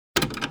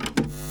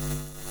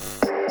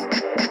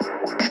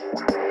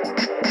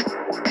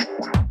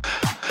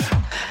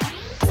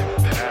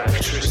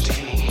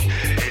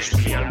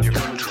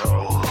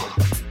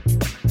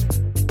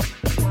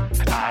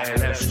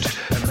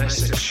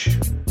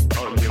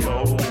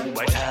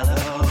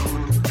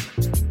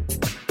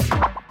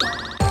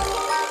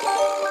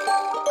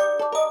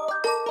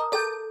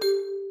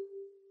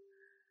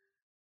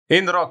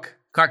In Rok,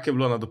 kak je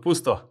bilo na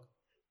dopustu?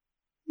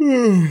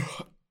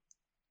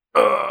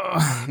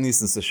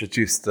 Nisem se še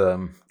čist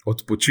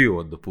odpočil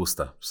od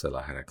dopusta, se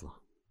lahko reklo.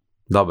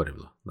 Dobro je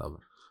bilo, dobro.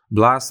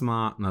 Bila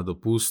sva na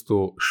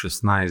dopustu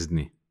 16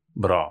 dni.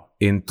 Bravo.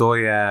 In to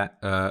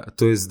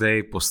je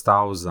zdaj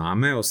postal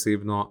zame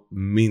osebno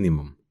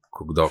minimum,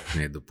 kako dolgo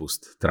ne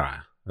dopust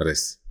traja.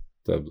 Res,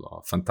 to je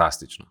bilo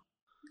fantastično.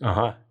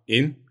 Aha,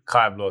 in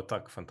kaj je bilo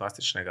tako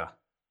fantastičnega?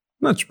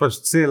 Pač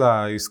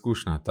cela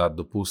izkušnja, ta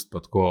dopust, pa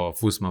tako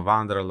ful smo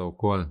vandrali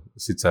okoli,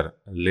 sicer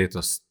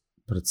letos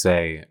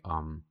precej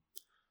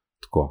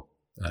tako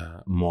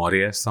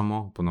morje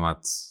samo,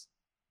 ponovadi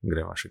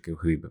greva še kaj v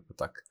hribe,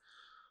 pa tako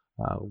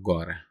v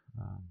gore.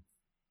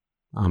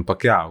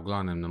 Ampak ja, v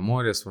glavnem na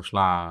morje smo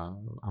šla,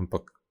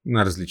 ampak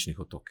na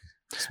različnih otokih.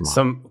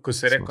 Ko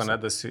si rekel, ne,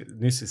 da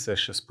nisi se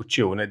še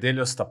spočil, v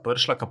nedeljo sta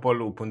prišla, kapol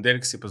v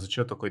ponedeljek si pa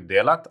začel takoj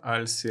delati,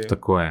 ali si...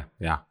 Tako je,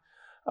 ja.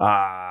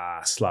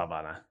 Slaba,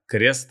 ne.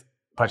 Ker jaz,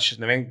 pač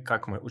ne vem,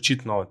 kako me,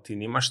 očitno ti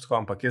nimaš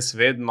tako, ampak jaz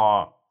vedno,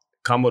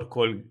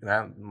 kamorkoli, ne,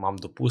 imam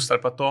dopust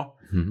ali pa to,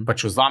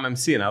 pač vzamem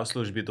si, ne, v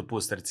službi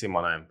dopust,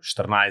 recimo, ne vem,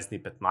 14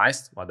 dni,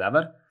 15,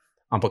 whatever,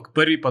 ampak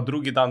prvi pa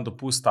drugi dan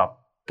dopusta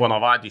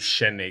ponavadi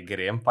še ne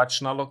grem pač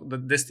na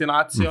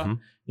destinacijo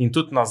in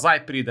tudi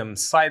nazaj pridem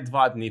vsaj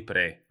 2 dni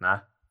prej, ne.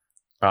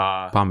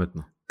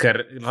 Pametno. Ker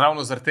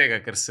ravno zaradi tega,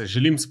 ker se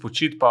želim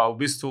spočiti, pa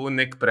v bistvu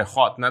nek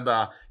prehod, ne,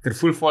 da, ker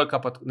ful folka,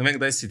 pa ne vem,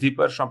 kdaj si ti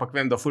prišel, ampak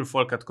vem, da ful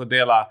folka tako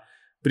dela,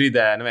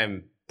 pride, ne vem,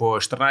 po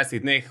 14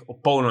 dneh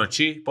ob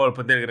polnoči,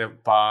 ponedeljek gre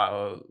pa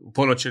v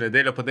polnoči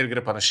nedeljo, ponedeljek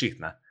gre pa na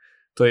šiht, ne.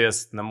 To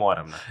jaz ne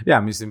morem, ne.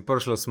 Ja, mislim,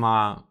 prišli smo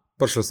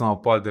ob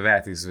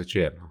 8:30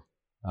 zvečer.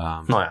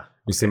 No ja.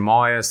 Mislim,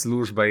 moja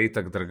služba je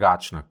itak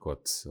drugačna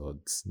kot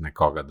od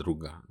nekoga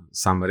druga.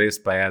 Sam res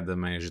pa je, da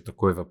me je že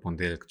takoj v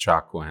ponedeljek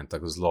čakal en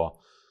tako zelo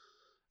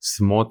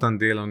smotan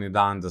delovni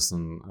dan, da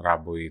sem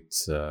rabo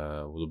iti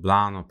v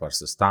Ljubljano, par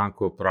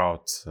sestankov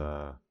opraviti,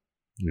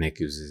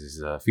 nekaj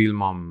z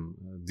filmom,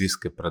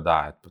 diske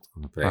predajati, pa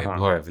tako naprej.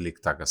 Bilo je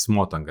veliko takega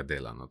smotanega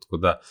dela, no. Tako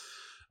da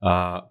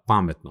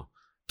pametno.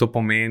 To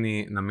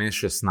pomeni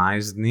namesto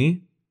 16 dni,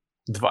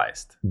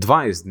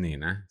 20 dni,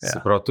 ne? Ja. Se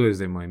pravi, to je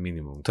zdaj moj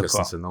minimum, ker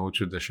sem se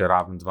naučil, da še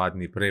rabim 2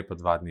 dni prej, pa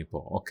 2 dni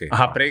po. Okay,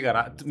 aha, prej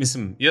ga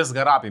mislim, jaz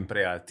ga rabim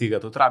prej, a ti ga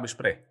tudi rabiš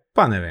prej?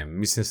 Pa ne vem,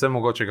 mislim, vse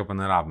mogoče ga pa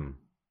ne rabim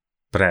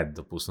pred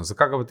dopustom.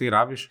 Zakaj ga pa ti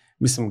rabiš?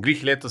 Mislim,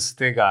 glih letos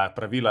tega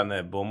pravila ne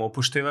bomo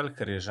upoštevali,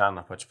 ker je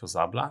Žana pač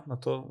pozabila na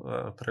to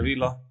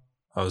pravilo,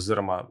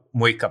 oziroma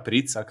moj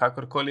kapric, ali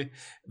kakorkoli.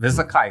 Veš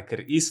zakaj?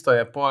 Ker isto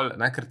je pol,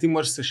 ne, ker ti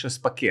moraš se še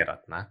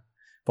spakirati, ne?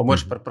 Pa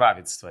moraš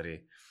pripraviti stvari.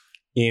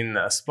 In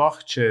sploh,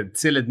 če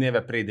cele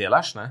dneve prej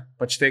delaš, ne,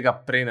 pač tega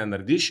prej ne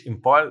narediš in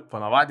pol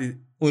ponavadi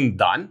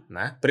dan,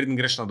 ne, preden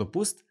greš na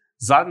dopust,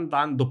 zadnji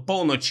dan do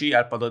polnoči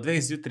ali pa do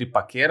 2 zjutraj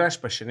pakiraš,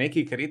 pa še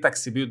nekaj, ker itak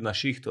si bil na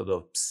šihtu do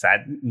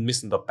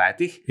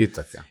 5.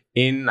 Itak, ja.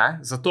 In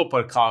ne, zato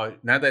pol kao,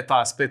 ne, da je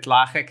ta spet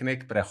lahek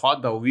nek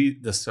prehod,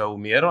 da se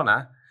umiru,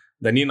 ne,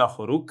 da ni na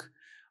horuk,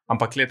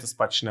 ampak letos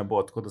pač ne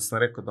bo, tako da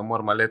sem rekel, da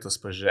moramo letos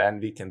pa že en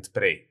vikend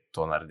prej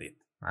to narediti,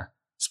 ne.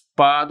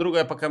 Pa drugo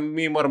je pa, ker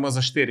mi moramo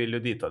za 4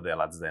 ljudi to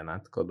delati zdaj, ne?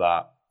 Tako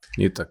da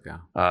itak, ja.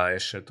 Je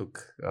še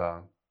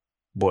tukaj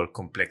bolj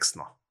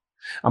kompleksno.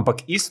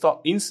 Ampak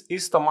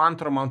isto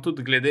mantro imam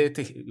tudi glede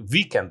teh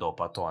vikendov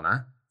pa to, ne?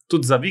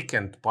 Tudi za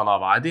vikend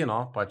ponavadi,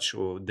 no, pač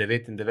v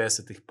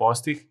 99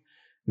 postih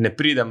ne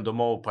pridem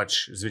domov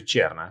pač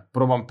zvečer, ne?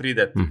 Probam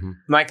prideti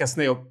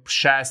najkasneje ob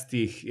 6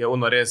 je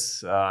ono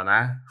res, ne,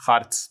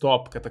 hard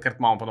stop, ker takrat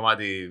imamo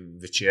ponavadi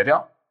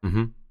večerjo.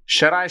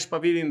 Še rajš pa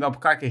vidim, da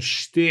ob kakih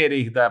 4,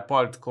 da je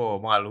pol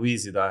tako malo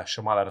easy, da še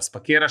malo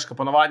razpakiraš, ko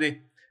ponavadi,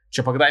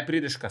 če pa kdaj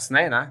prideš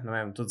kasneje, ne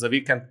vem, tudi za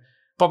vikend,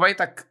 pa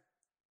itak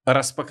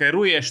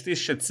razpakiruješ ti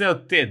še cel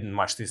teden,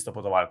 imaš tisto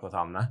potovalko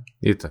tam, ne?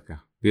 Itak, ja.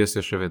 Jaz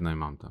jo še vedno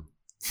imam tam.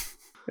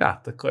 Ja,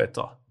 tako je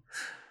to.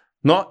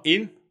 No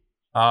in,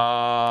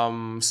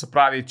 se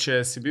pravi,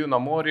 če si bil na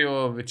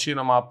morju,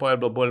 večinoma pa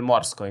je bilo bolj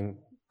morsko in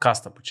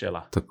kaj sta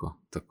počela?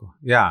 Tako.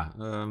 Ja,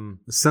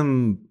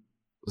 sem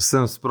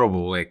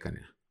sprobal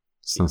vekanje.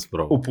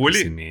 V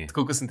Puli?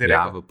 Tako, kot sem ti rekel?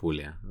 Ja, v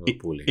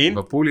Puli. In?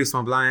 V Puli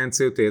smo bila en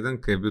cel teden,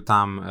 ker je bil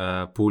tam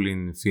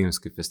Pulin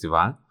filmski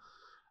festival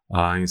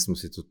in smo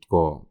si tudi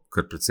tako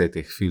kar precej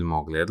teh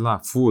filmov gledala.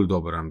 Ful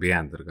dober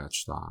ambient,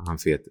 drugače ta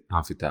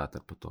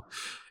amfiteater pa to.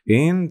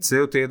 In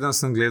cel teden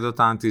sem gledal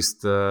tam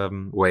tist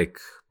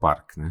Wake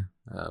Park, ne,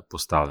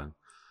 postavljen.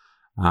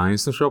 In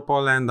sem šel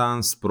pol en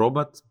dan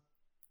sprobati.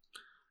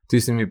 Ti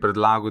si mi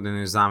predlagal, da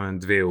ne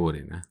vzamem 2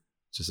 uri, ne,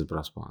 če se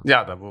prav spomnim.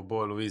 Ja, da bo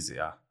bolj easy,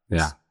 ja.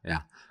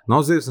 Ja.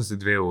 No, zdaj sem si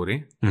 2 uri.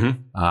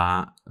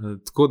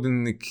 Tako da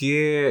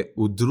nekje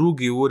v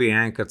 2. uri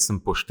enkrat sem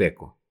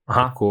poštekal.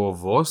 Tako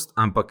vost,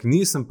 ampak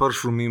nisem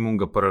prišel mimo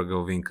prvega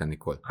ovinka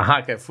nikoli. Aha,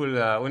 kaj je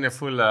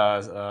ful,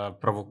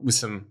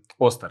 mislim,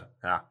 oster.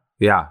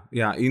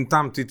 Ja, in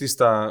tam ti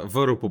tista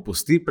vrv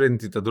popusti, preden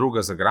ti ta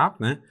druga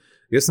zagrab, ne.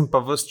 Jaz sem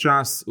pa ves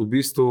čas v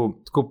bistvu,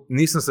 tako,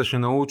 nisem se še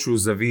naučil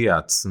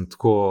zavijati, sem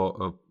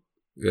tako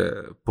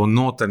po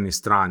notrni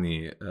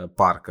strani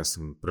parka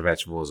sem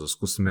preveč vozil,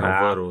 skozi sem imel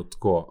vrv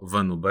tako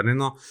ven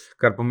obrnjeno,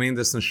 kar pomeni,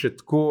 da sem še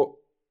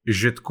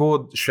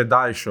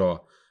daljšo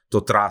to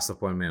traso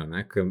imel,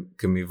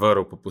 ki mi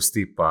vrv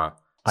popusti pa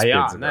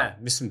spet zagra.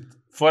 Mislim,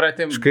 fora je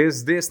tem... Škaj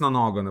z desno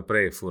nogo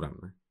naprej furam.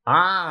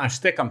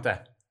 Štekam te.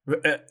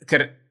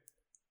 Ker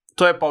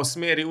to je pa v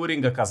smeri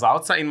uringa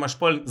kazalca in imaš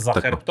pol za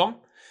hrbtom.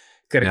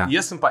 Ker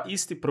jaz sem pa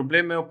isti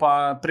problem imel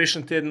pa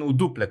prejšnji teden v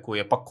Dupleku,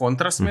 je pa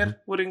kontrasmer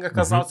uringa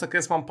kazalca,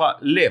 ker sem pa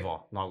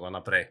levo nogo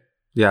naprej.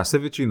 Ja, se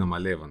večinoma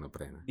levo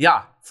naprej. Ne? Ja,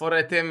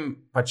 fora je tem,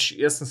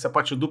 jaz sem se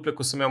v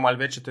Dupleku sem imel malo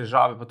večje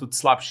težave, pa tudi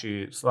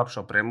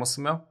slabšo opremo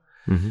sem imel.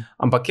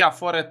 Ampak ja,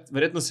 fora je,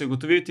 verjetno si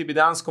ugotovil, ti bi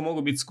dejansko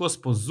mogel biti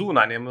skozi po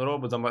zunanjem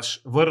robu, da imaš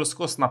vrv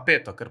skozi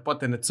napeto, ker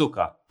potem ne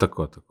cuka.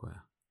 Tako je.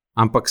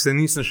 Ampak se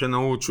nisem še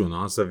naučil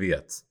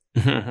zavijati.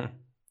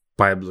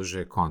 Pa je bilo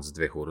že konc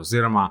 2 ur.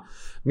 Oziroma,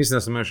 mislim,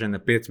 da sem imel še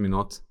 5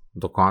 minut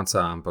do konca,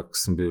 ampak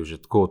sem bil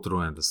že tako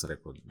utrujen, da sem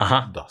rekel,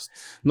 dost.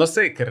 No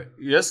sej, ker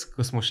jaz,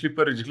 ko smo šli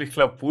prvič glih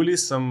v Puli,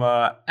 sem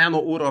 1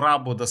 uro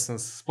rabo, da sem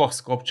sploh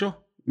skopčil.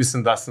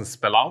 Mislim, da sem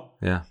spelal.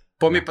 Ja.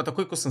 Mi pa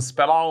takoj, ko sem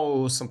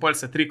spelal, sem pol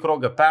se 3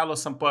 kroge pelil,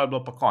 sem pol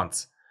bilo pa konc.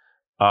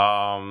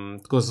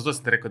 Tako zato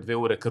sem rekel 2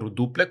 ure, ker v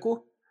Dupleku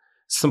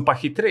sem pa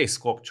hitrej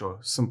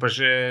skopčil. Sem pa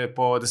že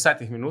po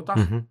 10 minutah.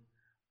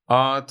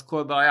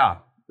 Tako da ja,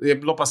 je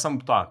bilo pa samo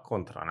ta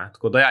kontra. Ne?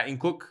 Tako da ja,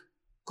 in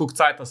koliko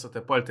cajta so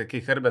te pol, te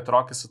ki hrbet,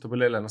 roke so te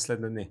bolele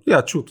naslednje dni?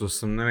 Ja, čutil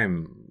sem, ne vem,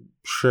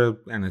 še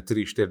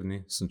 3-4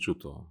 dni sem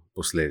čutil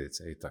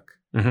posledice itak.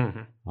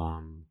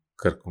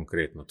 Kar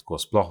konkretno, tako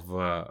sploh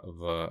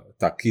v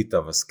ta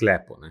kita v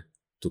sklepu, ne?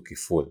 Tukaj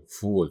ful.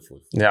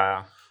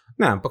 Ja.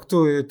 Ne, ampak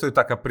to je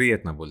taka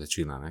prijetna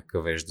bolečina, ne?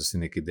 Ko veš, da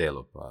si neki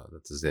delo, pa da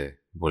te zdaj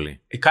boli.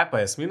 In kaj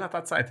pa Jasmina ta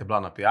cajt, je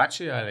bila na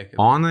pijači? Ali...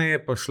 Ona je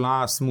pa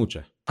šla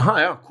smuče.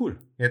 Ja, cool.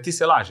 Ja, ti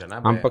se laže,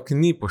 ne? Ampak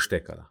ni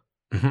poštekala.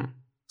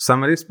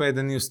 Sam res pa je,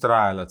 da ni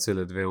ustrajala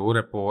cele 2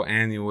 ure, po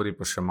 1 uri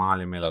pa še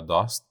malo imela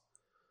dost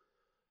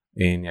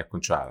in je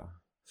končala.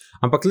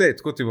 Ampak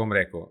tako ti bom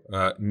rekel,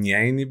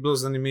 njej ni bilo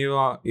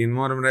zanimivo in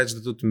moram reči,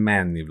 da tudi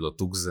meni ni bilo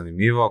tako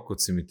zanimivo,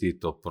 kot si mi ti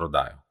to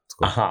prodajal.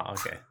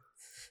 Okay.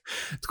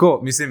 Tako,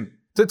 mislim,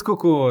 to je tako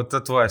kot to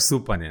tvoje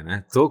supanje,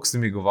 ne? To, ko si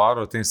mi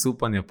govoril o tem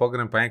supanju,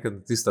 pogrem pa enkrat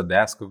na tisto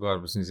desko gor,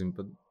 pa mislim,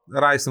 pa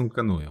raj sem v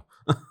kanuju.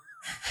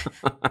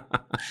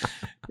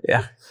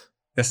 Ja,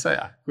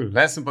 cool.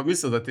 Jaz sem pa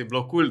mislil, da ti je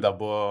bilo cool, da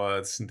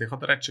sem te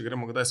hotel reči, če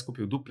gremo kdaj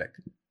skupaj v Duplek.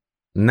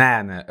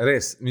 Ne,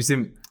 res,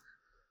 mislim,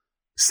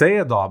 vse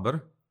je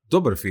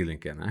dober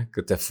feeling je,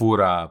 ko te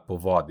fura po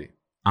vodi,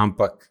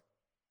 ampak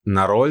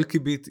na rolki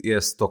biti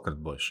je 100-krat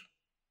boljše.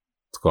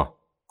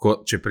 Tako,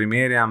 če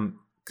primerjam,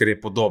 ker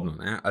je podobno,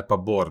 ali pa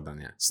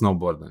bordanje,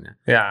 snowboardanje,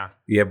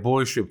 je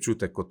boljši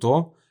občutek kot to,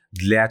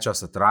 dlje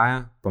časa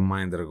traja, pa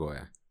manj drago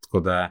je.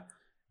 Tako da,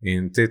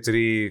 in te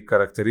 3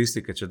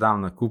 karakteristike, če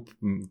dam na kup,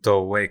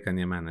 to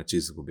wakanje mene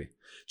čisto zgubi.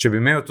 Če bi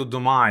imel to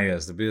doma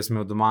da bi jaz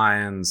imel doma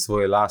en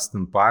svoj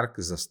lasten park,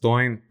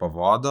 zastojn, pa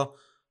vodo,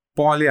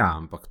 polja,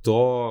 ampak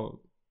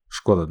to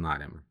škoda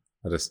denarja.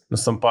 Res. No,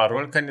 sem pa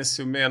rolkanje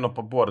si umejeno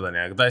pa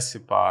bordanje. Kdaj si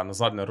pa na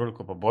zadnje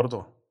rolko pa bordu?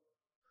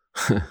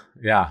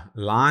 Ja,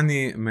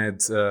 lani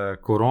med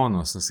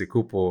korono sem si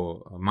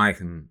kupil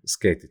majhen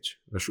skatič.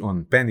 Veš,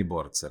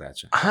 pennyboard se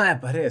reče. Je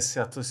pa res,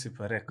 ja, to si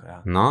pa rekel.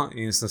 Ja. No,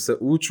 in sem se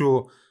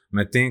učil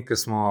med tem, ko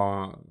smo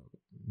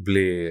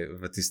bili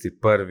v tisti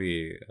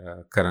prvi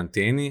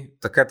karanteni,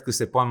 takrat, ko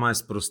se je malo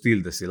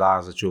sprostil, da si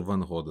lahko začel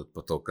ven hoditi,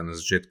 pa to, ker na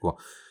začetku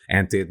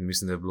 1 teden,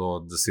 mislim, da je bilo,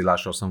 da si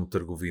lahko šel samo v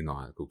trgovino,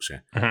 ali kako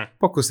še.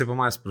 Pa, ko se je pa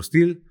malo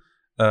sprostil,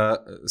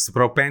 se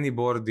pravi,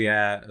 pennyboard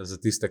je, za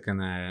tiste, ki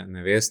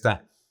ne veste,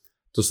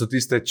 to so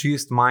tiste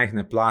čist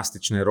majhne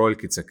plastične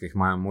rolkice, ki jih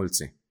imajo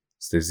mulci.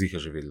 Ste jih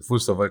že videli. Ful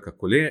so velika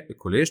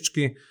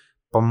koleščki,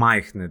 pa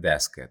majhne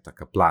deske,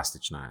 taka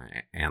plastična,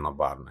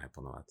 enobarvna je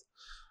ponovadi.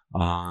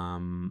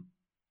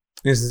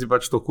 In sem si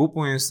pač to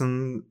kupil in sem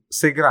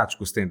se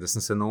igračku s tem, da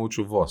sem se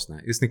naučil voz.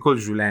 Jaz nikoli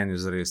v življenju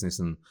zares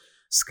nisem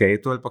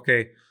skateal ali pa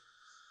kaj.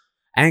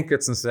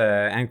 Enkrat sem se,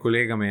 en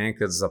kolega mi je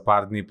enkrat za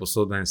par dni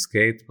posodil en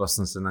skate, pa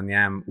sem se na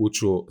njem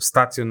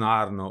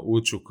stacionarno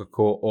učil,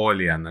 kako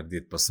olja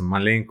narediti, pa sem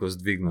malenko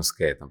zdvignil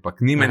skate.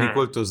 Ampak ni me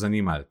nikoli to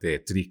zanimalo, te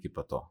triki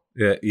pa to.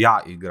 Ja,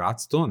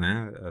 igrati to,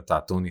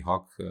 ta Tony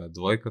Hawk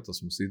 2, to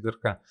smo si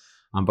drka,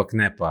 ampak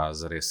ne pa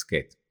zares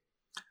skate.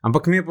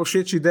 Ampak mi je pa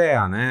všeč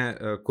ideja,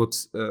 kot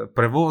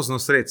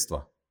prevozno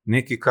sredstvo.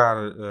 Nekaj, kar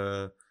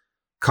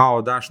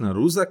kao daš na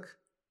ruzak,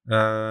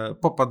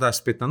 pa daš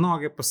spet na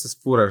noge, pa se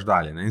spuraš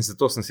dalje. In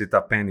zato sem si ta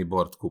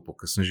pennyboard kupil,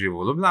 ker sem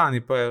živel v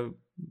Ljubljani, pa je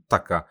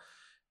taka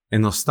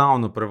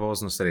enostavno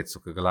prevozno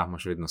sredstvo, ki ga lahko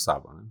imaš vedno s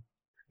sabo.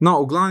 No,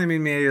 v glavnem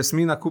mi je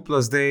Jasmina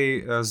kupila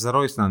zdaj za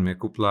rojstnan, mi je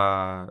kupila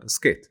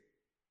skate.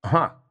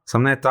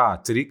 Sam ne ta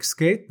trick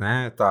skate,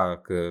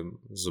 ta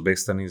z obeh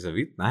strani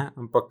zavit,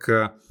 ampak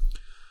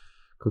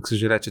kako se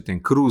že reče ten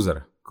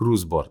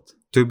cruiseboard.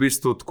 To je v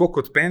bistvu tako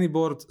kot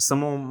pennyboard,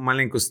 samo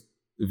malenkost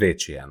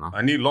večji je. No?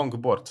 A ni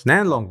longboard?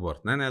 Ne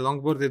longboard, ne,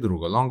 longboard je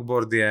drugo.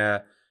 Longboard je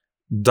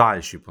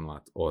daljši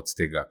ponovadi od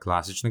tega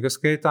klasičnega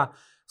skata.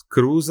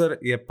 Cruiser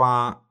je pa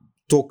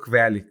toliko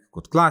velik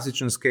kot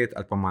klasičen skate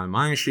ali pa malo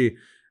manjši.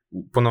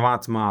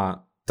 Ponovadi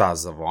ima ta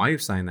zavoj,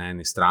 vsaj na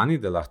eni strani,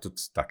 da lahko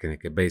tudi take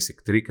neke basic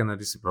trike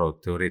naredi, se pravi,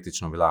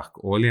 teoretično bi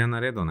lahko olje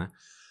naredil, ne.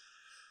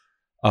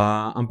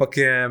 Ampak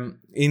je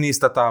in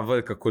ista ta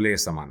velika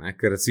kolesa ima, ne,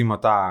 ker recimo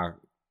ta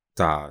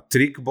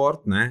trickboard,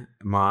 ne,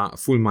 ima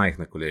ful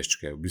majhne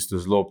koleščke, v bistvu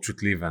zelo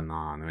občutljive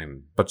na, ne vem,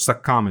 pač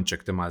vsak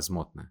kamenček te malo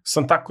zmotne.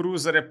 Sem ta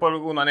cruiser je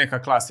polguna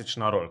neka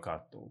klasična rolka,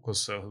 ko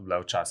so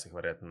bile včasih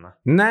verjetno,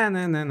 ne?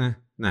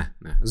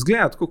 Ne.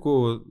 Zgleda tako, ko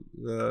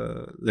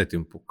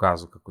letim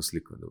pokazal, kako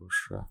sliko, da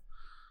boš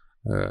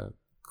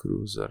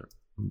cruiser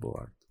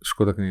board.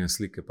 Škoda, da nije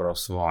slike prav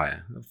svoje.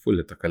 Ful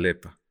je taka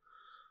lepa.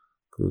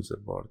 Cruiser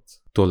board.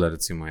 Tole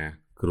recimo je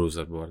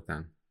cruiser board.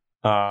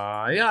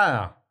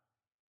 Ja.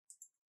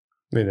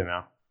 Vidim,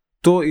 ja.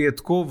 To je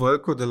tako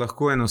veliko, da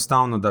lahko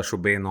enostavno daš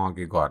obe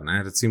nogi gor.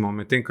 Ne? Recimo,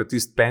 medtem ko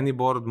tisti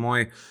pennyboard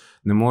moj,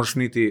 ne moreš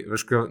niti,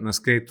 veš, na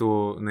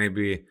skateu naj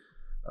bi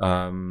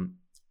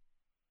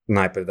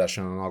najprej daš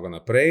eno nogo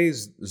naprej,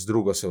 z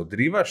drugo se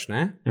odrivaš,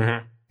 ne?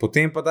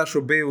 Potem pa daš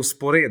obe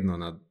usporedno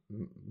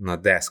na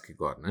deski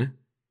gor, ne?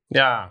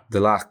 Ja. Da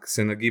lahko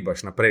se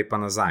nagibaš naprej pa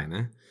nazaj,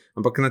 ne?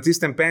 Ampak na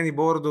tistem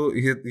pennyboardu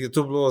je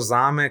to bilo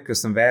zame, ker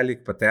sem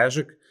velik pa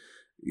težek,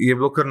 je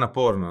bilo kar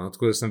naporno, no?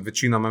 Tako da sem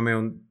večinoma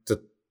imel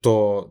to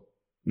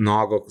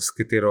nogo, s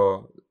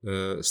katero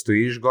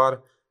stojiš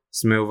gor,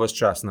 sem imel ves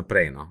čas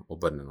naprej, no,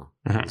 obrneno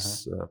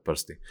s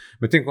prsti.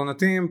 Medtem ko na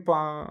tem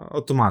pa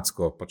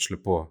avtomatsko pač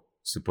lepo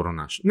se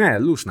poravnaš. Ne,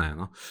 lušna je,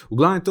 no. V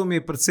glavnem to mi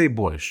je precej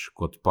boljš,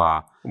 kot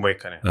pa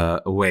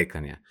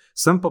Awakenje.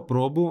 Sem pa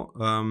probal,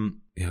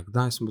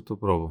 kdaj sem pa to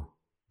probal?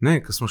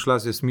 Ne, ko smo šla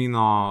z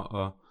Jasmino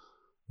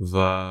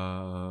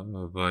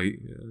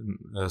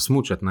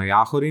smučati na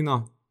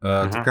Jahorino,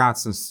 takrat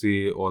sem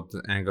si od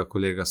enega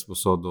kolega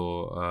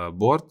sposodil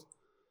board,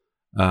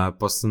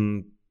 pa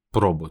sem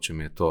probal, če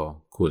mi je to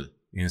cool.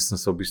 In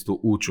sem se v bistvu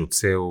učil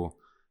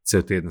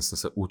cel teden sem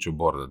se učil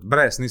bordati.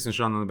 Brez, nisem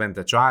šel na noben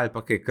tečaj,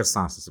 pa kaj, kar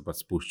sam sem se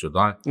pač spuščal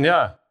dol.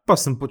 Ja. Pa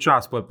sem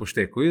počas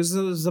poštekal. Je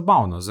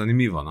zabavno,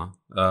 zanimivo, no.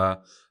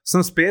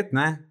 Sem spet,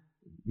 ne,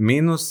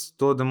 minus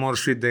to, da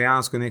moraš iti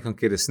dejansko nekam,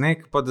 kjer je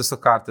sneg, pa da so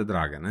karte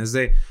drage, ne.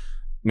 Zdaj,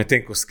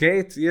 medtem ko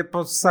skate, je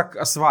pa vsak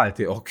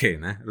asfalt je okej,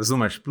 ne,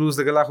 razumeš? Plus,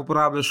 da ga lahko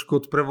uporabljaš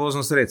kot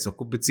prevozno sredstvo,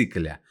 kot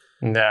bicikelje.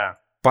 Ja.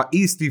 Pa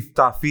isti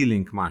ta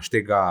feeling imaš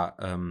tega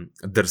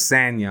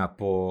drsenja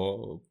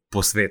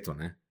po svetu,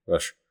 ne,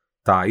 veš.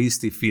 Ta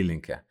isti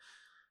feeling je.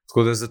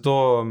 Tako da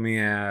zato mi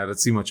je,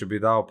 recimo, če bi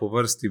dal po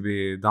vrsti, bi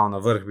dal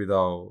na vrh, bi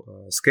dal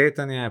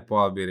skatanje,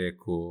 pa bi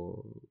rekel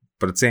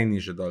precej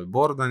niže dol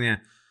bordanje,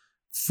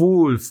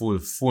 ful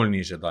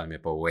niže dol mi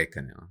je pa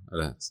Awakenje.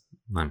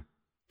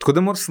 Tako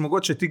da moraš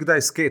mogoče ti kdaj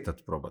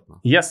skatati probati.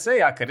 No.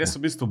 Ja, ker jaz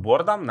v bistvu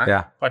bordam, ne?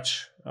 Ja.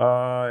 Pač,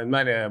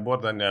 meni je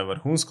bordanje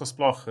vrhunsko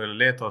sploh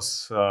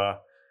letos.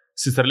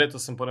 Sicer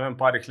letos sem po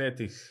parih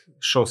letih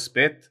šel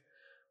spet,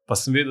 pa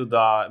sem videl,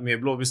 da mi je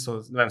bilo v bistvu,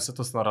 ne vem, vse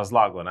to sem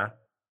razlagal, ne?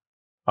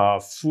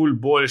 Ful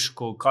boljš,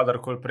 kot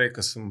kadarkoli prej,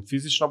 ker sem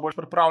fizično bolj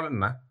pripravljen,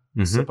 ne?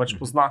 Se pač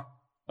pozna.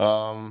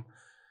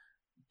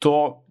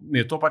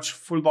 Mi je to pač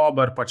ful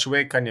dober, pač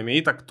Awakenje mi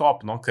je itak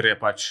top, no? Ker je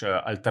pač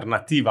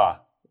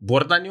alternativa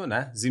bordanju,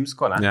 ne?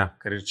 Zimsko, ne? Ja.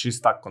 Ker je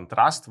čist tak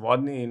kontrast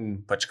vodni in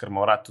pač ker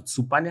ima rad tudi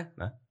supanje,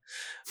 ne?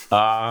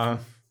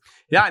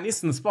 Ja,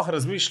 nisem sploh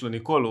razmišljal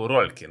nikoli o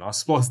rolki, no?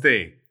 Sploh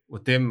zdaj,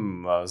 v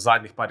tem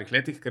zadnjih parih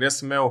letih, ker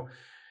jaz sem imel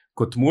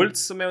kot mulc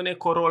sem imel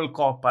neko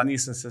rolko, pa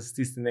nisem se s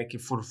tistim neki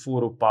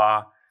furfuru,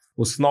 pa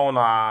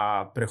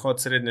osnovna prehod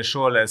srednje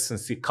šole sem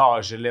si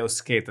kao želel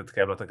skatati,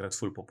 ker je bilo takrat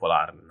ful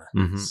popularno.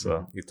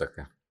 Itak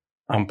je.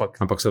 Ampak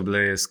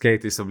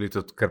skati so bili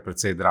tudi kar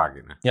precej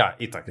dragi, ne. Ja,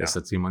 itak, ja. Jaz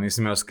recimo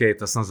nisem imel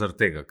skata sem zaradi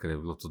tega, ker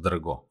je bilo to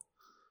drago.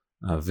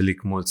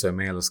 Veliko mulcev je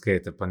imelo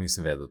skate, pa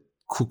nisem vedel,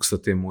 koliko so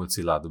te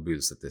mulci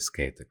dobili za te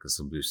skate, ker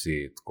so bili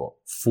vsi tako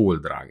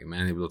ful dragi.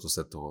 Meni je bilo to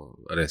vse to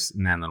res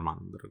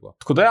nenormalno drago.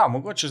 Tako da ja,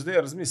 mogoče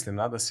zdaj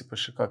razmislim, da si pa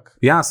še kak...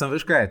 Ja, sem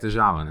veš kaj je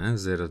težava, ne,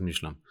 zdaj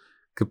razmišljam.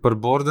 Ker pri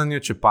bordanju,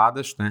 če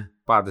padeš, ne,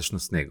 padeš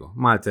na snegu.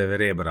 Malo te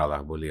rebra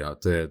lahko bolijo,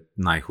 to je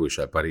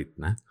najhujše, pa rit,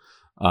 ne.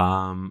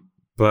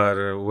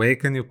 Pri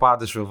Awakenju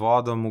padeš v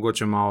vodo,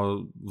 mogoče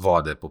malo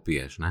vode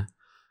popiješ, ne.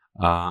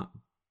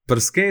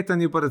 Pri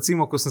skatanju pa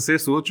recimo, ko sem se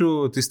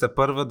učil tiste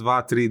prve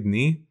 2-3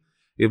 dni,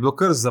 je bilo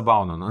kar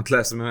zabavno, no. Tle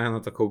sem imel eno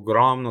tako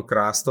ogromno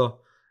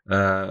krasto,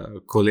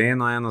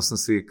 koleno eno sem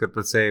si kar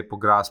precej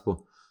pograspil,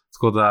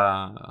 tako da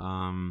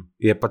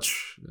je pač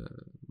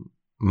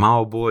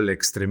malo bolj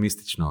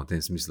ekstremistično v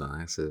tem smislu.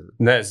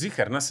 Ne,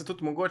 ziher, se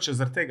tudi mogoče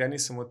zaradi tega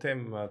nisem v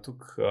tem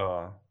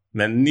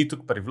ni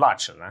tukaj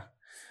privlačen, ne.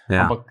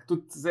 Ja. Ampak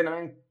tudi zdaj ne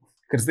vem,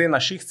 ker zdaj na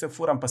šihce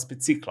furam pa s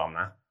biciklom,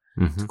 ne.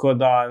 Tako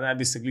da ne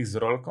bi se glih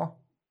z rolko.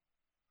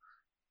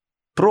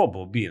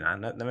 Probal bi,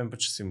 ne vem pa,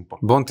 če si mu pa...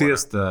 Bom ti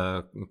jaz,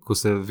 ko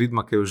se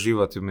vidima, kaj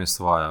uživati, vmes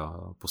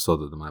svojo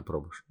posodo, da maj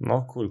probaš.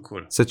 No, cool.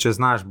 Se, če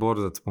znaš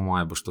bordati, po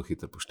moje boš to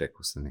hitro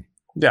poštekal, se ni.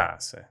 Ja,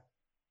 se.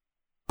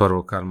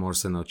 prvo, kar moraš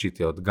se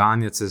naučiti, je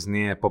odganjati se z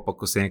nje, pa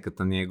ko se enkrat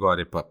na njej gor,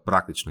 je pa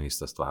praktično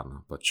ista stvar.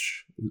 No. Pač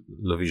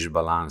loviš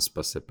balans,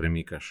 pa se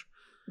premikaš,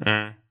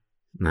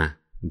 ne,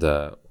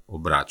 da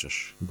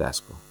obračaš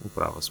desko v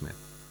pravo smer.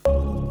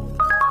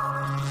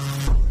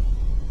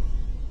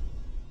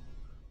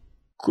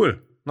 Cool.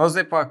 No,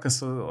 zdaj pa, ko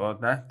so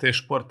te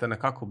športe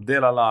nekako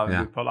obdelala,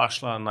 bi pa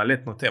lašla na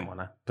letno temo,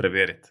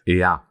 preveriti.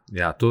 Ja,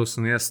 to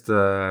sem jaz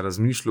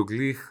razmišljal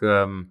glih.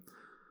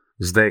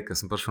 Zdaj, ko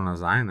sem prišel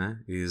nazaj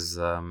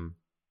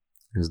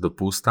iz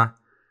dopusta,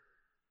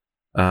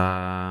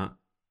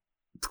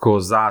 tako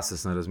zase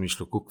sem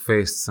razmišljal, koliko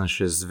fejst sem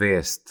še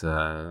zvest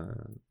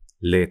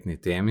letni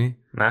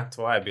temi.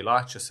 Tvoja je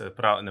bila, če se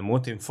prav ne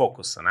motim,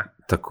 fokusa.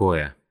 Tako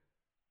je.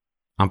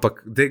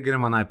 Ampak dej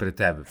gremo najprej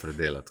tebe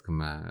predelati, ker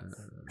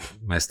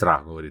me je strah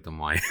govoriti o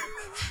moji.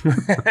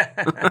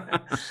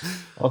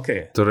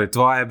 Okay. Torej,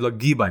 tvoje je bilo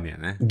gibanje,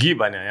 ne?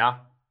 Gibanje, ja.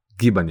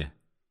 Gibanje.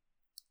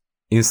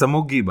 In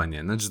samo gibanje,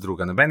 nič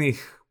druga. Nobenih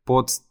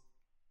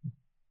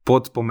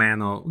pod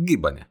pomenov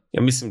gibanje.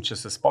 Ja, mislim, če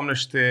se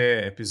spomniš te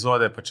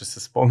epizode, pa če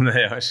se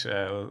spomnejo še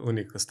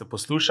oni, ko ste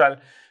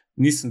poslušali,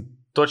 nisem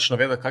točno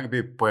vedel, kako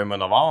bi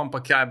poimenoval,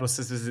 ampak je bilo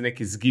vse z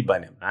nekim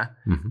zgibanjem.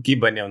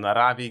 Gibanje v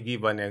naravi,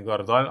 gibanje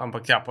gor dol,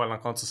 ampak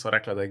na koncu so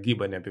rekli, da je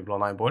gibanje bi bilo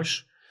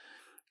najboljše.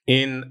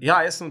 In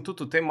jaz sem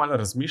tudi o tem malo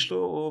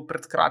razmišljal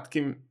pred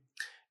kratkim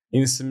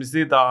in se mi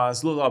zdi, da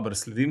zelo dobro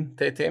sledim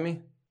tej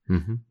temi.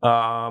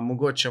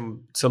 Mogoče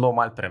celo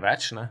malo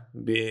preveč,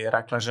 bi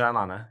rekla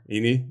žena,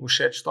 in ni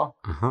všeč to.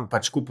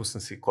 Pač kupil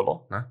sem si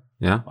kolo,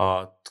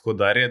 tako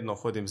da redno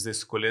hodim zdaj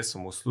s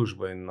kolesom v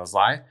službo in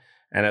nazaj.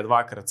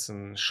 Dvakrat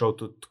sem šel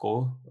tudi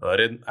tako,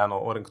 eno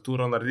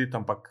orienturo narediti,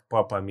 ampak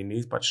pa mi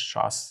ni pač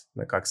čas,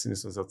 nekako si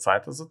nisem vzel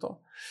cajta za to.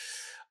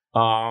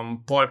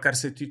 Pol, kar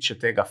se tiče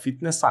tega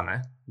fitnessa,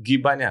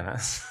 gibanja,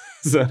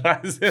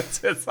 zaradi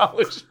se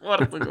samo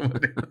športu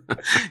govorim.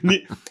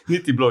 Ni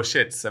ti bilo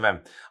všeč, se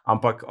vem.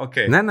 Ampak, ok.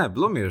 Ne,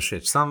 bilo mi je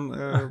všeč, sam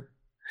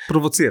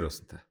provociral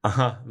sem te.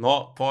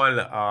 No, pol,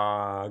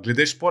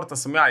 glede športa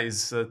sem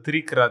iz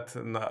 3-krat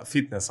na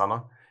fitnessa,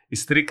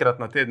 iz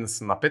 3-krat na teden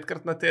sem na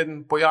 5-krat na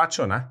teden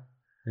pojačal,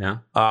 Ja.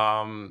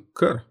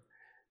 Kar?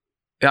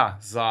 Ja,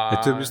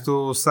 to je v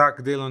bistvu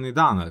vsak delovni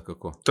dan, ali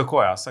kako?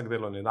 Tako, vsak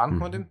delovni dan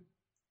hodim.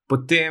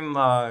 Potem,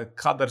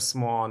 kadar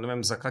smo, ne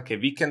vem, za kakšne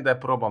vikende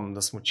probam,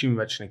 da smo čim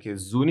več nekje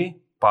zunaj,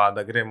 pa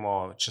da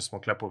gremo, če smo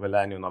kle po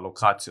Velenju, na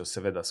lokacijo,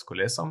 seveda s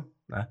kolesom.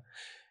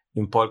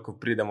 In pol, ko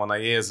pridemo na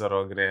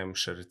jezero, grem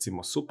še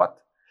recimo supat.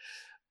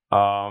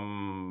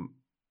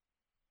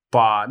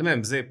 Pa, ne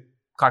vem, zdaj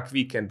kak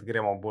vikend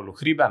gremo bolj v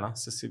hribe,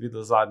 se si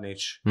videl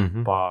zadnjič.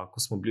 Pa,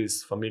 ko smo bili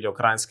s familijo v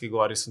Kranjski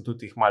Gori, sem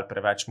tudi jih malo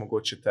preveč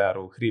mogoče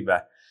teril v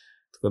hribe,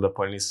 tako da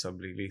pol niso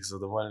bili jih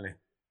zadovoljni.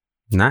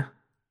 Ne?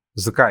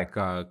 Zakaj?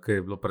 Kaj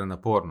je bilo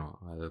prenaporno?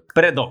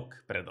 Predolg.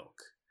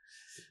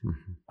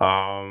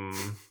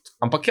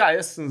 Ampak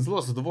jaz sem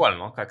zelo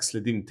zadovoljen, kako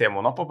sledim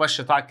temu. No, pa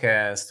še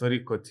take stvari,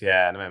 kot je,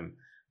 ne vem,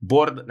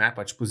 board,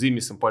 pač po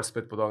zimi sem pol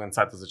spet po dolgem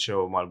cajtu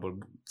začel malo bolj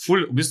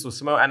ful. V bistvu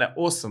sem imel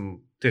 8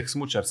 teh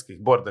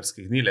smučarskih,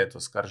 borderskih dni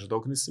letos, kar že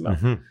dolgo nisem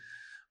imel.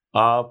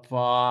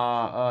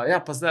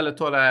 Pa zdaj le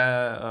tole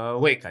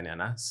wakanje,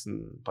 sem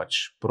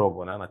pač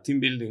probal na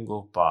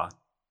teambuildingu, pa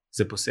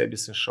zdaj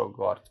posebej sem šel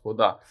gor, tako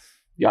da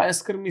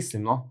jaz kar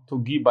mislim, to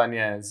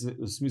gibanje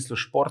v smislu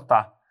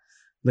športa,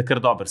 da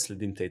kar dobro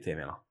sledim tej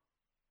temi.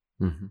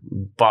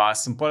 Pa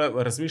sem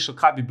razmišljal,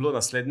 kaj bi bilo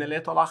naslednje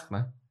leto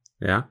lahko,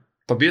 Ja.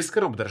 Pa bi jaz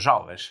kar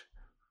obdržal, veš.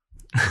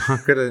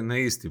 Ker na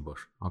isti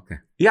boš, ok.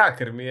 Ja,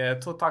 ker mi je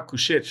to tako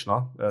všeč,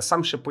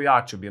 sam še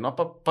pojačil bi,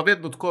 pa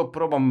vedno tako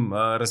probam,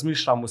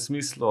 razmišljam v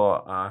smislu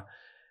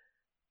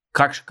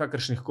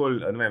kakršnih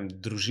koli, ne vem,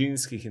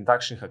 družinskih in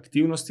takšnih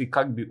aktivnosti,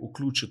 kako bi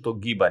vključil to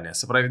gibanje.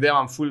 Se pravi, da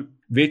imam ful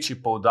večji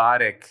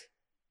poudarek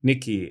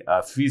neki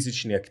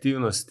fizični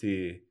aktivnosti,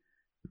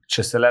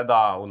 če se le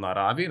da v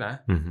naravi,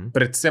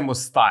 predvsem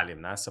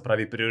ostalim, se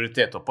pravi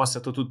prioriteto. Pa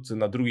se to tudi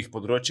na drugih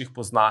področjih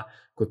pozna,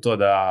 kot to,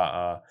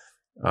 da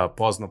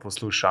pozno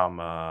poslušam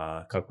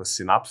kako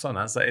Sinapso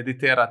za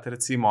editirati,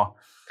 recimo,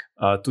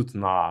 tudi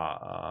na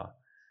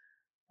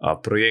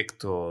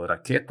projektu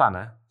Raketa,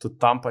 tudi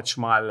tam pač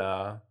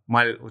malo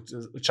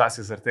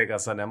včasih zaradi tega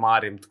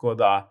zanemarim, tako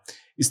da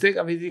iz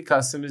tega vidika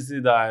se mi zdi,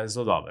 da je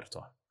zelo dobro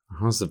to.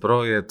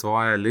 Zaprav je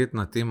tvoja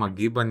letna tema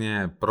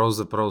gibanje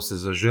pravzaprav se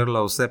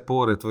zažrla vse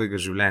pore tvojega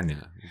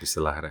življenja, bi se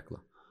lahko rekla.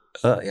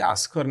 Ja,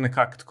 skoraj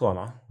nekako tako,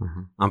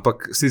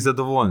 Ampak si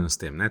zadovoljen s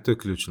tem, to je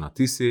ključno.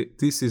 Ti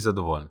si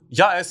zadovoljen.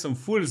 Ja, jaz sem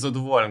ful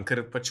zadovoljen,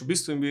 ker pač v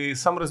bistvu bi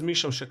sam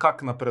razmišljal še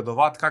kako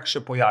napredovati, kako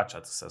še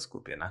pojačati vse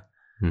skupaj,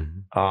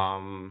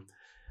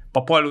 pa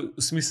pol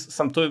v smislu,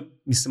 sam to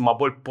mislim, ima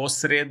bolj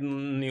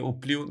posredni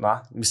vpliv,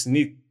 mislim,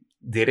 ni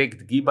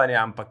direkt gibanje,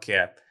 ampak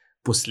je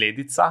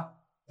posledica,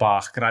 pa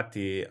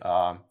hkrati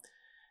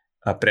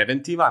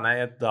preventiva,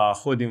 da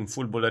hodim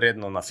ful bolj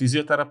redno na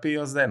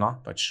fizioterapijo zdaj,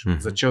 pač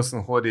začel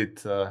sem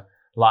hoditi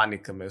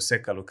lani, ko me je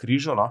vsekalo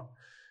križo,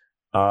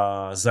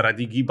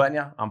 zaradi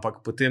gibanja,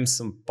 ampak potem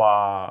sem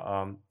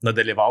pa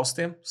nadaljeval s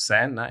tem,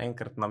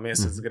 enkrat na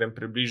mesec grem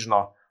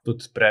približno,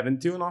 tudi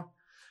preventivno.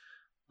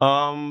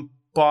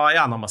 Pa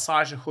ja, na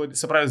masaže hodim,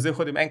 se pravi, zdaj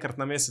hodim enkrat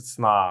na mesec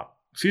na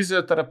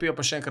fizioterapijo,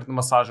 pa še enkrat na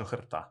masažo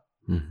hrbta.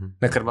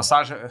 Ker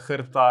masaža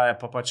hrbta je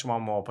pa pač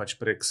imamo pač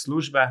prek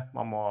službe,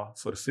 imamo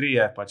for free,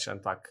 je pač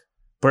en tak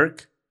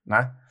perk,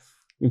 ne?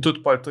 In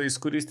tudi pa to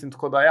izkoristim,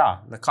 tako da ja,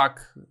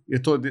 nekako je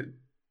to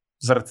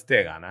zaradi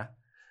tega, ne?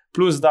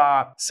 Plus,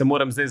 da se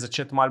moram zdaj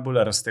začeti malo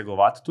bolj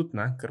raztegovati tudi,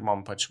 ne? Ker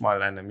imam pač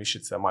malo ene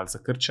mišice malo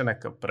zakrčene,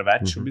 ker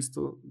preveč v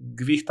bistvu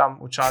gvihtam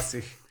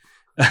včasih.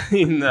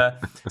 In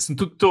sem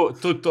tudi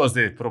to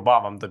zdaj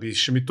probavam, da bi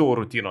še mi to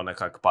v rutino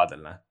nekako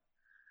padel, ne?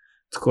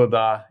 Tako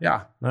da, ja,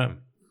 ne vem.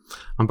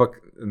 Ampak,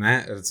 ne,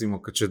 recimo,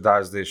 če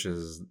daš zdaj še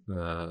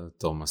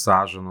to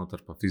masažo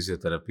noter, pa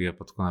fizioterapijo,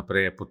 pa tako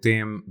naprej, je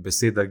potem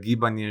beseda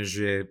gibanje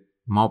že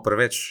malo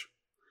preveč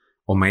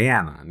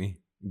omejena, ni?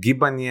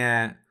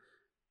 Gibanje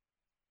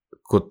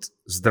kot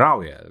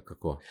zdravje,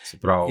 kako se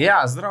pravi?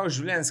 Ja, zdrav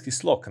življenjski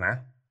slog, ne?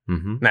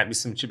 Ne,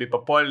 mislim, če bi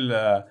pa pol,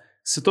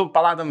 se to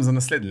pa ladam za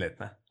naslednje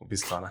let, ne? V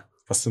bistvu, ne?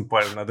 Pa sem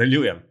pol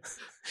nadaljujem.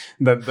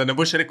 Da ne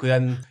boš rekel,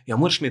 ja,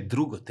 moraš imeti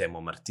drugo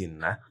temo,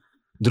 Martin, ne?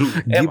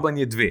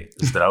 Gibanje 2,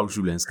 zdrav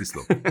življenjski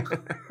slog.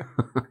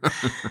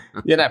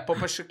 Ja, ne,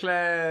 pa še kle,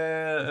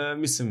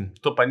 mislim,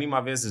 to pa nima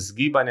veze z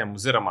gibanjem,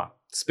 oziroma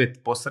spet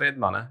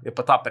posredno, ne? Je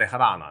pa ta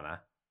prehrana, ne?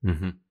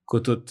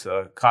 Ko tudi,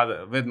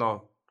 vedno,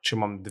 če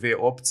imam dve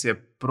opcije,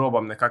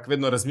 probam nekako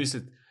vedno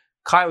razmisliti,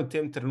 kaj v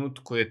tem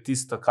trenutku je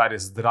tisto, kar je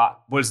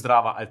bolj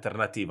zdrava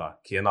alternativa,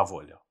 ki je na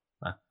voljo.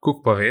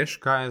 Kako pa veš,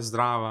 kaj je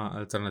zdrava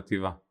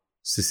alternativa?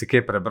 Si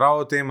kaj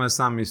prebral o tem, ali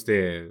sam iz te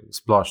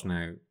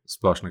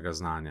splošnega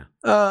znanja?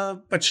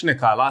 Pač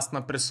neka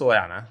lastna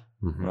presoja, ne?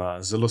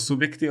 Zelo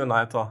subjektivno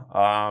je to.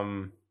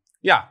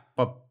 Ja,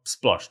 pa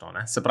splošno,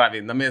 ne? Se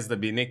pravi, namesto da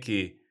bi neki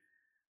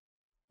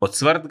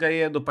ocvrt ga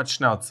jedel,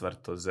 pač ne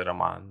ocvrt,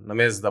 oziroma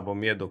namesto da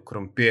bom jedel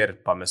krompir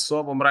pa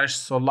meso, bom raje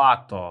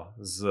solato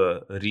z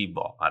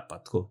ribo, ali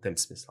pa tako v tem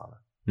smislu, ne?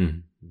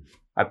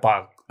 Ali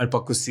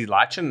pa ko si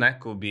lačen, ne?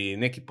 Ko bi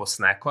neki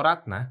posneko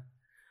rad, ne?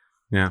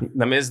 Ja.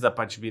 Namesto da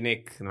pač bi ne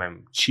vem,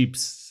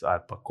 čips ali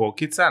pa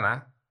kokice, ne?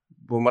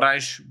 Bom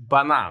raje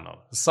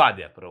banano,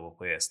 sadje prvo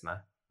pojesti, ne?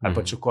 Ali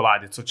pa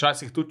čokoladico.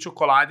 Včasih tudi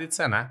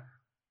čokoladice, ne?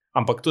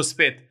 Ampak to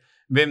spet,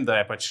 vem,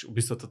 da je pač v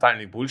bistvu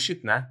totalni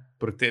bullshit, ne?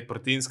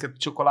 Proteinske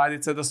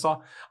čokoladice, da so,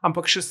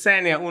 ampak še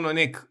vseeno je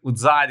nek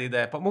odzadij,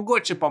 da je pa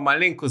mogoče pa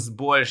malenkost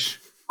boljš,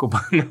 ko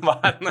pa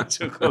navadna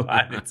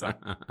čokoladica.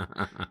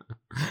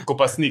 Ko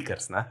pa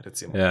Snickers, ne,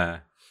 recimo.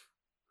 Ja.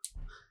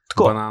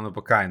 Tako. Banano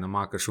pa kaj,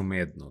 namakaš v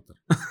med noter.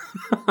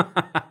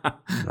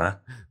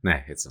 Ne,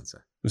 hecam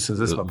se. Mislim,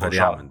 zdaj smo pa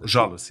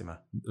žalo si me.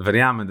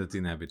 Verjamem, da ti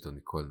ne bi to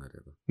nikoli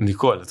naredil.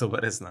 Nikoli, to pa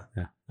res ne.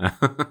 Ja.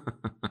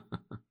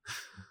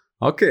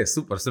 Ok,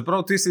 super. Se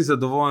pravi, ti si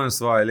zadovoljen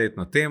s svojo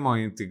letno temo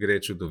in ti gre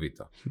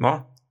čudovito.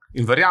 No,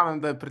 in verjamem,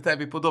 da je pri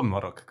tebi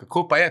podobno, Rok.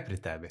 Kako pa je pri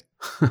tebi?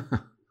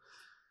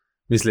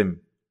 Mislim,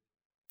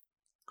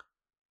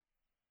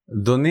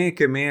 do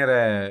neke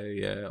mere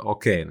je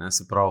ok, ne?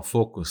 Se pravi,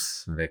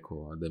 fokus,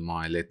 rekel, da je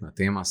moja letna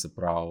tema, se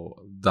pravi,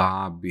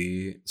 da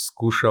bi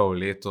skušal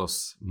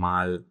letos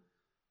malo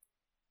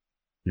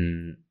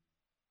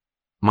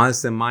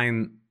se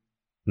manj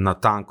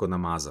natanko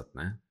namazati,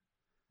 ne?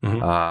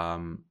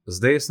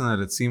 Zdaj sem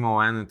recimo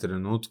v enem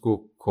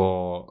trenutku,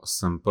 ko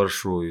sem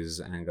prišel iz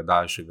enega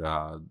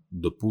daljšega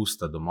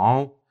dopusta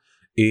domov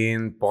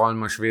in pol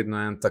imaš vedno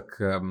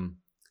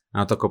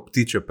eno tako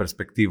ptičjo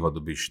perspektivo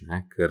dobiš,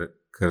 ne?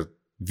 Ker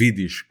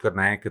vidiš kar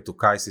naenkrat, v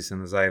kaj si se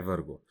nazaj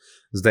vrgel.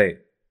 Zdaj,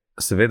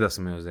 seveda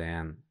sem imel zdaj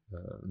en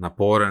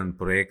naporen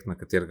projekt, na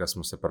katerega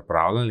smo se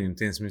pripravljali in v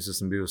tem smislu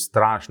sem bil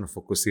strašno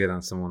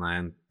fokusiran samo na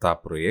en ta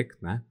projekt,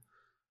 ne?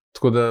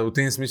 Tako da v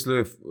tem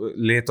smislu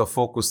leto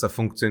fokusa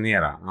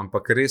funkcionira,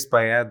 ampak res pa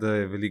je, da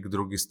je veliko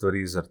drugih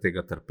stvari zaradi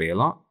tega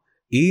trpelo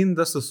in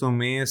da so se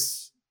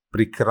vmes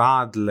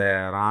prikradle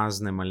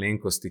razne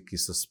malenkosti, ki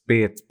so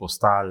spet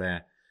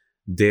postale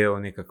del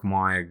nekak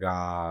mojega,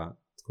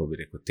 tako bi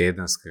rekel,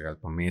 tedenskega ali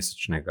pa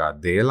mesečnega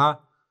dela,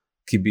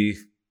 ki bi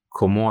jih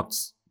komot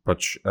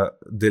pač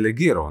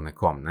delegiral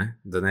nekom, ne?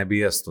 Da ne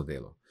bi jaz to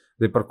delal.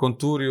 Zdaj, pri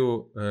konturju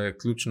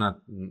ključna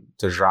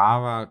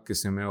težava, ki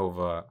sem imel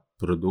v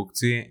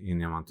produkciji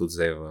in jo imam tudi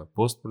zdaj v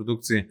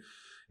postprodukciji,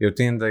 je v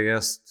tem, da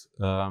jaz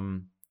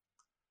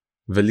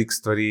veliko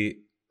stvari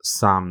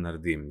sam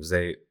naredim.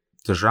 Zdaj,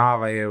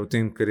 težava je v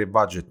tem, ker je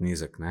budžet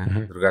nizek,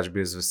 ne? Drugače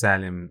bi z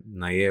veseljem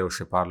najel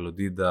še par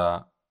ljudi,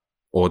 da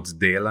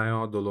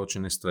oddelajo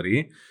določene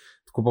stvari,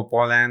 tako pa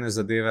pol ene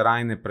zadeve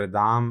raje ne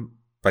predam,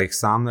 pa jih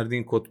sam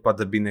naredim, kot pa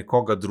da bi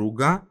nekoga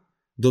druga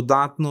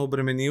dodatno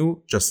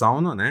obremenil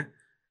časovno, ne?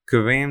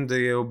 Ker vem, da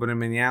je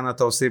obremenjena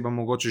ta oseba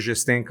mogoče že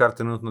s tem, kar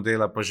trenutno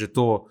dela, pa že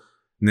to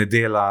ne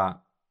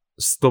dela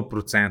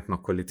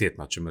 100%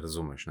 kvalitetno, če me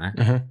razumeš, ne?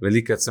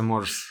 Velikrat se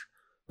moraš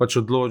pač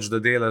odločiti,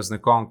 da delaš z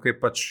nekom, ki je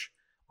pač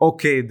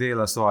ok,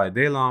 dela svoje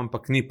delo,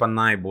 ampak ni pa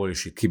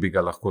najboljši, ki bi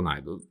ga lahko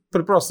najdel.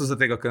 Preprosto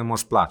zato, ker ne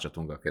moreš plačati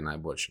tega, ki je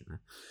najboljši. Ne?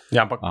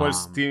 Ja, ampak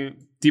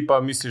ti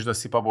pa misliš, da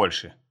si pa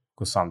boljši,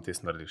 ko sam ti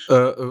narediš.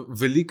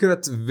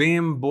 Velikrat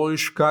vem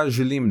boljš, kaj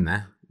želim,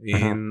 ne?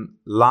 In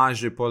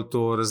lažje pol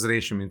to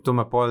razrešim. In to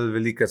me pol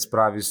velikrat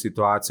spravi v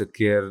situacijo,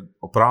 kjer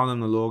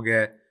opravljam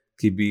naloge,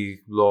 ki bi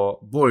jih bilo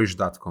boljš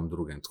dati kom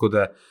drugem. Tako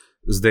da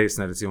zdaj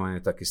sem recimo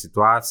v taki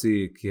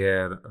situaciji,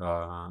 kjer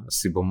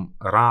si bom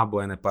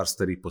rabo ene par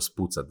stvari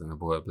pospucati, da ne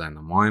bojo bile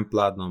na mojem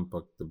pladnju,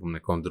 ampak da bom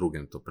nekom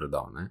drugem to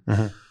predal. Ne?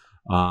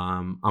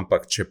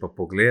 Ampak če pa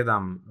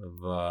pogledam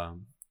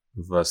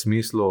v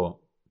smislu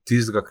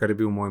tistega, kar je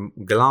bil moj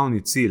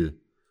glavni cilj,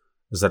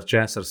 zaradi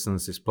česar sem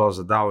si sploh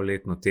zadal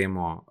letno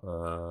temo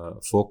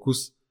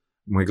Fokus.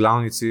 Moj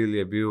glavni cilj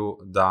je bil,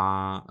 da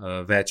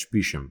več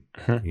pišem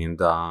in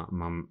da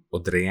imam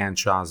odrejen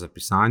čas za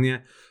pisanje.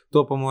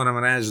 To pa moram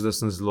reči, da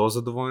sem zelo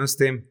zadovoljen s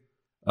tem.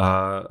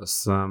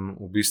 Sem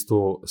v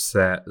bistvu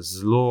se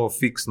zelo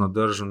fiksno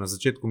držal. Na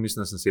začetku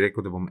mislim, da sem si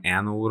rekel, da bom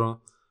 1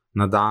 uro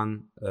na dan,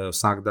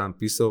 vsak dan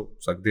pisal,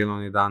 vsak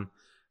delovni dan,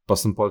 pa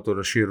sem pol to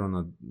razširil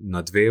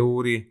na 2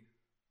 uri.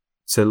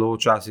 Celo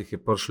včasih je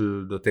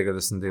prišel do tega,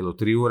 da sem delal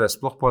 3 ure,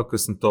 sploh pol, ko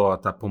sem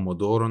ta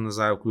Pomodoro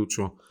nazaj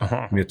vključil,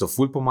 mi je to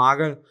ful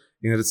pomagal.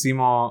 In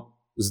recimo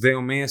zdaj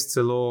vmes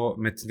celo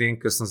med tem,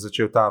 ko sem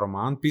začel ta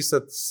roman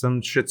pisati,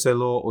 sem še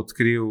celo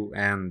odkril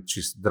en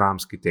čist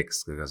dramski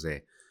tekst, ki ga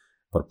zdaj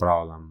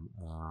pripravljam,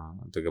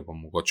 da ga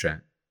bom mogoče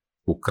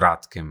v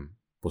kratkem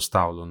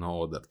postavil na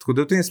oder. Tako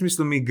da v tem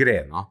smislu mi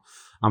gre, no?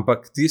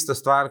 Ampak tista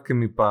stvar,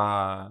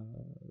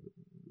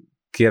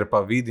 kjer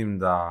pa vidim,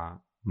 da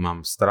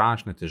imam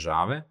strašne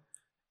težave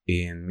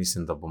in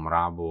mislim, da bom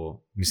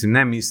sem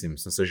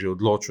se že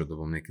odločil, da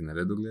bom nekaj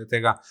naredil glede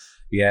tega,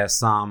 je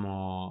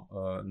samo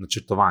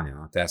načrtovanje,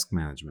 task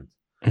management.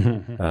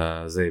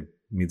 Zdaj,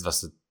 midva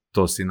se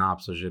to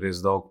sinapso že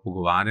res dolgo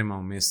pogovarjamo,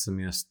 vmes sem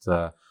jaz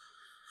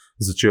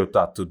začel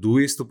ta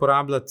Todoist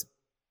uporabljati,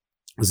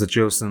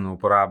 začel sem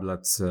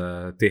uporabljati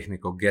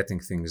tehniko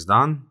Getting Things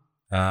Done,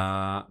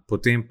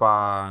 potem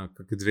pa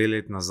 2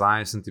 leti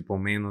nazaj sem ti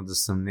pomenil, da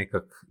sem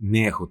nekako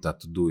nehal ta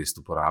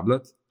Todoist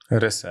uporabljati.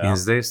 Res je, ja. In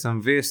zdaj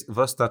sem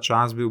ves ta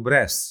čas bil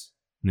brez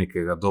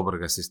nekega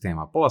dobrega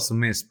sistema. Pa sem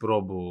vmes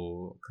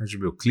probal, kaj že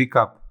bil,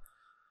 ClickUp,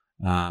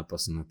 pa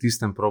sem na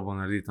tistem probal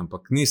narediti,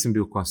 ampak nisem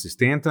bil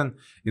konsistenten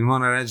in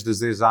moram reči, da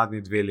zdaj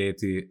zadnji 2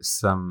 leti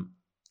sem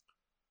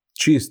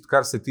čist,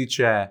 kar se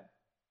tiče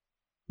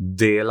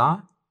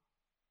dela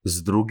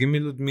z drugimi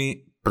ljudmi,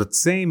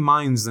 predvsej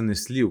manj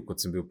zanesljiv, kot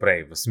sem bil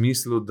prej, v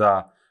smislu,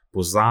 da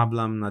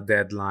pozabljam na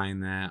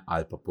deadline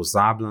ali pa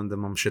pozabljam, da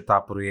imam še ta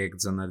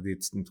projekt za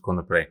narediti in tako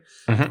naprej.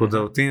 Tako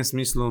da v tem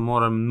smislu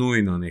moram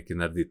nujno nekaj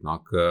narediti. No?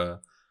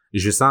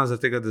 Že sam za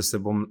tega, da se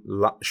bom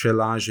še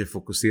lažje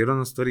fokusiral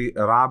na stvari,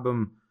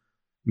 rabim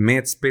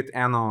imeti spet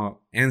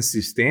en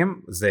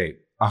sistem. Zdaj,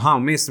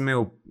 vmes sem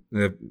imel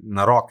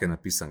na roke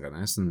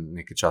napisanega, sem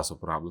nekaj časa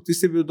uporabljal.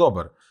 Tisti je bil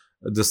dober,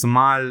 da sem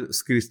malo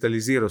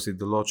skristaliziral si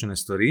določene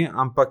stvari,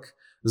 ampak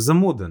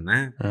zamuden, ne?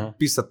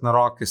 Pisati na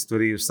roke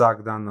stvari, vsak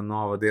dan na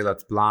novo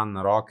delati plan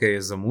na roke je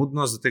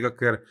zamudno, zato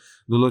ker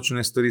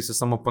določene stvari so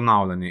samo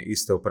ponavljanje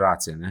iste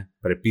operacije, ne?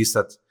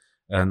 Prepisati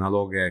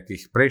naloge, ki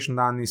jih prejšnji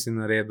dan nisi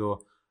naredil,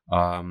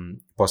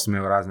 pa sem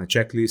imel razne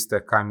checkliste,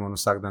 kaj moram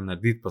vsak dan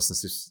narediti, pa sem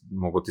si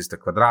mogel tiste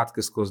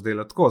kvadratke skozi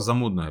delati, tako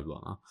zamudno je bilo.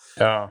 No?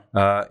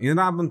 Ja. In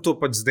rabim to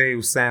pač zdaj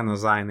vse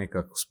nazaj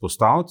nekako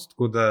spostaviti,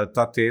 tako da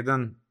ta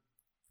teden,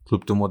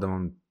 kljub tomu, da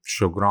imam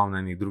še ogromno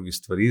enih drugih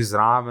stvari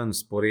zraven,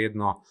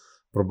 sporedno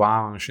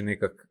probavam še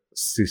nekako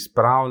si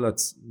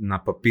spravljati na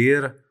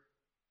papir,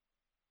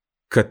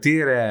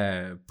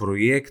 katere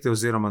projekte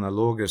oziroma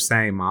naloge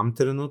vse imam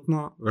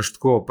trenutno, veš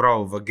tako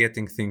prav v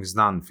Getting Things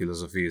Done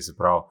filozofiji, se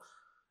pravi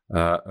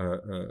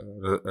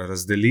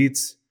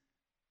razdeliti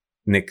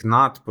nek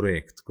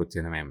nadprojekt, kot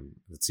je, ne vem,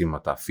 recimo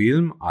ta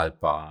film, ali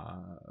pa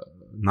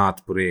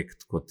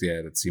nadprojekt, kot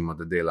je recimo,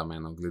 da delam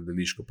eno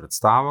gledališko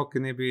predstavo, ki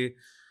ne bi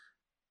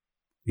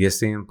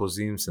jesen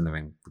pozim, se ne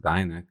vem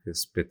kdaj, ker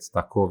spet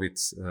ta COVID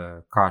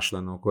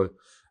kašlja naokoli.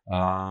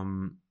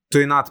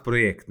 To je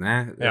nadprojekt,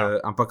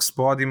 ampak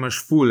spodaj imaš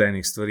ful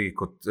enih stvari,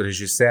 kot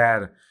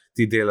režiser,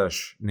 ti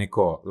delaš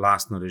neko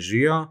lastno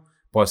režijo,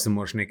 pa se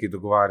moraš nekaj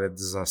dogovarjati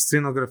za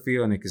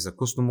scenografijo, nekaj za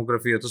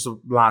kostumografijo, to so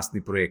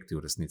lastni projekti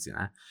v resnici.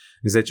 Ne?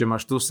 In zdaj, če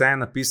imaš tu vse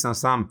napisan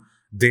sam,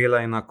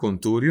 delaj na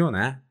konturju,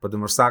 pa da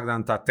imaš vsak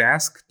dan ta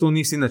task, to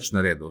nisi nič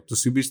naredil. To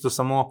si v bistvu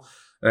samo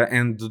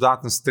en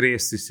dodaten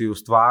stres si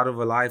ustvaril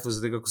v lifeu,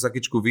 zato ko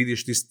vsakič, ko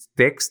vidiš tisti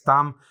tekst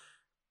tam,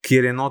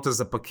 kjer je noter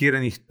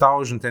zapakiranih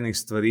tavžentenih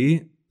stvari,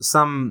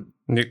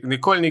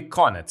 nikoli ni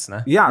konec,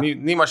 ne? Ja.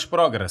 Nimaš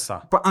progresa.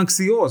 Pa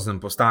anksiozen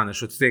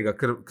postaneš od tega,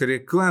 ker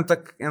je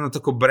eno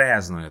tako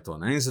brezno je to.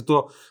 Ne? In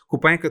zato, ko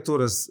pa enkrat to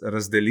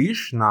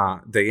razdeliš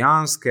na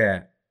dejanske,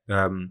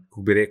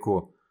 kako bi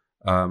rekel,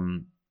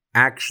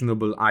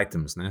 actionable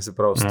items, ne? Se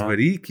pravi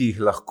stvari, ki jih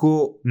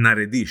lahko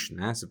narediš,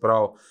 ne? Se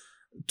pravi,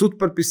 tudi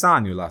pri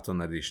pisanju lahko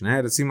narediš.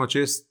 Ne? Recimo,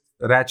 če jaz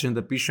rečem,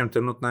 da pišem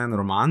trenutno en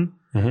roman,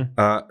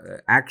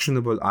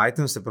 actionable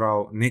item, se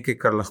pravi nekaj,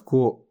 kar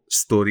lahko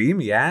storim,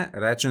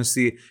 rečem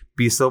si,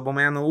 pisal bom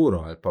 1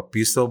 uro ali pa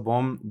pisal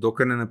bom,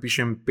 dokler ne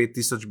napišem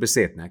 5000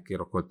 besed,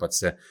 kjerokoli pač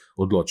se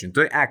odločim.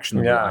 To je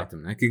actionable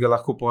item, ki ga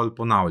lahko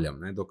ponavljam,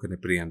 dokler ne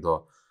prijem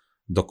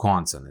do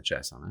konca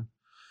nečesa.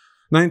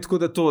 No in tako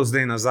da to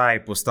zdaj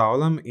nazaj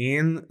postavljam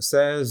in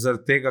se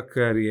zaradi tega,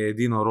 ker je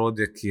edino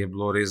orodje, ki je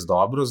bilo res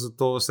dobro,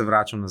 zato se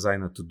vračam nazaj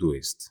na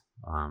Todoist.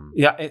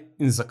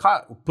 In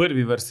zakaj v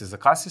prvi vrsti,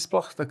 zakaj si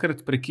sploh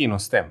takrat prekinil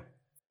s tem?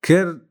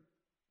 Ker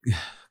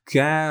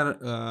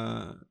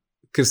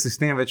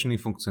sistem več ni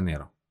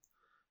funkcioniral.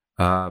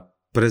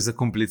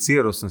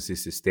 Prezakompliciral sem si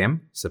sistem,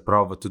 se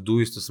pravi v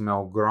Todoistu sem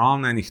imel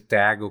ogromno enih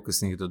tagov, ki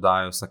sem jih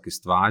dodajal vsaki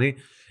stvari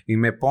in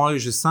me pol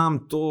že sam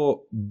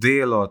to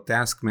delo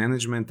task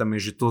managementa me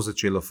že to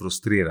začelo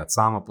frustrirati,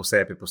 samo po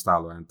sebi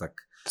postalo en tak.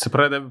 Se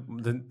pravi,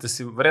 da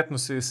si verjetno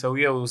se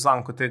ujel v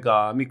zanko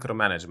tega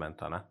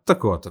mikromanagementa, ne?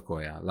 Tako,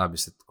 lahko bi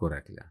se tako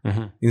rekli.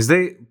 In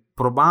zdaj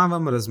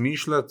probavam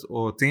razmišljati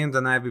o tem,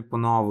 da ne bi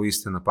ponovil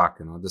iste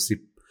napake, da si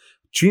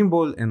čim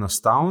bolj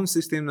enostaven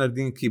sistem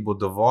naredim, ki bo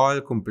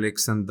dovolj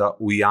kompleksen, da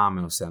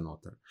ujame vse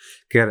noter.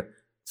 Ker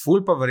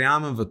ful pa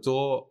verjamem v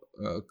to,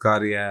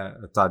 kar je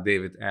ta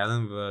David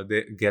Allen v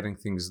Getting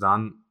Things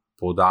Done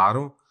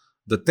poudaril,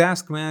 da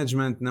task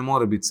management ne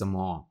more biti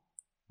samo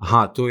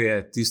to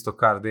je tisto,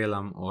 kar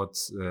delam od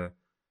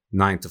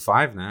 9 to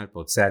 5, ali pa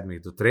od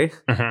 7 do 3.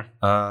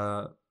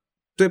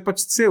 To je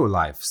pač cel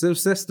life.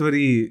 Vse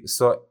stvari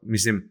so,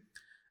 mislim,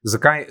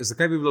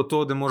 zakaj bi bilo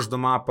to, da moraš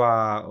doma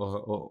pa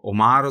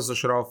omaro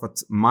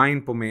zašraufati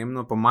manj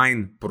pomembno, pa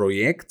manj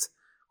projekt,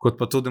 kot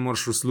pa to, da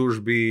moraš v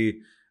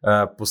službi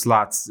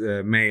poslati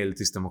mail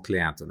tistemu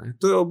klientu.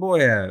 To je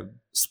oboje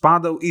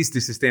spada v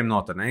isti sistem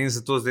noter. In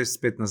zato zdaj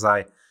spet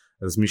nazaj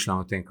razmišljam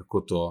o tem,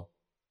 kako to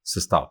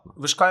sestaviti.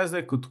 Veš kaj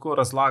zdaj, ko tako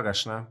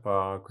razlagaš,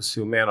 pa ko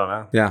si umenil,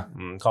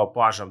 kao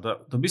opažam, da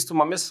v bistvu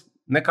imam jaz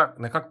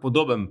nekak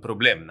podoben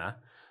problem.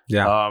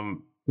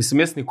 Mislim,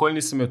 jaz nikoli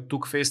nisem imel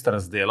tukaj fejst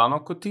razdelano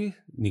kot ti,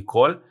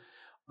 nikoli,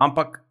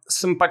 ampak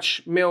sem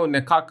pač imel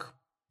nekak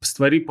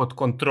stvari pod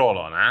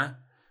kontrolo.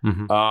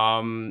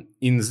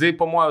 In zdaj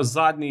po mojem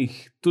zadnjih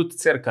tudi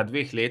cirka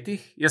 2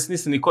 letih, jaz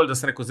nisem nikoli, da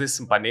sem rekel, zdaj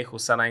sem pa nehal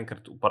vse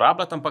naenkrat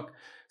uporabljati, ampak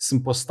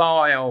sem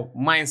postajal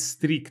manj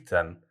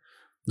strikten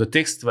do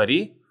teh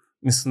stvari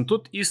in sem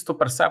tudi isto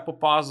pri sebi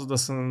opazil,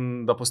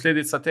 da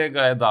posledica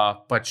tega je, da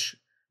pač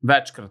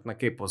večkrat na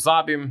kaj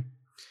pozabim,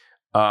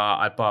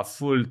 ali pa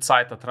full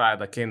cajta traja,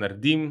 da kaj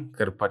naredim,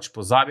 ker pač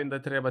pozabim, da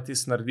je treba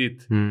tisto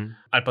narediti,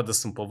 ali pa da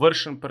sem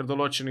površen pri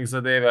določenih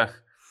zadevah,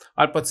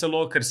 ali pa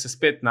celo, ker se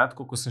spet,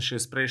 tako kot sem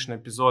še iz prejšnje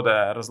epizode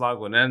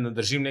razlagal, ne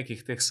držim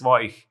nekih teh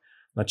svojih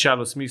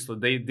načel v smislu,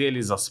 da deli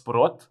za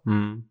sprot,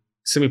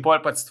 se mi pol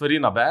pač stvari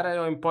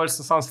naberejo in pol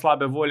sem sam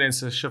slabe volje in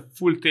se še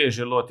ful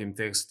teže lotim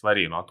teh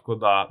stvari. Tako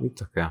da,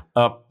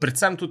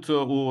 predvsem tudi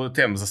v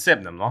tem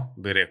zasebnem,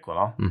 bi rekel,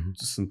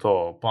 sem to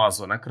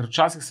opazil, ker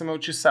včasih sem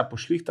imel vse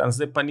pošlihtan,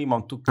 zdaj pa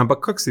nimam tukaj.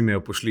 Ampak kako si imel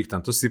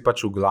pošlihtan? To si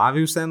pač v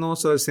glavi vse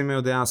nosil ali si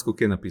imel dejansko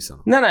kaj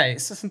napisano? Ne,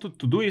 sem tudi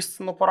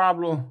Todoist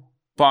uporabljal,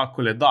 pa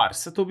koledar.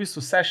 Se to v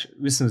bistvu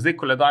zdaj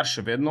koledar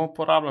še vedno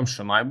uporabljam,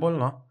 še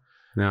najbolj,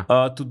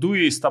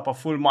 Todoist pa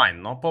ful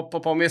manj, pa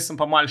vmes sem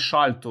pa malo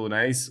šaltu,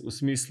 v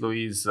smislu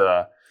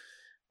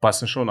pa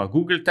sem šel na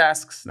Google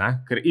Tasks,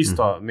 ker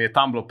isto mi je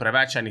tam bilo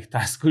preveč enih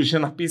taskov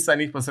že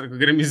napisanih, pa sem rekel,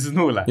 grem iz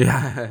nule.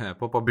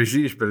 Pa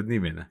bežiš pred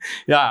njimi,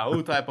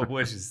 to je pa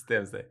boljši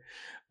sistem zdaj.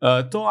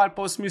 To ali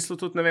pa v smislu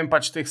tudi, ne vem,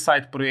 pač teh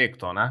side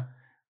projektov,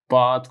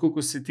 pa tako,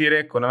 ko si ti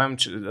rekel, ne vem,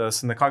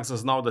 sem nekako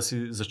zaznal, da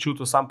si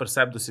začutil sam pri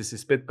sebi, da si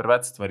spet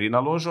preveč stvari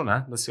naložil,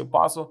 da si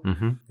opazil.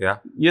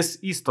 Jaz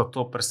isto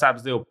to pri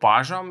sebi zdaj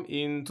opažam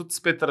in tudi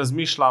spet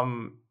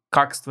razmišljam,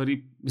 kak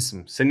stvari,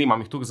 mislim, se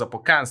nimam jih tukaj za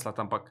pokenslati,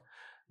 ampak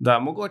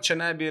da mogoče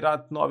ne bi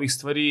rad novih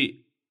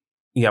stvari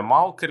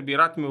jemal, ker bi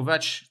rad imel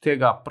več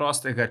tega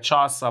prostega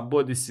časa,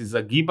 bodi si za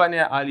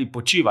gibanje ali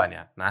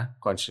počivanje,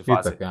 končni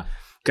fazi.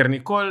 Ker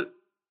nikoli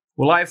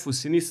v lifeu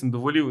si nisem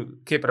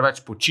dovolil kaj preveč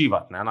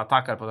počivati, na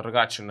tak ali pa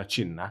drugačen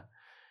način.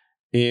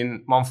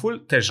 In imam ful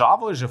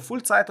težavo, že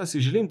ful cajta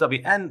si želim, da bi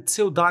en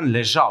cel dan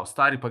ležal,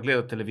 stari pa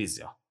gledal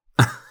televizijo.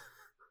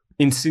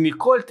 In si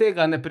nikoli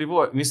tega ne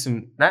privolim,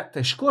 mislim,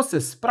 težko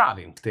se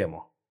spravim k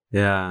temu.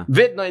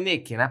 Vedno je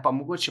neki, pa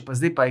mogoče pa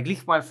zdaj pa je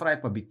glih malo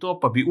fraj, pa bi to,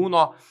 pa bi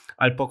uno,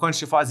 ali pa v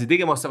končni fazi, da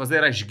gremo se pa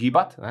zdaj rajš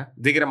gibati,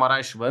 da gremo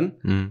rajš ven.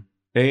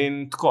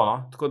 In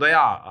tako da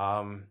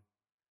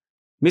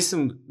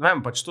mislim, ne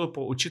vem, pač to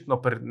očitno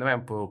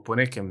po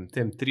nekem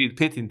tem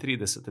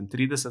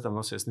 35,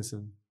 no se jaz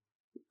nisem,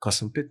 ko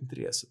sem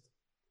 35.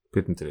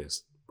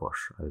 35,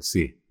 boš, ali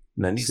si?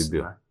 Ne, nisem. Si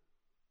bil.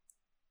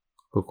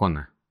 Kako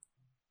ne?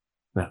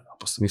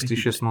 Nisi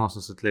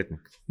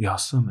 86-letnik? Ja,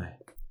 sem.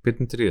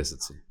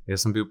 35 si,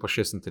 jaz sem bil pa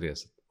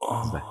 36.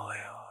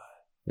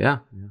 Ja,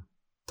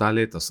 ta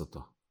leta so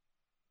to.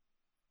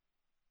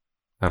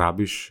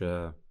 Rabiš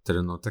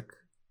trenutek?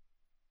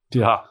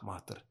 Ja,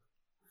 mater.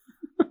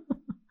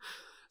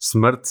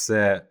 Smrt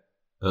se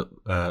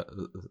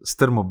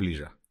strmo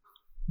bliža.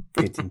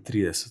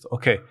 35,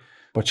 ok.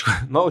 Pač,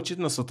 no,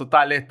 očitno so to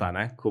ta leta,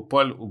 ne? Ko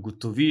pol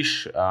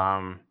ugotoviš,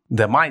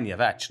 da manj je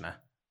več, ne?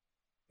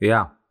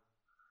 Ja.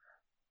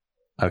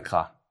 Ali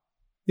kaj?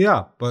 Ja,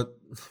 pa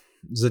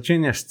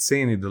začenjaš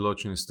ceni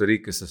določene stvari,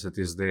 ki so se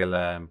ti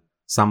zdele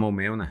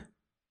samoumevne.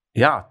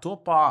 Ja, to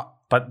pa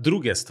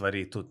druge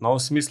stvari tudi. No,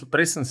 v smislu,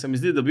 prej se mi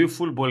zdi, da bil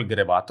ful bolj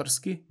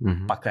grebatorski,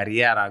 pa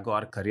karijera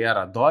gor,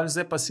 karijera dol,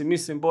 zdaj pa si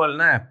mislim bolj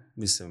ne,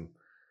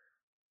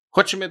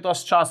 hočem imeti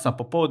dosti časa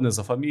popoldne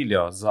za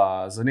familijo,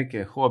 za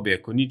neke hobije,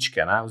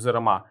 koničke, ne?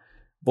 Oziroma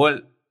bolj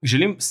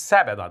želim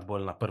sebe dati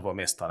bolj na prvo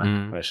mesto,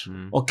 ne? Veš?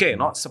 Ok,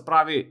 no, se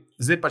pravi,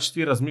 zdaj pač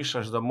ti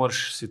razmišljaš, da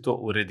moraš si to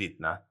urediti,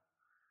 ne?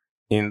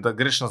 In da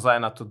greš nazaj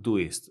na to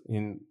doist.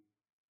 In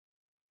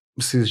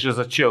si že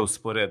začel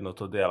sporedno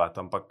to delati,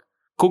 ampak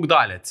koliko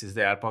dalec si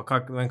zdaj, ali pa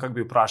ne vem, kak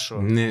bi vprašal?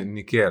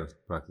 Nikjer,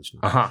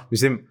 praktično. Aha.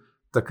 Mislim,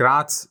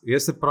 takrat,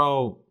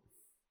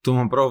 to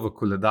imam prav v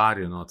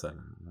koledarju noter,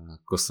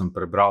 ko sem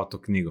prebral to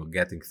knjigo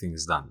Getting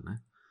Things Done, ne,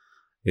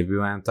 je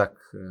bil en tak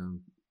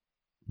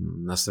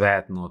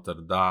nasvet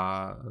noter,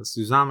 da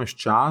si vzameš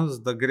čas,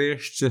 da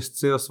greš čez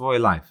cel svoj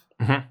life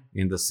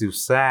in da si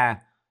vse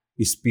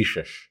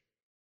izpišeš,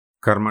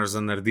 kar imaš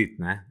za narediti.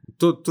 Ne.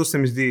 To se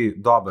mi zdi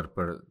dobro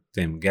pri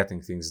tem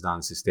Getting Things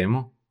Done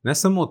sistemu. Ne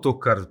samo to,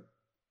 kar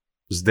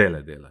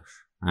zdajle delaš,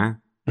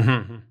 ne,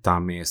 ta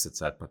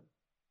mesec ali pa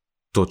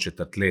to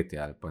četrtletje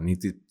ali pa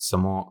niti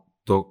samo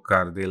to,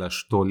 kar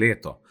delaš to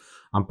leto.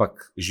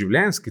 Ampak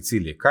življenjski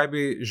cilji, kaj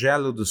bi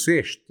želel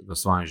doseči v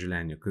svojem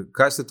življenju?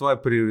 Kaj so tvoje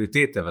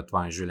prioritete v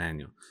tvojem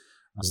življenju?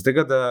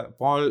 Zato, da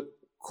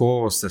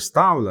ko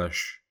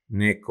sestavljaš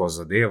neko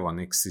zadevo,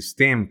 nek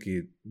sistem,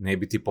 ki ne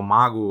bi ti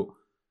pomagal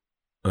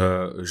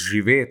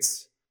živeti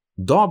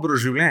dobro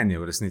življenje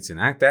v resnici.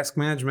 Ne?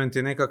 Task management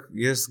je nekako,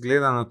 jaz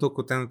gledam na to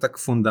kot en tak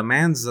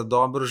fundament za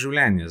dobro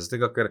življenje.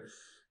 Zato, ker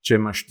če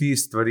imaš ti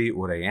stvari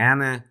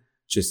urejene,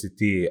 če si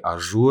ti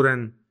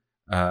ažuren,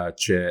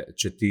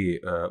 če ti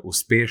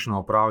uspešno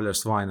opravljaš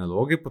svoje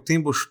naloge,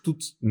 potem boš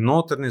tudi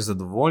notranje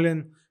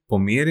zadovoljen,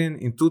 pomirjen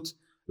in tudi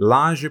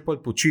lažje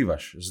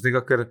počivaš.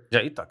 Zato,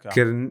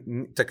 ker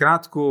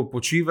takrat, ko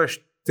počivaš,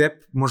 te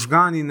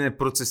možgani ne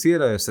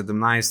procesirajo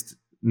 17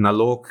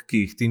 nalog,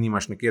 ki jih ti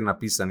nimaš nekjer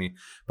napisani,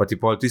 pa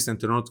ti pol v tistem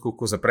trenutku,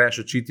 ko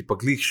zapreš oči, ti pa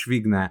glih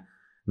švigne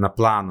na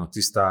plano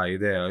tista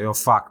ideja,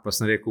 pa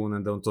sem rekel,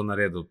 da bom to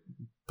naredil,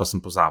 pa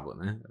sem pozabil,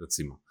 ne,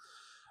 recimo.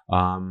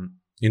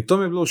 In to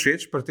mi je bilo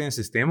všeč pri tem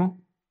sistemu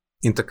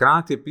in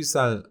takrat je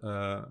pisal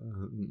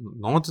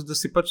da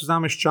si pač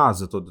vzameš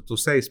čas za to, da to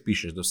vse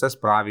izpišeš, da vse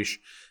spraviš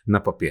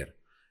na papir.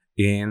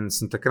 In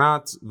sem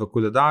takrat v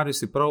koledarju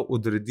si prav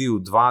odredil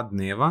 2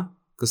 dneva,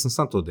 ko sem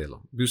sam to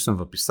delal. Bil sem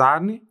v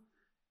pisarni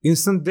in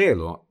sem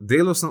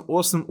delal sem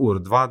 8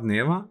 ur, 2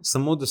 dneva,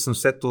 samo da sem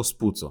vse to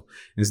spucal.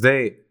 In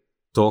zdaj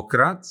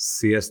tokrat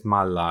si jaz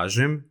malo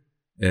lažem,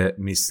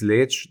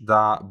 misleč,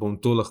 da bom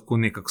to lahko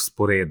nekako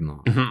sporedno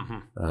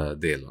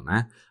delal.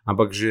 Ne?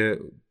 Ampak že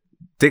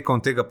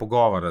tekom tega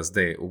pogovora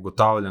zdaj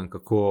ugotavljam,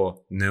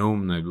 kako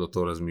neumno je bilo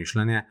to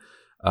razmišljanje,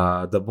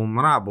 da bom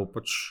rabil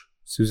pač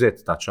si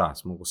vzeti ta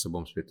čas, mogo se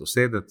bom spet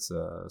usedeti,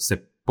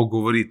 se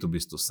pogovoriti v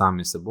bistvu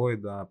sami seboj,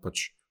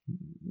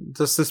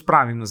 da se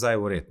spravim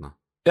nazaj v red.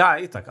 Ja,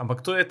 itak, ampak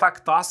to je tak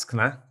task,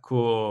 ne,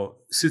 ko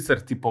sicer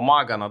ti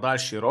pomaga na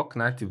daljši rok,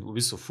 ne, ti v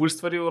bistvu ful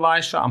stvari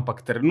olajša,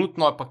 ampak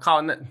trenutno pa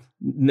kao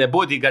ne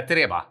bodi ga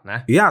treba.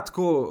 Ne. Ja,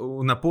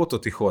 tako na poto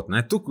ti hod,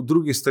 ne, tukaj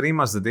drugi stvari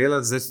ima za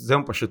delati, zdaj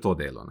bom pa še to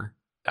delo, ne.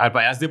 Ali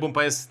pa zdaj bom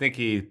pa jaz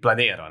nekaj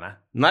planiral, ne.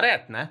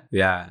 Nared, ne.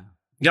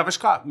 Ja,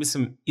 veš kaj,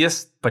 mislim,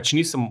 jaz pač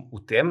nisem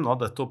v tem, no,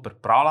 da to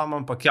pripravljam,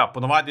 ampak ja,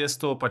 ponovadi jaz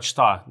to pač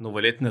ta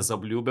novoletne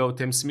zaobljube v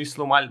tem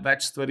smislu malo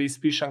več stvari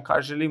izpišem,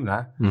 kaj želim, ne,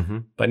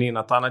 pa ni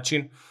na ta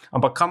način.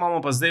 Ampak kaj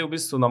imamo pa zdaj v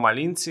bistvu na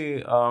malinci,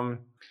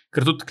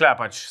 ker tudi tukaj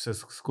pač se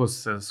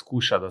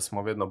skuša, da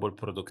smo vedno bolj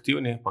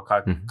produktivni, pa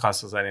kaj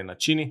so za eni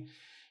načini.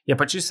 Je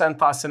pač čisto en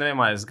ta, se ne vem,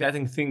 je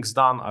Getting Things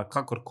Done,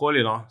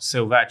 kakorkoli, no, se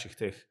v večjih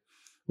teh.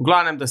 V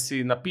glavnem, da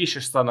si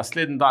napišeš ta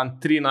naslednji dan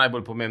 3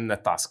 najbolj pomembne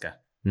taske.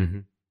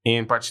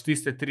 In pač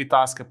tiste 3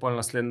 taske pol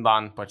naslednji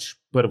dan pač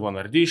prvo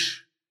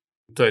narediš,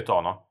 to je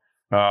to, no.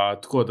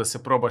 Tako, da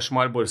se probaš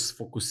malo bolj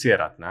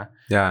sfokusirati, ne.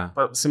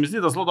 Pa se mi zdi,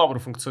 da zelo dobro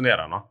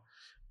funkcionira, no.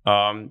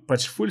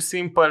 Pač ful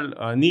simple,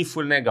 ni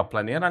ful nega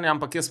planiranja,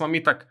 ampak jaz imam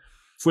itak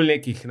ful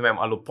nekih, ne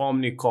vem, ali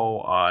opomnikov,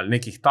 ali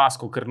nekih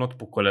taskov, ker not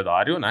po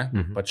koledarju, ne,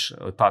 pač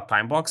ta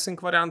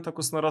timeboxing varianta,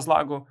 ko sem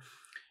razlagal.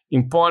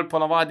 In pol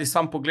ponavadi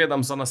sam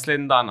pogledam za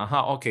naslednji dan,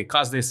 ok,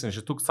 kaj zdaj sem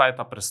že tukaj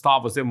cajta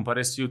predstavo, zdaj bom pa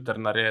res jutri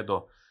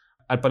naredil.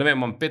 Ali pa ne vem,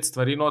 imam 5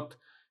 stvari not,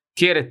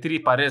 kjer je 3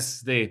 pa res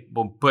zdaj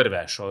bom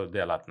prve šel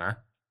delati, ne.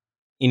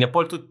 In je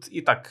pol tudi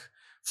itak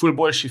ful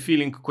boljši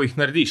feeling, ko jih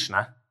narediš,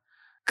 ne.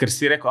 Ker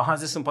si rekel,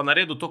 zdaj sem pa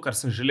naredil to, kar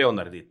sem želel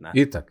narediti, ne.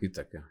 Itak,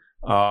 ja.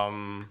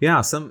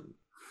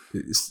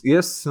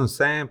 Jaz sem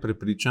vseeno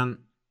prepričan,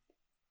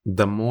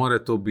 da mora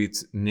to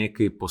biti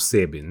nekaj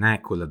posebej, ne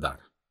koledar.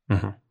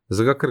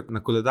 Zato, ker na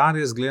koledar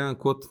je zgledan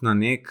kot na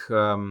nek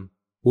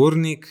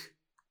urnik,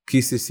 ki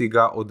si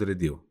ga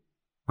odredil.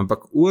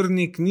 Ampak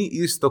urnik ni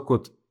isto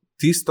kot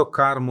tisto,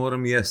 kar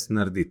moram jaz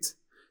narediti.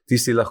 Ti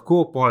si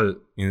lahko pol,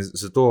 in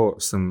zato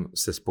sem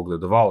se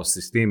spogledoval s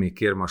sistemi,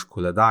 kjer imaš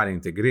koledar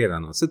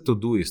integrirano, vse to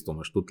isto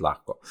imaš tudi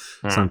lahko,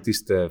 sam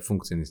tiste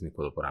funkcije nisem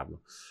nikoli uporabljal.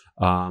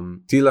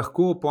 Ti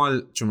lahko pol,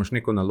 če imaš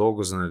neko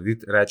nalogo za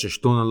narediti, rečeš,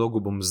 to nalogo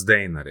bom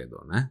zdaj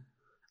naredil, ne?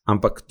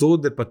 Ampak to,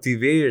 da pa ti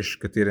veš,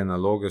 katere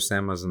naloge vse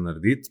ima za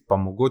narediti, pa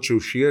mogoče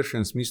v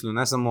širšem smislu,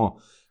 ne samo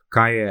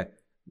kaj je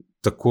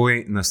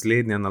takoj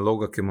naslednja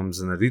naloga, ki imam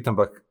za narediti,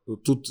 ampak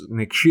tudi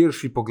nek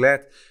širši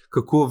pogled,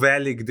 kako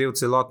velik del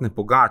celotne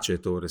pogače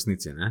je to v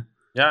resnici. Ne?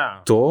 Ja.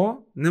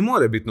 To ne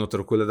more biti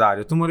noter v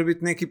koledarju, to mora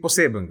biti nekaj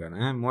posebenega,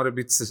 ne? Mora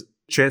biti,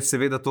 če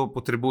seveda to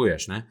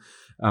potrebuješ. Ne?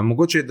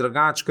 Mogoče je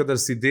drugače, kadar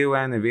si del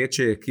ene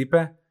večje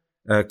ekipe,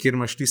 kjer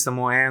imaš ti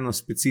samo eno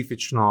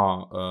specifično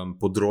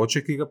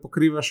področje, ki ga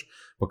pokrivaš,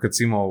 pa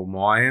recimo v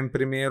mojem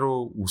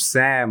primeru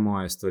vse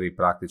moje stvari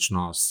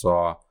praktično so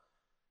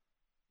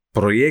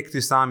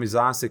projekti sami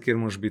zase, kjer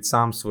moraš biti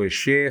sam svoj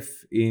šef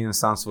in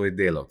sam svoj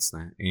delavc.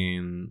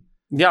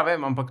 Ja,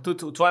 vem, ampak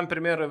tudi v tvojem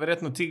primeru je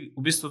verjetno ti,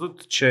 v bistvu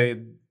tudi, če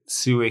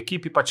si v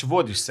ekipi, pač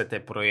vodiš vse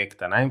te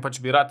projekte, ne? In pač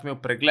bi rad imel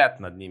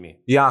pregled nad njimi.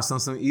 Ja,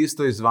 sem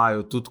isto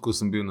izvajal, tudi ko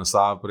sem bil na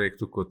Sava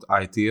projektu kot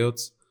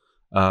IT-ovc,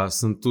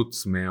 sem tudi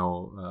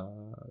imel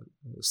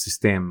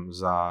sistem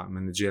za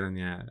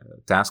menedžiranje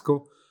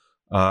taskov.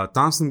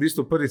 Tam sem v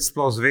bistvu prvič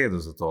sploh zvedel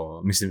za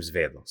to, sem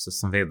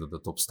vedel, da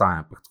to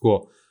obstaja, ampak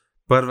tako.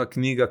 Prva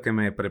knjiga, ki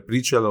me je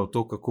prepričala v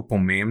to, kako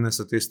pomembne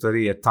so te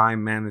stvari, je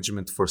Time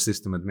Management for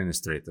System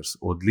Administrators.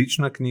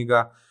 Odlična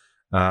knjiga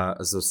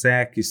za vse,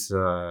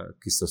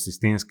 ki so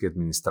sistemski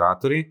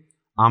administratori,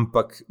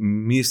 ampak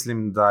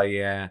mislim, da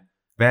je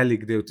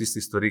velik del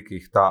tistih stvari, ki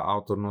jih ta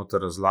avtor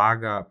noter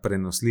razlaga,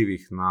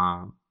 prenosljivih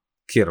na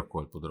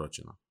kjerkoli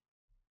področje.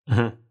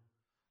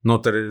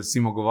 Noter je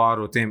recimo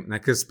govoril o tem,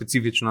 nekaj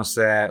specifično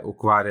se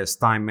ukvarja s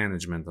time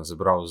managementom, se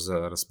pravi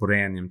z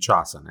razporejanjem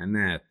časa,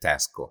 ne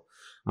taskov.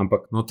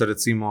 Ampak noter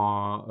recimo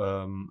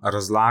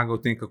razlaga o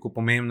tem, kako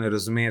pomembno je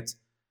razumeti,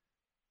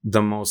 da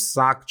ima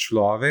vsak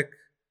človek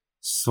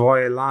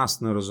svoje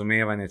lastno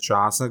razumevanje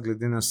časa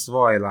glede na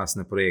svoje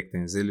lastne projekte.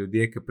 In zdaj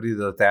ljudje, ki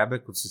pridejo do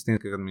tebe kot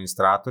sistemskega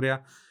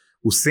administratorja,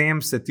 vsem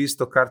se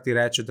tisto, kar ti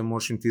reče, da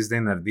moraš in ti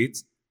zdaj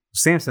narediti,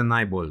 vsem se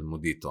najbolj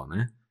mudi to,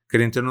 ne? Ker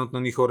je trenutno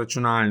njihov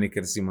računalnik,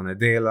 ker recimo ne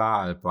dela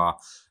ali pa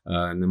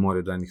ne more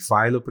do enih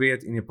fajlov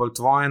prijeti in je pa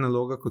tvoja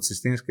naloga kot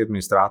sistemski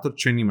administrator,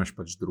 če nimaš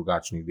pač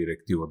drugačnih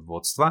direktiv od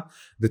vodstva,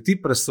 da ti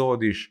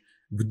presodiš,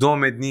 kdo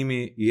med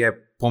njimi je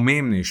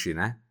pomembnejši,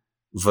 ne?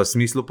 V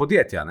smislu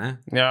podjetja, ne?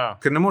 Ja.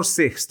 Ker ne moreš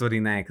vseh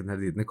stvari naenkrat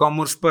narediti,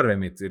 nekomu moraš prve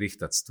imeti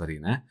rihtati stvari,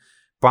 ne?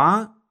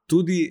 Pa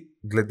tudi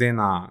glede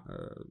na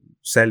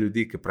vse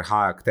ljudi, ki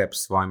prehajajo k tebi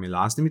s svojimi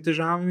lastnimi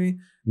težavami,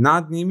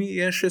 nad njimi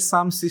je še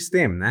sam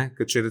sistem, ne?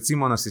 Ker če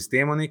recimo na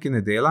sistemu nekaj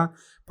ne dela,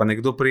 pa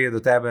nekdo prije do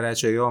tebe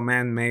reče,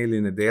 meni maili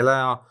ne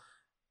delajo,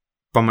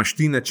 pa imaš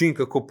ti način,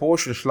 kako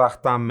pošlješ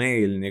lahko ta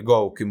mail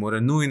njegov, ki mora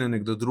nujno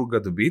nekdo druga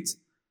dobiti,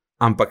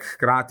 ampak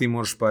hkrati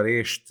moraš pa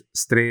rešiti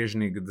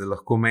strežnik, da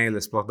lahko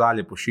maile sploh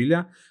dalje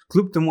pošilja,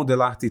 kljub temu, da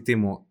lahko ti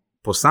temu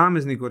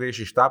posamezniku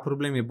rešiš ta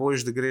problem, je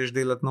boljš, da greš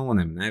delati na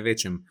onem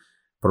največjem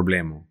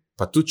problemu.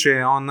 Pa tudi, če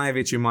je on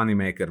največji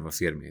moneymaker v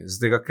firmi.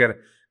 Zdaj,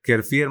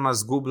 ker firma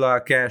zgublja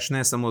cash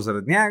ne samo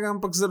zaradi njega,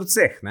 ampak zaradi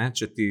vseh, ne?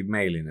 Če ti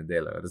maili ne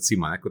delajo,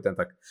 recimo, ne? Kot en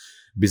tak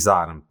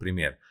bizaren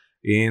primer.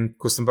 In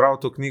ko sem bral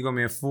to knjigo,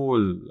 mi je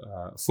ful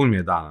mi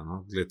je dala,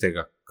 no? Glede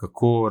tega,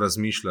 kako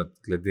razmišljati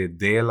glede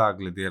dela,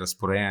 glede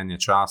razporejanja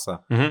časa.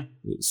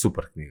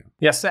 Super knjiga.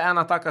 Ja, se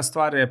ena taka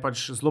stvar je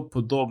pač zelo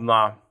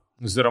podobna,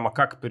 oziroma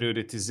kako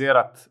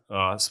prioritizirati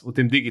v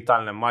tem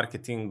digitalnem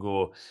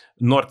marketingu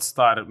North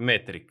Star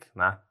Metric,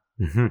 ne?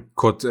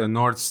 Kot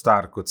North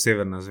Star, kot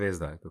severna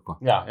zvezda. Kako?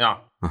 Ja.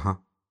 Aha.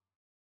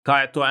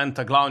 Kaj je to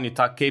ta glavni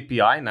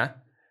KPI, ne?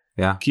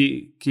 Ja.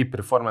 Key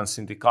Performance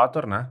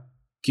Indicator, ne?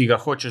 Ki ga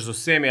hočeš z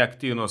vsemi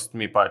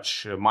aktivnostmi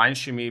pač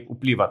manjšimi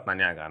vplivati na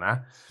njega. Ne?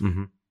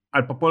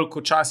 Ali pa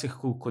polk včasih,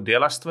 ko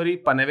delaš stvari,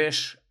 pa ne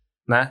veš,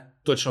 ne?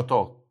 Točno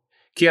to,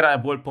 kjera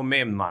je bolj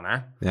pomembna.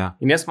 Ne? Ja.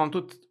 In jaz imam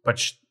tudi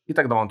pač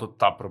itak, da imam tudi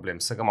ta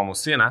problem, vsega imamo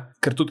vsi, ne?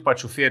 Ker tudi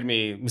pač v firmi,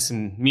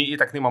 mislim, mi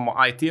itak nimamo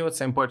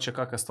IT-ovce in če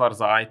kakšna stvar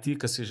za IT,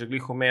 ki si že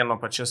glih omenil,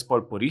 pač jaz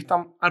pol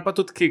porihtam, ali pa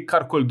tudi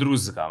karkoli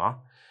drugega. No?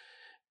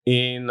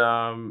 In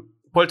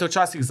pol te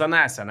včasih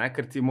zanese, ne?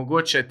 Ker ti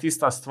mogoče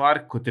tista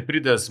stvar, ko te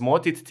pride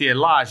zmotiti, ti je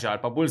lažja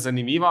ali pa bolj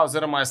zanimiva,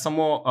 oziroma je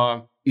samo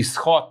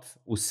izhod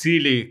v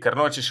sili, ker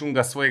nočeš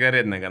unga svojega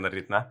rednega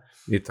narediti. Ne?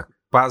 Itak.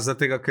 Pa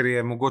zato, ker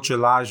je mogoče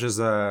lažje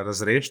za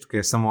razrešiti, ker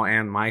je samo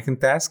en majhen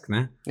task,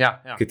 ne? Ja.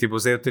 Ki ti bo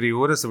vzel 3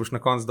 ure, se boš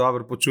na koncu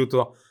dobro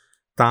počutil,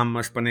 tam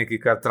imaš pa nekaj,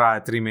 kar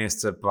traja 3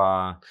 mesece.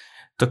 Pa...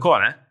 Tako,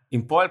 ne?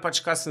 In pol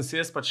pač, kaj sem si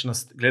jaz pač,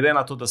 glede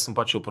na to, da sem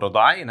pač v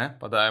prodaji, ne?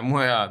 Pa da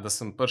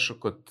sem prišel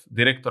kot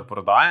direktor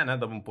prodaje,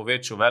 ne? Da bom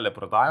povečal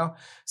veleprodajo,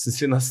 sem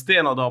si na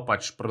steno dal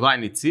pač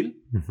prodajni cilj,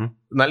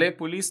 na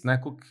lepo list, ne?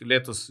 Koliko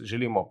letos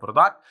želimo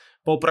prodati,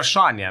 pa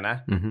vprašanje, ne?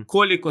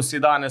 Koliko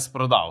si danes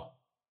prodal.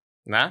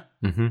 Ne?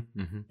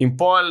 In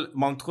pol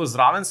imam tako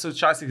zraven, se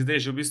včasih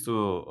zdaj že v bistvu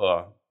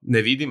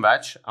ne vidim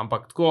več,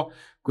 ampak tako,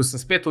 ko sem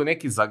spet v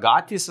neki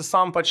zagati, se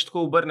sam pač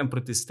tako obrnem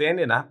proti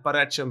steni, ne, pa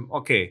rečem,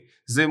 ok,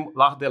 zdaj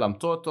lahko delam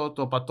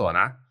to pa to,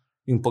 ne,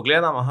 in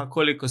pogledam,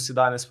 koliko si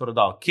danes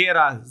prodal,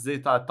 kjera,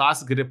 zdaj ta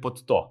task gre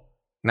pod to,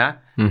 ne.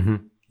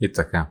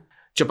 Itak, ja.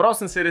 Čeprav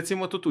sem se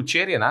recimo tudi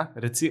včeraj,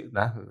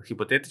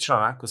 hipotetično,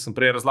 ko sem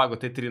prej razlagal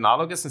te 3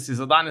 naloge, sem si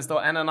za danes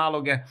dal 1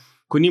 naloge,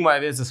 ko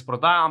nimajo veze s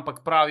prodajo,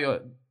 ampak pravijo,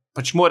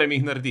 pač moram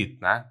jih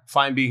narediti, ne?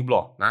 Fajn bi jih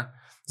bilo, ne?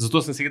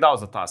 Zato sem si jih dal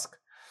za task.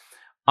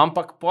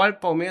 Ampak pol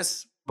pa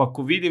vmes, pa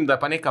ko vidim, da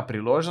je pa neka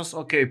priložnost,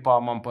 ok, pa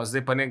imam pa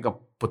zdaj pa nekega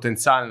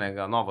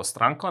potencialnega novo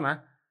stranko, ne?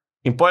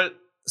 In pol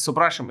se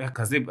vprašam,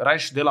 zdaj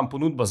rajš delam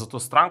ponudbo za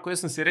to stranko,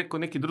 jaz sem si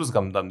rekel, neki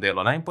drugam dam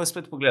delo, ne? In pol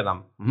spet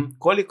pogledam,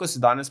 koliko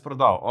si danes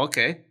prodal, ok,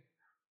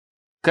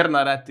 kar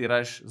naredi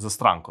rajš za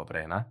stranko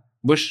prej, ne?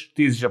 Boš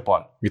ti že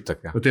pol.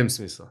 Itak, ja. V tem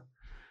smislu.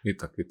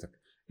 Itak.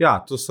 Ja,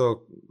 to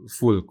so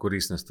ful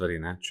koristne stvari,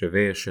 ne? Če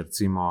veš,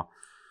 recimo,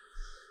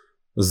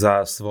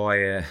 za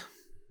svoje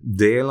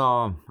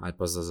delo ali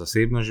pa za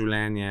zasebno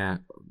življenje,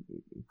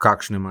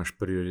 kakšne imaš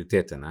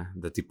prioritete, ne?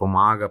 Da ti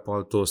pomaga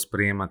pol to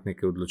sprejemati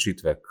neke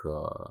odločitve.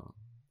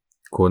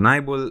 Ko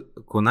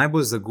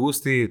najbolj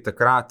zagusti,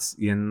 takrat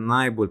je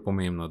najbolj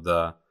pomembno,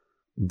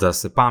 da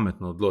se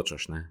pametno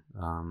odločaš, ne?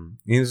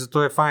 In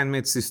zato je fajn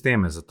imeti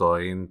sisteme za to.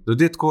 In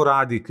ljudje tako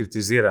radi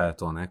kritizirajo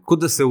to, ne? Kot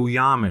da se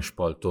ujameš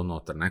pol to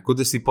noter, ne? Kot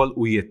da si pol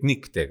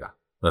ujetnik tega.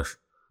 Veš?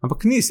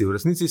 Ampak nisi, v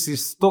resnici si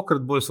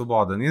 100-krat bolj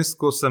svoboden. Jaz,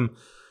 ko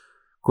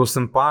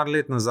sem par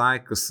let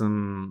nazaj, ko sem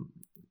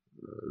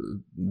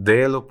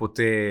delal po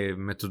tej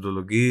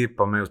metodologiji,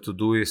 pa imel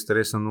to-do-ist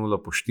res na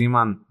nulo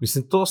poštiman,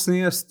 mislim, to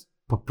sem jaz,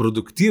 pa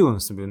produktiven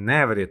sem bil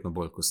neverjetno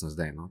bolj, kot sem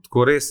zdaj. No.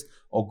 Tako res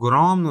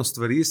ogromno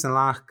stvari sem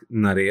lahko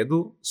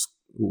naredil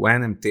v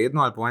enem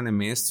tednu ali po enem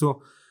mesecu,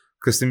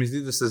 ker se mi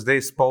zdi, da se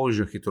zdaj s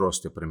polžjo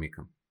hitrostjo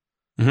premikam.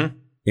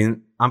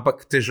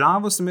 Ampak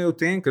težavo sem imel v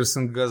tem, ker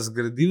sem ga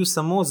zgradil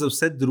samo za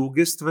vse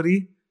druge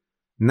stvari,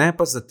 ne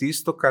pa za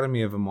tisto, kar mi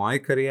je v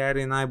moji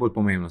karieri najbolj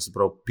pomembno, se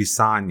pravi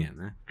pisanje.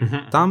 Ne.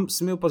 Tam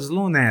sem imel pa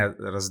zelo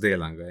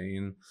nerazdelanega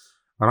in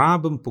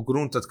rabim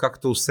pogruntati, kako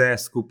to vse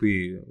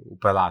skupaj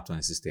upeljati v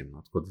en sistem.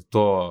 No. Tako da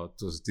to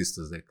je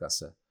tisto zdaj, kar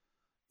se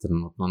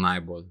trenutno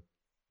najbolj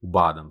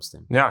ubadam s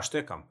tem. Ja,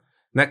 štekam.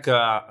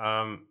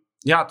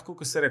 Tako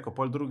kot si rekel,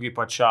 pol drugi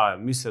pač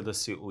mislijo, da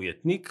si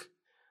ujetnik,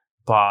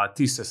 pa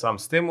ti se sam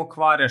s tem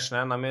ukvarjaš,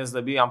 ne, namesto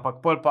da bi,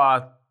 ampak pol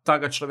pa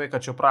tega človeka,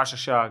 če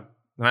vprašaš,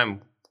 ne vem,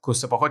 ko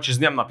se pa hočeš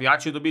z njem na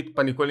pijači dobiti,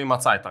 pa nikoli nima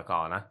cajta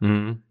kao, ne.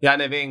 Ja,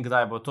 ne vem,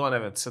 kdaj bo to, ne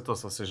vem, vse to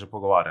so se že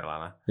pogovarjala,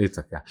 ne.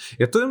 Itak, ja.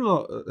 Ja, to je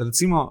bilo,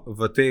 recimo,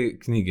 v tej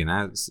knjigi,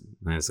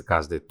 ne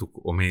zakaj zdaj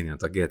tukaj omenjam,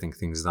 ta Getting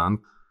Things Done,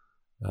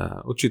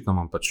 očitno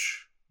imam pač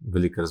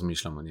veliko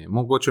razmišljam o njej.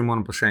 Mogoče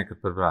moram pa še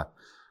enkrat prebrati.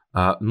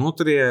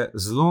 Noter je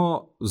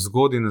zelo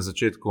zgodaj na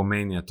začetku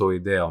omenja to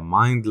idejo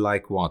mind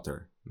like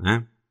water,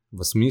 ne?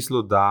 V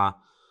smislu,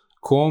 da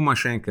ko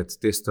imaš enkrat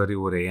te stvari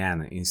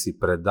urejene in si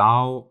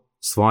predal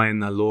svoje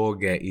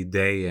naloge,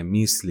 ideje,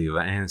 misli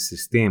v en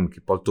sistem,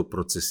 ki pa to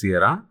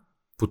procesira,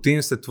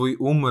 potem se tvoj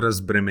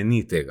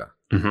razbremeni tega.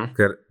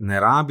 Ker ne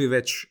rabi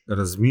več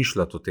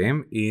razmišljati o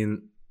tem in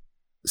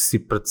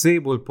si precej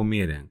bolj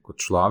pomirjen kot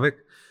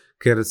človek,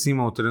 ker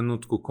recimo v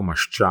trenutku, ko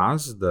imaš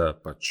čas, da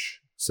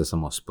pač se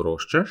samo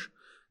sproščaš,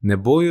 ne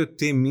bojo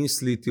te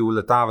misli ti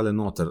uletavale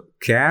noter,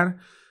 ker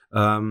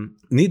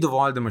ni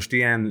dovolj, da imaš ti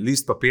en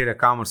list papirja,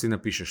 kamor si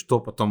napišeš, to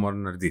pa to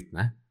moram narediti,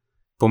 ne?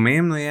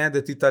 Pomembno je,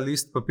 da ti ta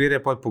list papirja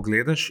pa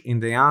pogledaš in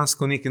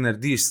dejansko nekaj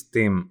narediš s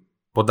tem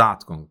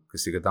podatkom, ki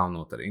si ga dal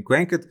noter. In ko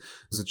enkrat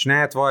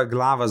začne tvoja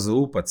glava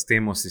zaupati s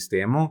temu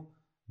sistemu,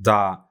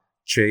 da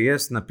če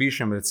jaz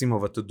napišem recimo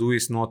v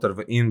to-do-ist noter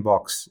v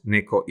inbox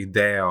neko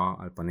idejo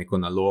ali pa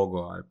neko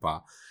nalogo ali pa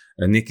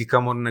nekaj,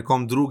 kamor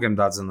nekom drugem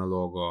dati za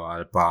nalogo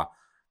ali pa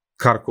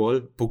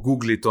karkoli,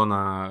 pogoogli to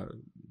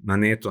na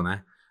netu,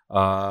 ne.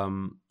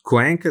 Ko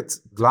enkrat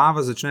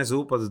glava začne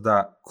zaupati,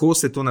 da ko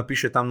se to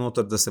napiše tam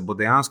noter, da se bo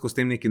dejansko s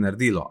tem nekaj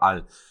naredilo,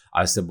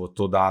 ali se bo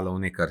to dalo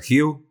v nek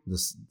arhiv,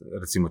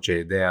 recimo če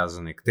je ideja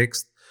za nek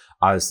tekst,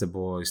 ali se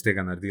bo iz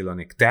tega naredilo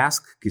nek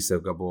task, ki se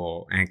ga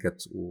bo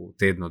enkrat v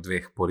tednu,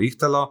 2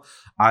 porihtalo,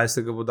 ali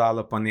se ga bo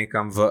dalo pa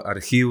nekam v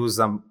arhiv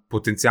za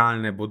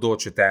potencialne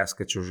bodoče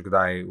taske, če už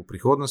kdaj v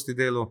prihodnosti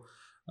delu.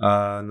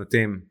 Na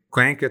tem,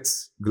 ko enkrat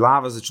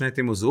glava začne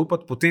temu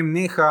zaupati, potem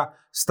neha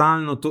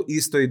stalno to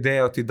isto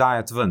idejo ti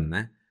dajati ven,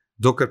 ne?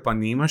 Dokler pa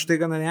nimaš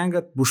tega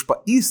narejenega, boš pa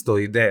isto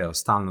idejo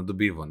stalno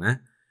dobival, ne?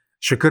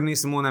 Še kar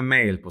nisem mu na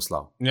mail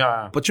poslal.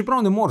 Ja. Pa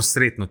čeprav ne moreš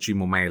sretno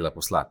čim maila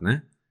poslati, ne?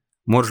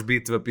 Moraš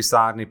biti v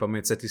pisarni, pa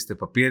imeti vse tiste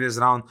papirje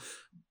zraven,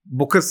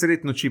 bo kar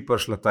sretno či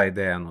prišla ta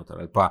ideja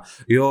noter. Ali pa,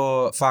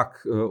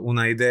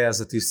 una ideja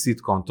za tisti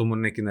sitcom, to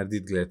mora nekaj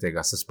narediti glede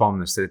tega, se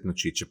spomniš sretno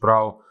či,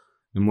 čeprav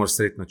ne moreš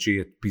sretno či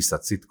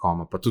pisati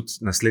sitcoma, pa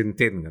tudi naslednji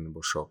teden ga ne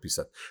boš šel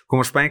pisati. Ko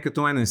imaš pa enkrat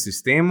v enem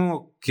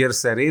sistemu, kjer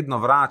se redno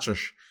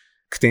vračaš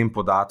k tem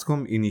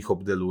podatkom in jih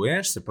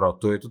obdeluješ, se pravi,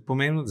 to je tudi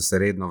pomembno, da se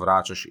redno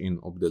vračaš in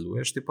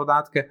obdeluješ te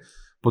podatke,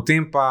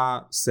 potem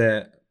pa se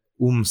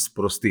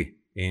sprosti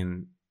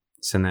in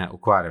se ne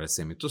ukvarja več s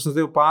temi. To sem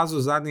zdaj opazil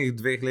v zadnjih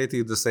 2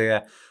 letih, da se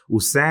je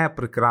vse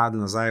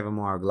prekradlo nazaj v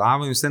mojo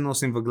glavo in vse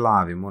nosim v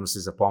glavi. Moram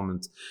si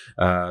zapomniti,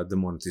 da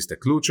moram tiste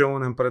ključe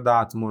unem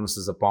predati, moram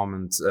si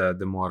zapomniti,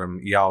 da moram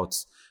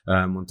javiti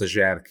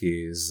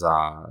montažerki za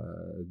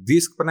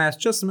disk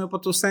prenesti. Če sem imel pa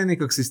to vse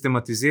nekako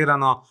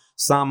sistematizirano,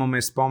 samo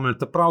me spomnil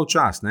ta prav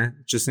čas.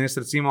 Ne? Če sem jaz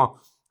recimo,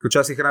 ko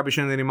včasih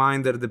rabiš en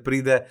reminder, da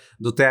pride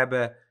do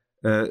tebe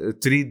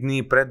 3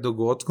 dni pred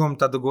dogodkom,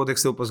 ta dogodek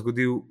se je pa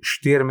zgodil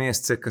 4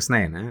 mesece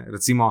kasneje. Ne?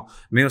 Recimo,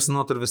 imel sem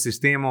noter v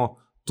sistemu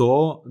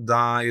to,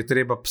 da je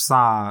treba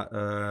psa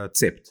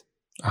cepiti.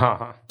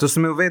 To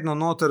sem imel vedno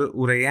noter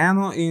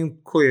urejeno in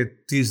ko je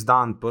tisti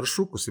dan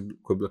prišel, ko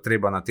je bilo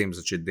treba na tem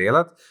začeti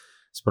delati,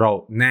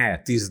 sprav, ne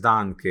tisti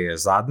dan, ki je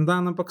zadnji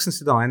dan, ampak sem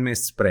si dal 1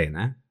 mesec prej.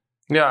 Ne?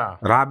 Ja.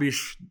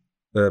 Rabiš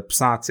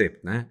psa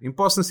cepiti. In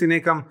potem sem si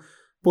nekam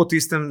po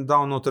tistem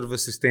dal noter v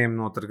sistem,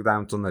 noter,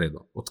 kdaj bom to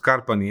naredil.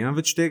 Odkar pa nimam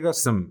več tega,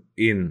 sem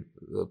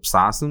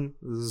psa sem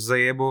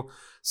zajebal,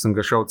 sem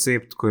ga šel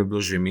cepiti, ko je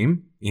bilo že mim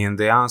in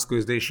dejansko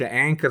je zdaj še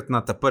enkrat na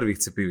ta prvih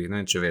cepivih,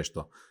 ne vem, če veš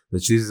to, da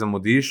če si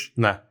zamudiš,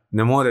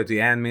 ne more ti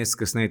 1 mesec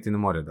kasneje ti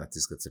ne more dati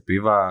tistega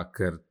cepiva,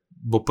 ker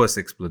bo pes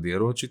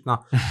eksplodiral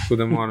očitno,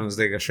 tako da moram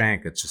zdaj ga še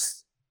enkrat čez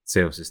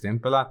cel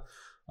sistem pelati.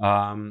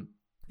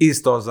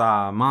 Isto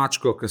za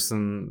mačko, ker sem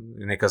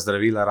neka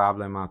zdravila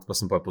rabila imati, pa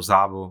sem pa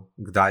pozabil,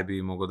 kdaj bi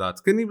mogel dati,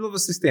 ker ni bilo v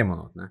sistemu.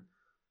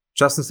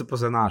 Čas sem se pa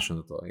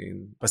zanašal na to.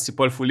 Pa si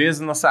pol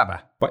fulezen na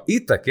sebe. Pa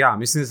itak, ja,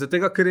 mislim, zato,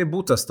 ker je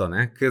butasto,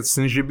 ker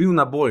sem že bil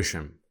na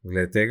boljšem,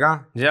 glede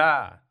tega.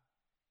 Ja.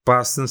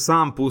 Pa sem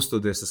sam pustil,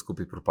 da je se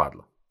skupaj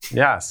propadlo.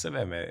 Ja, se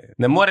vem.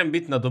 Ne morem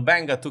biti na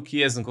dobenga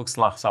tukaj jezen, koliko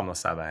sem lahko sam na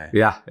sebe.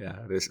 Ja,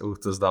 res,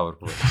 to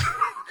zdavor povedal.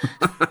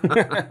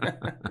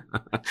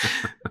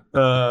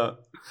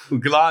 V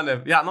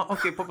glavnem, ja, no,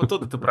 ok, pa to,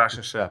 da te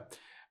vprašam še.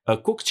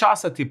 Koliko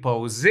časa ti pa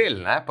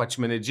vzel, pač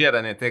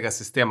menedžiranje tega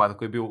sistema,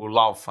 tako je bil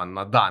ulaufan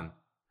na dan?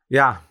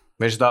 Ja.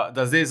 Veš,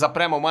 da zdaj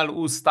zapremo malo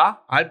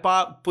usta ali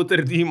pa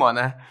potrdimo,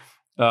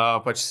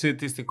 pač vsi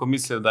tisti, ko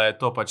mislijo, da je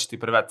to pač ti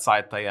preveč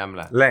cajta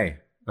jemlje. Lej,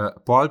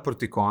 pol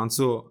proti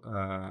koncu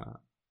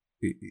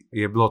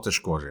je bilo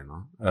težko že,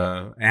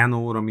 1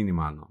 uro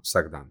minimalno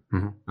vsak dan.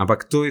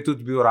 Ampak to je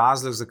tudi bil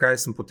razlog, zakaj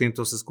sem potem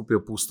to vse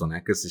skupaj opustil,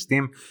 ker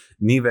sistem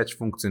ni več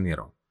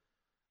funkcioniral.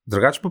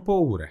 Drugače pa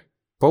pol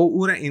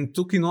ure in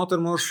tukaj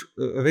noter moraš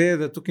vedeti,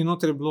 da tukaj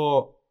noter je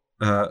bilo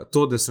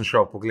to, da sem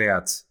šel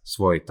pogledat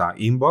svoj ta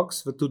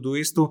inbox v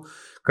Todoistu,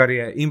 kar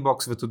je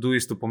inbox v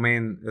Todoistu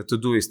pomeni,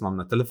 Todoist imam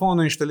na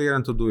telefonu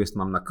inštaliran, Todoist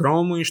imam na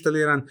Chromu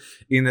inštaliran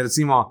in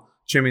recimo,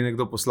 če mi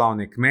nekdo poslal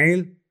nek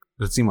mail,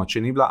 recimo,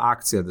 če ni bila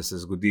akcija, da se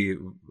zgodi,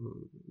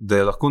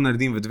 da jo lahko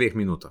naredim v 2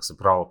 minutah, se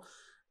pravi,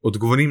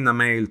 odgovorim na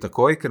mail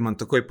takoj, ker imam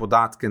takoj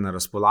podatke na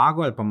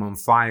razpolago ali pa imam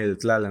file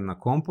tlele na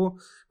kompu,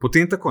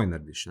 potem takoj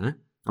narediš. Ne?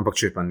 Ampak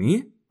če pa ni,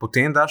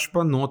 potem daš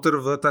pa noter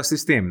v ta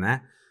sistem.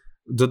 Ne?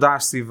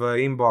 Dodaš si v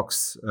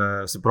inbox,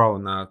 se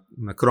pravi,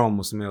 na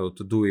Chromu sem imel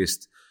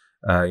Todoist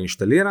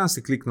inštaliran,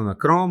 si kliknil na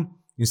Chrome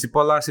in si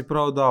pa lahko si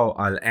prav dal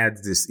ali add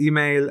this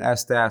email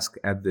as task,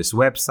 add this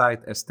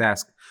website as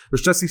task.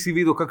 Včasih si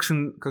videl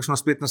kakšno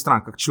spletno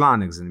stran, kak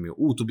članek zanimiv,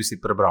 to bi si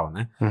prebral.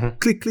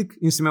 Klik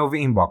in si imel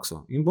v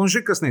inboxu in bom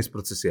že kasneje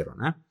sprocesiral.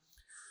 Ne?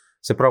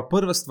 Se pravi,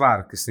 prva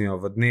stvar, ki sem jo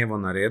v dnevu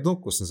naredil,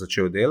 ko sem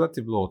začel delati,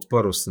 je bilo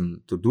odprl sem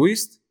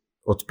Todoist,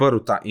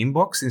 odprl ta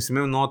inbox in sem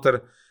imel noter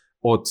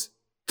od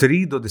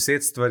 3 do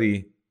 10 stvari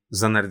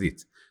za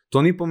narediti. To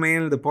ni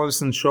pomenilo, da pol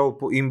sem šel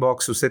po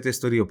inboxu vse te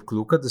stvari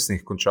obklukati, da sem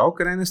jih končal,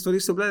 ker ene stvari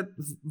so bile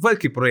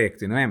veliki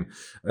projekti. Ne vem,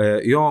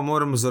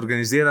 moram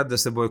zorganizirati, da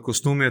se bojo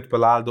kostumi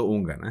odpeljali do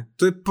Unga. Ne?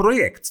 To je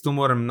projekt, to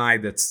moram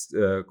najti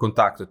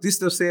kontakt od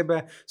tiste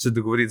osebe, se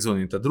dogovoriti z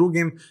unim ta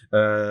drugim,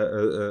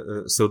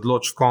 se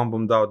odločiti, kom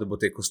bom dal, da bo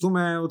te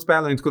kostume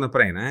odpeljal in tako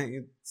naprej.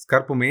 Ne?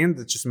 Kar pomeni,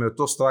 da če sem imel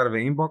to stvar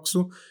v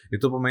inboxu,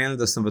 je to pomenilo,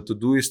 da sem v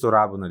Todoistu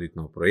rabil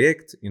narediti nov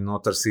projekt in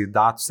noter si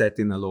dati vse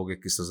te naloge,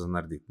 ki so za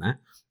narediti.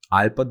 Ne?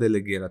 Ali pa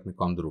delegirati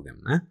nekom drugem.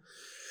 Ne?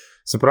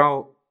 Se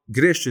pravi,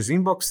 greš čez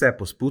inbox, vse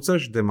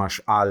pospucaš, da imaš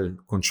ali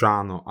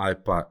končano ali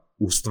pa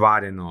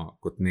ustvarjeno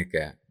kot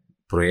neke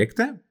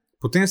projekte.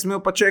 Potem sem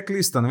imel pa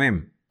checklista, ne vem,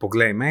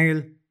 poglej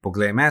mail,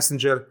 poglej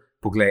messenger,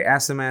 poglej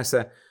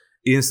SMS-e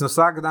in sem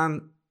vsak dan,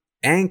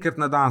 enkrat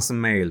na dan sem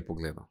mail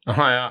pogledal.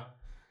 Aha, ja.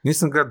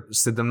 Nisem ga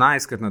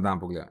 17krat na dan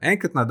pogledal.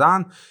 Enkrat na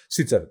dan,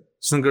 sicer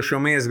sem ga še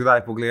vmes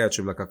kdaj pogledal,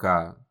 če je bila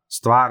kakšna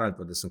stvar ali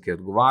pa da sem kaj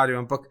odgovarjal,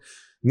 ampak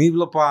ni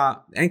bilo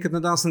pa, enkrat na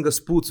dan sem ga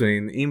spucal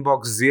in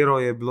inbox zero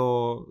je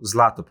bilo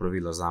zlato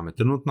pravilo zame.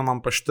 Trenutno imam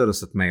pa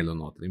 40 mailov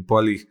noter in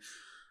pol jih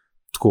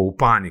tako v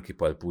paniki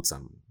pol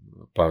pucam.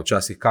 Pa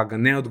včasih ga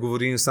ne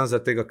odgovorim samo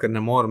zato tega, ker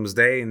ne morem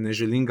zdaj in ne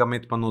želim ga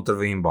imeti pa noter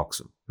v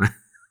inboxu.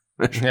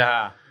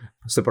 Ja.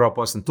 Se pravi,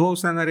 pa sem to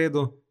vse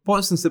naredil, pol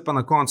sem se pa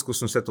na koncu, ko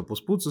sem vse to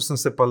pospucal, sem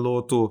se pa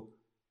lotil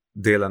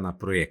dela na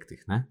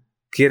projektih, ne?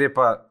 Kjer je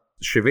pa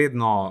še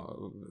vedno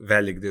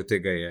velik del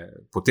tega je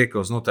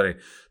potekal znotraj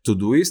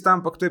Todoista,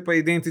 ampak to je pa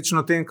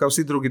identično tem, kaj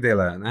vsi drugi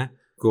delajo. Ne?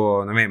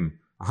 Ko, ne vem,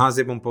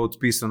 zdaj bom pa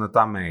odpisal na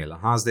ta mail,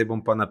 zdaj bom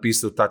pa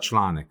napisal ta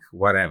članek,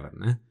 whatever.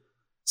 Ne?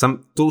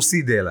 To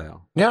vsi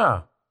delajo.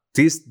 Ja.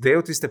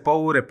 Del tiste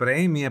pol ure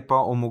prej mi je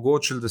pa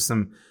omogočil, da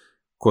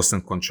ko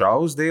sem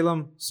končal z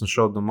delom, sem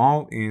šel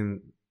domov in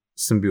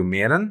sem bil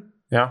miren,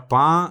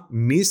 pa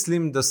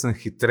mislim, da sem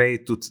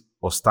hitreje tudi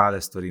ostale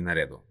stvari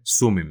naredil.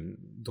 Sumim,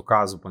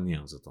 dokazov pa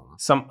nimam za to.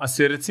 A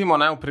si recimo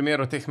v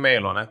primeru teh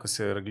mailov, ko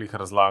si glih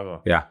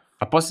razlagal. Ja.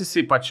 A pa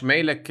si pač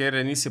maile,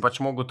 ker nisi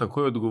pač mogel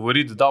takoj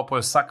odgovoriti, dal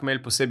pa vsak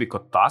mail posebej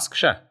kot task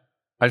še?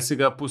 Ali si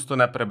ga pustil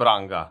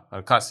neprebranga?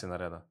 Ali kaj si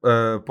naredil?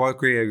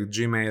 Ko je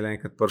Gmail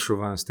enkrat prišel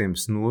ven s tem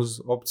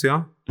snooze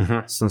opcijo,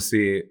 sem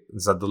si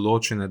za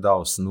določene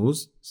dal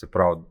snooze, se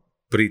pravi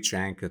priče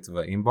enkrat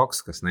v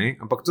inbox kasneje,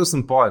 ampak to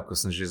sem ko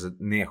sem že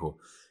nehal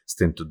s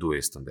tem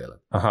to-do-istom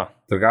delati.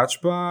 Drugač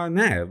pa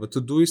ne, v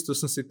to-do-istu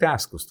sem si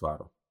task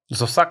ustvaril.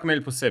 Za vsak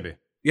mail posebej?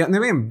 Ja, ne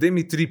vem, daj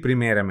mi 3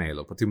 primere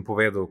mailov, pa ti bom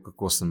povedal,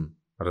 kako sem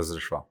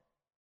razrešval.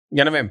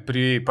 Ja, ne vem,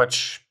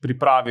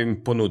 pripravim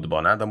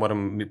ponudbo, da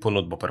moram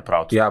ponudbo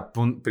pripraviti. Ja,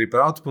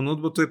 pripraviti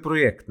ponudbo, to je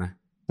projekt, ne?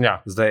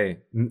 Ja. Zdaj,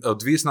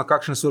 odvisno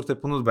kakšne sorte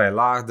ponudbe je,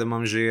 lahko, da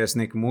imam že jaz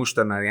nek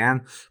mušter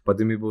narejen, pa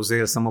da mi bo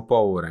vzel samo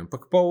pol ure.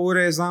 Ampak pol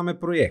ure je zame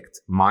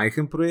projekt.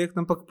 Majhen projekt,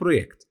 ampak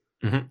projekt.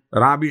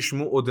 Rabiš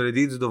mu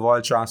odrediti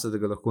dovolj časa, da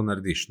ga lahko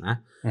narediš,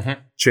 ne?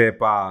 Če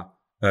pa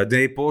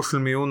dej pošlji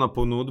mi uno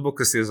ponudbo,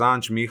 ki si je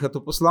zanč Miha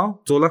to poslal,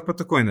 to lahko pa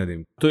takoj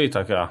naredim. To je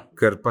tako, ja.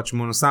 Ker pač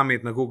moram sam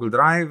iti na Google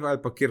Drive ali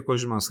pa kjerkoli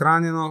že imam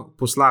shranjeno,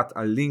 poslati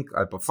ali link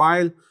ali pa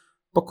file,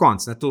 pa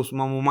konc, ne, to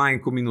imamo v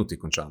manj kot minuti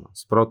končano.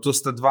 Sprav, to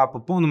sta 2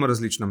 popolnoma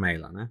različna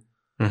maila, ne.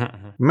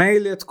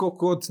 Mail je tako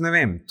kot, ne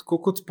vem,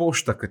 tako kot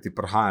pošta, ki ti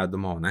prihaja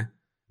domov, ne.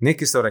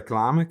 Neki so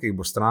reklame, ki jih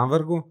bo stran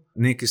vrgel,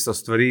 neki so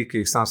stvari,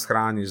 ki jih sam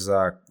shraniš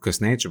za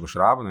kasneje, če boš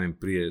rabil, ne vem,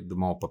 prije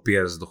domov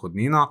papir z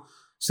dohodnino,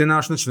 vse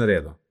naš nič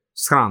naredil.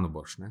 Shranil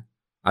boš, ne?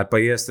 Ali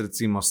pa jaz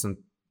recimo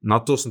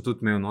to sem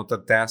tudi imel noter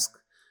task,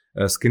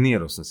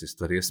 skeniral sem si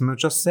stvari, jaz sem imel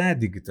čas vse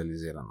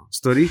digitalizirano.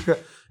 Stvari,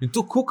 in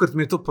to, kolikrat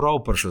mi je to prav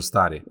prišel,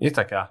 stari.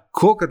 Itak, ja.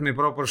 Kolikrat mi je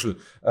prav prišel.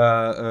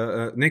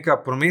 Neka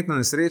prometna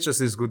nesreča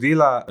se je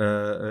zgodila,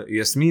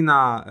 Jasmina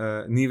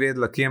ni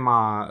vedela, kje ima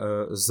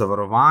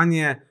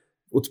zavarovanje,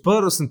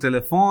 odprl sem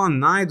telefon,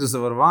 najdu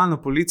zavarovalno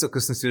polico, ker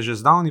sem si jo že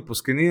zdavni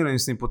poskeniral in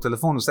sem po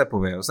telefonu vse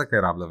povedal, vse, kaj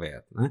je rabila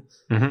vedeti.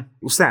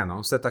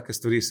 Vse take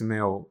stvari sem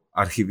imel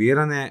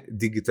arhivirane,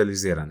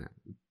 digitalizirane.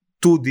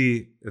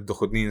 Tudi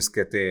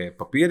dohodninske te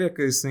papirje,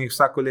 ki sem jih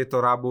vsako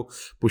leto rabil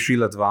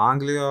pošiljati v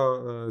Anglijo,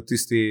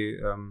 tisti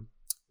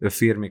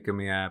firmi, ki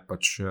mi je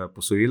pač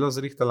posojilo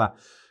zrihtala.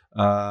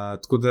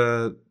 Tako da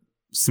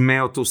sem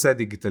imel to vse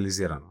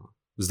digitalizirano.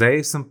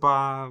 Zdaj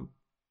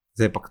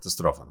pa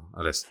katastrofa,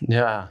 res.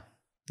 Ja.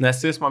 Ne,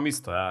 vse smo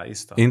isto, ja,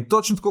 isto. In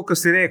točno tako, kot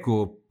si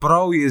rekel,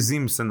 prav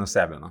jezim se na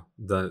sebe,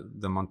 da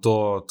imam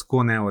to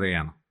tako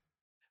neurejeno.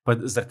 Pa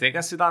zaradi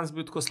tega si danes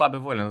bil tako slabe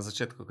volje na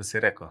začetku, ko si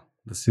rekel?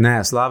 Ne,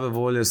 slabe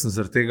volje sem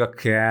zaradi tega,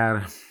 ker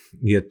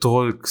je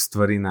toliko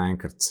stvari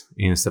naenkrat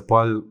in se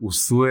pol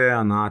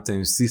usujejo na te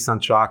in vsi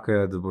sam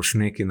čakajo, da boš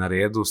nekaj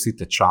naredil, vsi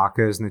te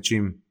čakajo z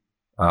nečim.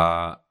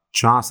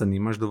 Časa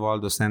nimaš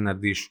dovolj, da vse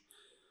narediš,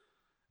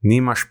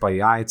 nimaš pa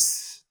jajc,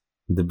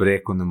 da bi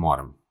rekel ne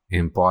morem.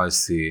 In pol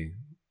si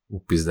v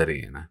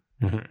pizdariji, ne.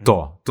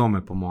 To me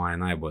po moje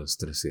najbolj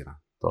stresira.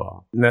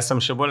 Ne, sem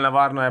še bolj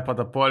nevarno je pa,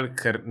 da pol,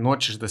 ker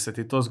nočeš, da se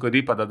ti to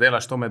zgodi, pa da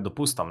delaš to med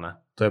dopustom, ne.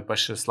 To je pa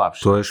še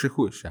slabše. To je še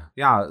hujše.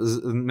 Ja,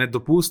 med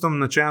dopustom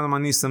načeloma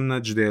nisem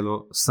nič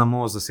delal,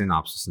 samo za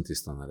sinapso sem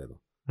tisto naredil.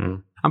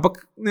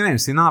 Ampak, ne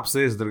vem, sinapso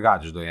jaz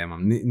drugače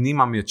dojemam.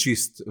 Nimam je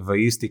čist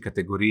v isti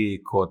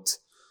kategoriji kot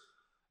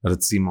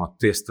recimo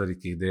te stvari,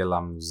 ki jih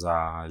delam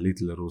za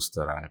Little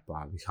Rooster ali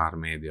pa Vihar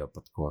Media,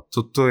 pa tako.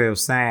 To je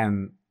vse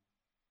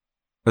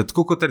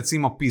tako kot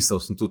recimo pisal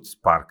sem tudi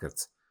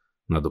parkrat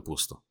na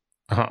dopustu.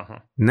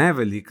 Ne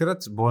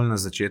velikrat, bolj na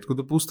začetku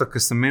dopusta,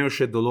 ker sem imel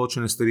še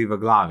določene stvari v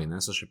glavi,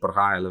 ne, so še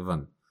prihajale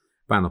ven.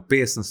 Pa eno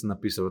pesem sem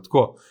napisal,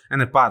 tako,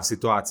 ene par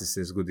situacij se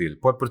je zgodil.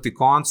 Proti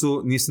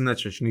koncu nisem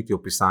več niti o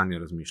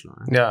pisanju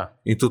razmišljal. Ja.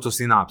 In tudi o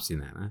sinapsi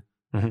ne.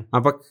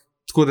 Ampak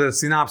tako da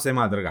sinapsa je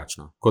malo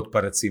drugačno, kot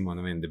pa recimo,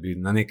 ne vem, da bi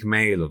na nek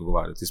mail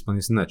odgovarjal, pa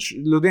nisem nič.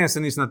 Ljudem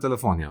se nisem na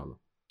telefon javljal.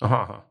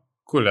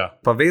 Cool, ja.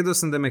 Pa vedel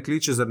sem, da me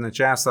kliče zaradi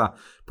nečesa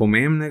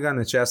pomembnega,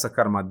 nečesa,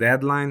 kar ima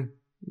deadline.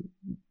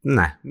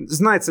 Ne,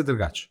 znaj se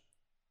drugače.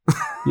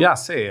 Ja,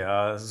 sej,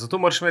 zato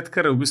moraš imeti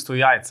kar v bistvu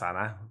jajca,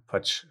 ne?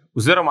 Pač,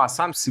 oziroma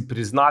sam si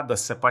priznati, da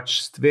se pač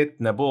svet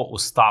ne bo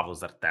ustavil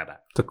zaradi tebe.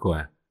 Tako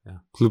je, ja.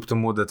 Kljub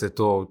temu, da te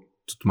to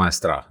tudi malo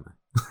strah, ne.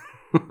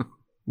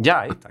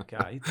 Ja, itak.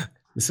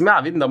 Mislim,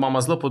 vidim, da imamo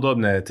zelo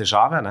podobne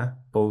težave, ne?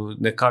 Po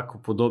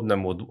nekako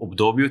podobnem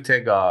obdobju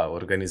tega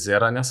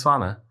organiziranja sva,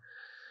 ne?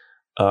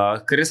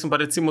 Ker jaz sem pa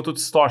recimo tudi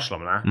s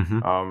Tošlom, ne?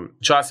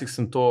 Včasih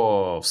sem to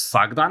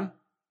vsak dan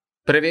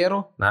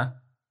preveril, ne?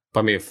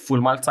 Pa mi je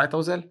ful mal cajta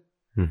vzel.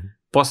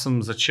 Pa sem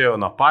začel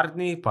na par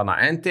dni, pa na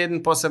en teden,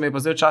 pa se mi je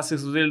pa zdaj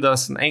včasih zgodil, da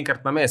sem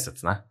enkrat na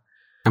mesec, ne?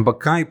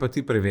 Ampak kaj pa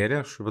ti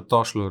preverjaš v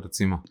Tošlu,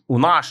 recimo?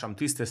 Vnašam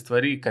tiste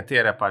stvari,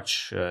 katere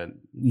pač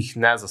jih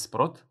ne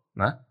zasprot,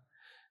 ne?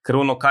 ker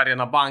ono, kar je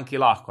na banki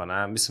lahko,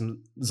 ne? Mislim,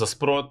 za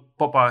sprot,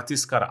 pa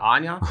tisto, kar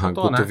Anja. Aha,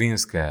 to,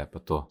 gotovinske pa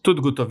to.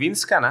 Tudi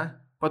gotovinske, ne?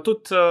 Pa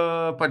tudi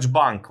pač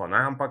banko,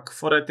 ne? Ampak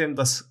fora je tem,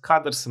 da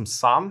kadar sem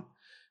sam,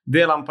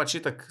 delam pač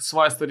itak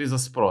svoje stvari za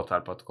sprot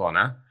ali pa tako,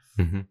 ne?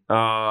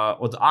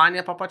 Od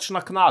Anje pa pač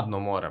naknadno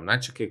moram, ne?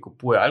 Če kaj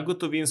kupuje ali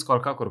gotovinsko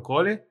ali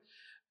kakorkoli.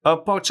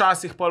 Pa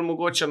včasih pa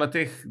mogoče na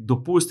teh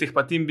dopustih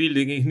pa team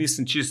buildingih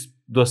nisem čist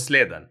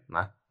dosleden,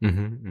 ne?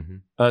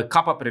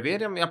 Kaj pa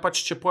preverjam? Ja, pač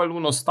če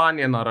poluno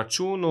stanje na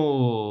računu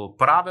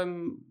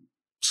pravem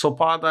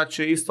sopada,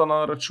 če isto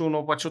na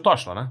računu pač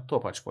otošlo, ne? To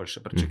pač pol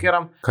še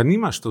prečekiram. Kaj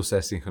nimaš to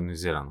vse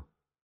sinhronizirano?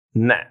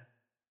 Ne.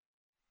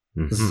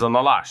 Za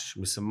nalašč.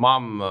 Mislim,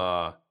 imam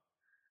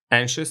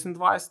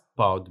N26,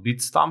 pa od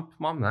Bitstamp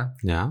imam, ne?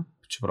 Ja.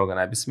 Čeprav ga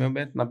ne bi smel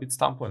imeti na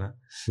Bitstampu, ne?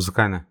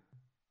 Zakaj ne?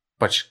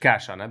 Pač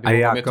cache, ne?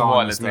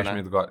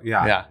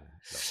 Ja.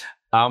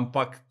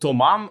 Ampak to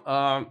imam,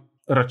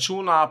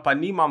 računa pa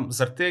nimam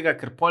zaradi tega,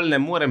 ker pol ne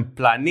morem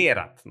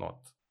planirati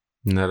not.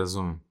 Ne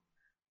razumem.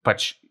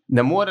 Pač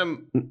ne morem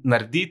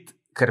narediti,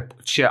 ker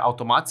če je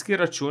avtomatski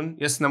račun,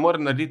 jaz ne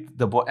morem narediti,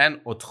 da bo en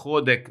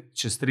odhodek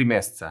čez 3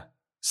 mesece.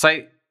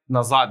 Saj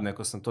na zadnje,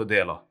 ko sem to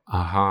delal.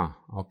 Aha,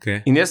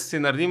 ok. In jaz si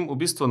naredim v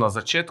bistvu na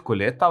začetku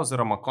leta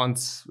oziroma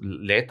konc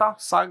leta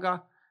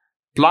vsega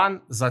plan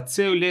za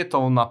cel leto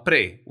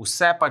vnaprej.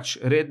 Vse pač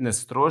redne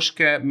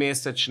stroške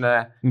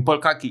mesečne in pol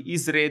kaki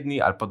izredni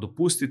ali pa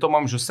dopusti, to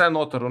imam že vse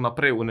noter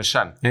vnaprej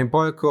vnešen. In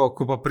pol, ko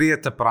pa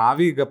prijete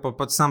pravi, ga pa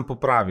pač sam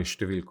popraviš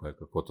številko,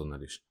 kako to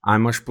narediš. A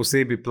imaš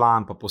posebej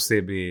plan, pa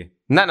posebej...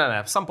 Ne,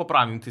 sam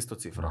popravim tisto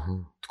cifro.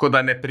 Tako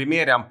da ne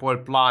primerjam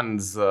pol plan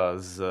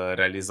z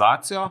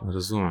realizacijo.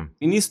 Razumem.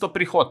 In isto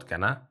prihodke,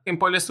 ne? In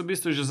pol jaz v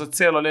bistvu že za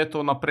celo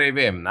leto vnaprej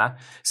vem, ne?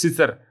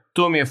 Sicer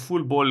to mi je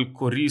ful bolj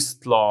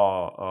koristilo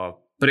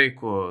prej,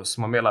 ko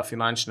smo imela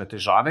finančne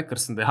težave, ker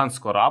sem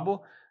dejansko rabil.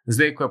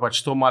 Zdaj, ko je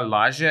pač to malo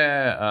lažje,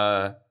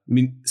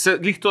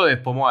 glih to je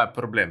po moje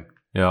problem.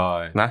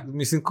 Joj.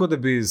 Mislim, kot da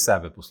bi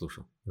sebe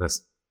poslušal. Res.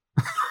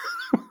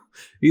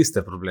 Iste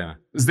probleme.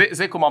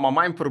 Zdaj, ko imamo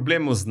manj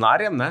problemov z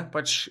denarjem, ne,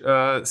 pač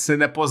se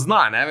ne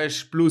pozna, ne,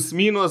 veš, plus,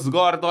 minus,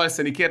 gor, dol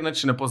se nikjer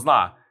nič ne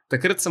pozna.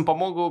 Takrat sem pa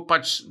mogel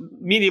pač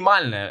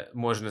minimalne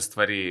možne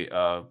stvari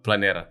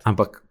planirati.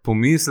 Ampak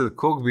pomisli,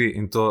 koliko bi,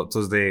 in to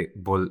zdaj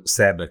bolj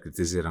sebe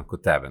kritiziram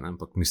kot tebe, ne?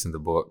 Ampak mislim,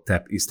 da bo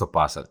tebi isto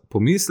pasal.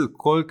 Pomisli,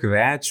 koliko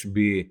več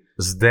bi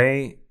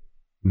zdaj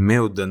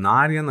imel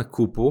denarja na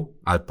kupu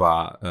ali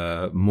pa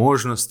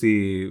možnosti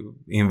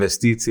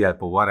investicij ali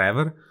pa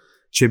whatever,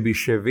 če bi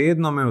še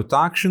vedno imel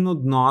takšen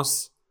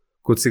odnos,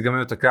 kot si ga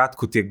imel takrat,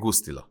 kot je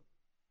gustilo.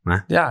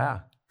 Ne?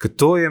 Ja. Ker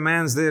to je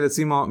meni zdaj,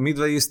 recimo, mi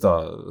dva isto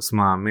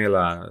smo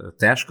imela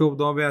težko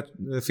obdobje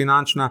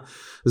finančna,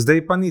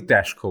 zdaj pa ni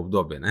težko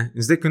obdobje. Ne?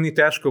 In zdaj, ko ni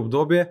težko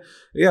obdobje,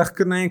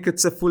 ker naenkrat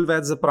se ful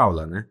več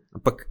zapravlja. Ne?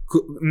 Ampak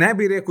ne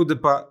bi rekel, da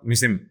pa,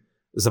 mislim,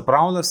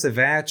 zapravlja se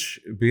več,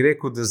 bi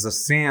rekel, da za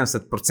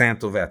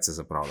 70% več se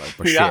zapravlja.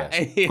 Pa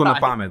 60%, ko na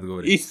pamet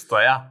govori. Isto,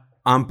 ja.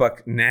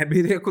 Ampak ne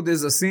bi rekel, da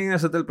je za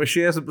 70 ali pa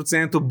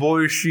 60%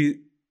 boljši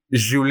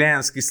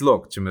življenjski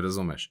slog, če me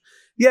razumeš.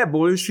 Je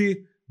boljši,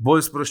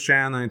 bolj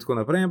sproščeno in tako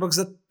naprej, ampak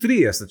za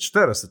 30,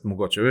 40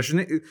 mogoče. Veš,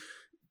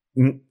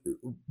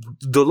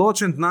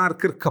 določen denar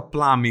kar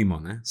kapla mimo,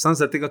 ne? Samo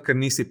zato, ker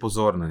nisi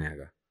pozor na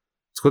njega.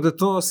 Tako da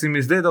to si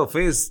mi zdaj dal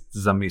fejs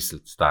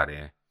zamisliti,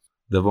 starije,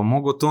 da bom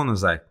mogel to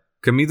nazaj.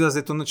 Ker mi da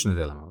zdaj to nič ne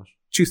delamo, veš?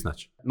 Čist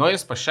nič. No,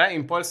 jaz pa še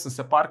in pol sem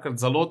se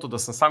parkrat zalotil, da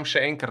sem sam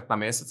še enkrat na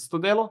mesec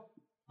to delal,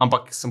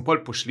 ampak sem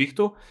pol po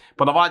šlihtu,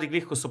 ponavadi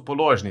glih, ko so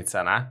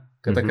položnice, ne?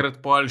 Ker takrat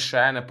pol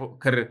še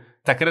ker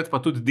takrat pa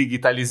tudi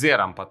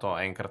digitaliziram pa to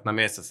enkrat na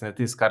mesec, ne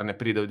tisto, kar ne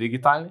pride v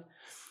digitalni.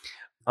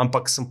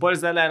 Ampak sem pol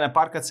zdaj le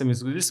parkrat se mi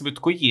zgodil, sem bil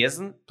tako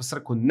jezen, pa sem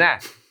rekel,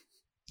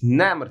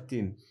 ne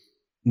Martin,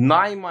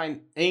 najmanj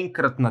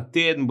enkrat na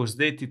teden boš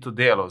zdaj ti to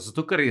delal,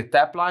 zato ker je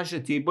te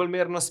lažje, ti bolj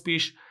mirno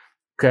spiš,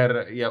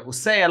 ker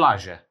vse je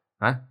lažje.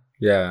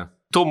 Yeah.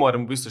 To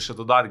moram v bistvu še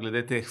dodati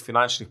glede teh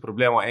finančnih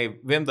problemov.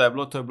 Vem, da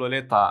to je bilo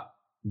leta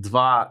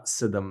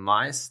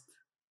 2017,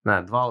 ne,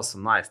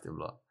 2018 je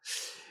bilo.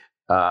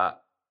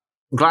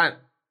 Glej,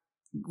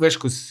 veš,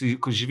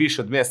 ko živiš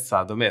od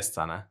meseca do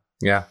meseca, ne?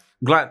 Ja.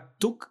 Glej,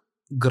 tukaj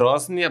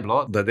grozno je bilo,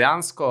 da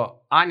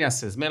dejansko Anja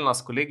se je zmenila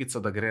s kolegico,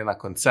 da gre na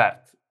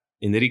koncert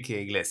Enrique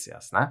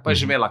Iglesias, ne? Pa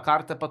je že imela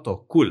karte, pa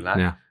to, cool, ne?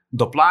 Ja.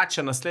 Do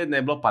plače naslednje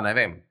je bilo pa, ne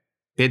vem,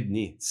 5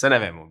 dni, se ne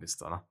vem v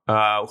bistvu, no?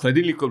 V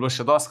hladilniku je bilo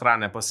še dosti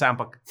hrane, pa vse,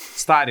 ampak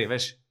stari,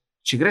 veš,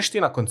 če greš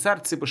ti na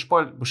koncert, si boš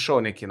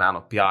šel neki na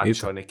eno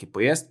pijačo, neki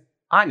pojest.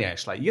 Anja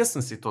je šla, jaz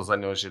sem si to za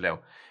njo želel.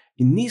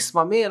 In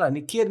nismo imela,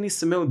 nikjer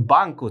nisem imel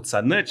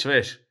bankovca, nič,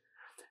 veš.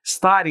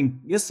 Stari,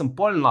 jaz sem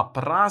pol na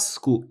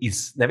prasku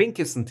ne vem,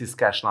 kje sem ti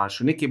skeš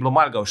našel, nekaj je bilo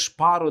malega v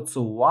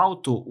šparovcu, v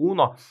avtu,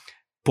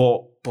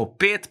 po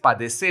 5 pa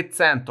 10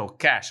 centov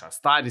keša.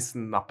 Stari,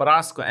 sem na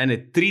prasku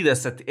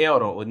 30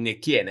 evrov od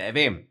nekje, ne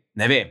vem.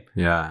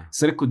 Yeah.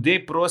 Sem rekel,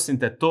 dej, prosim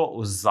te, to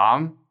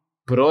vzam,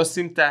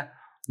 prosim te,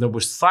 da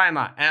boš saj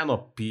na eno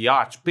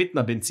pijač, 5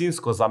 na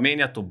bencinsko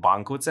zamenjati v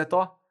bankovce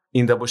to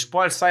in da boš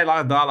pol saj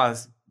lahko dala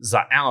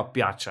za eno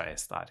pijačo je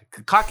stari.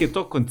 Kak je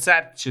to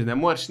koncert, če ne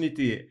moreš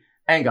niti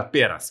enega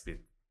pera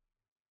spiti?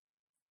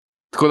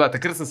 Tako da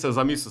takrat sem se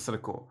zamislil, sem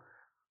rekel,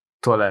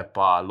 tole je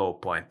pa low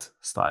point,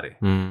 stari.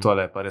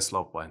 Tole je pa res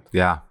low point.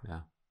 Ja,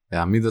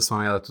 mi da smo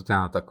imeli tudi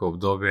eno tako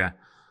obdobje,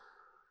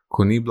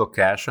 ko ni bilo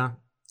keša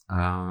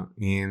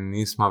in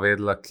nismo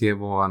vedela, kje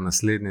bomo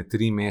naslednje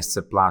 3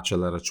 mesece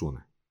plačala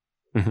račune.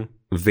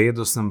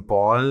 Vedel sem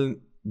pol,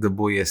 da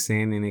bo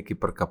jeseni neki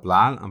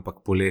prkaplal,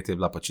 ampak poletje je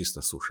bila pa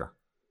čista suša.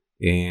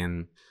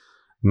 In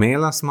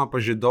imela smo pa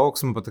že dolgo,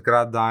 smo pa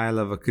takrat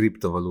dajala v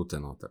kriptovalute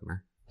noter,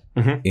 ne?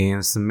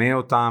 In sem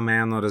imel tam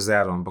eno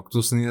rezervo, ampak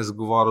tu sem jaz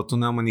govoril, tu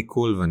nema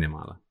nikoli ven je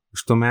mala.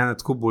 Što mene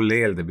tako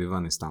bolelo, da bi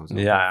ven iz tam.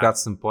 Takrat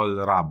sem pol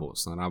rabo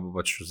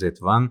pač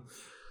vzeti ven.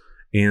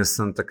 In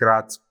sem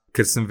takrat,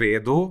 ker sem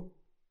vedel,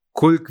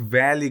 koliko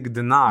velik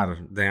denar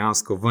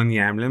dejansko ven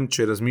jemljem,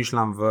 če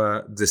razmišljam v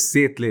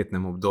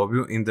 10-letnem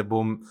obdobju in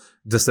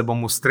da se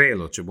bom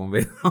ustrelil, če bom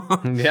vedel.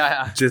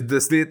 Čez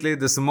 10 let,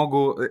 da sem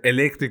mogel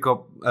elektriko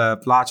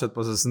plačati,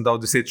 pa sem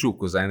dal 10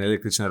 čukov za en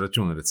električni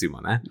račun,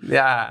 recimo. Ne?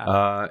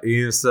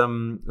 In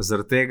sem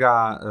zaradi tega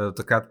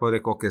takrat pa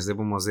rekel, ok,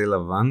 zdaj bomo vzela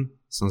ven,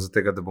 sem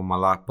zaradi tega, da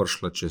bomo lahko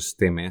prišla čez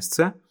te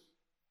mesece,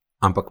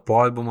 ampak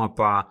pol bomo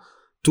pa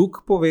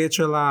tukaj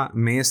povečala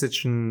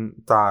mesečni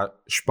ta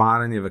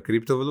šparanje v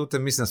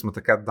kriptovalute. Mislim, da smo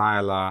takrat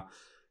dajala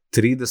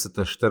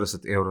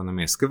 30-40 evrov na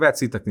mesec, ker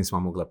več itak nismo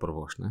mogla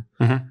prvošti.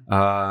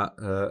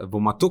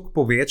 Bomo tukaj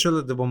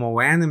povečala, da bomo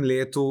v enem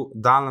letu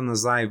dala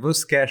nazaj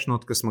ves cash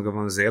not, ki smo ga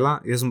ven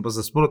vzela. Jaz sem pa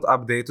za sprot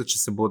updateu, če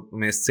se bo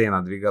vmes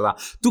cena dvigala.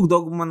 Tukaj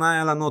dolgo bomo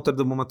najela noter,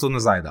 da bomo to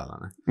nazaj dala.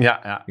 Ne?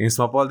 In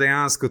smo pol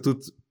dejansko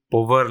tudi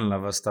povrnila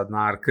v ta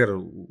denar kar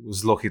v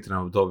zelo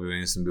hitrem obdobju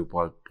in sem bil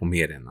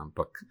pomirjen,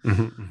 ampak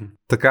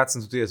takrat sem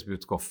tudi jaz bil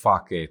tako,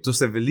 tu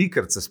se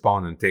velikrat se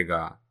spomnim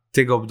tega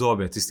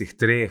obdobja, tistih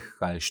 3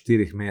 ali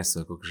 4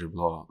 mesecev,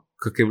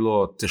 kako je bilo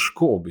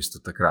težko v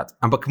bistvu takrat.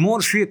 Ampak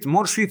moraš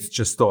iti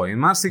čez to in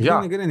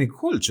marsikaj ne gre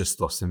nikoli čez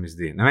to, se mi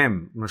zdi. Ne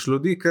vem, imaš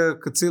ljudi,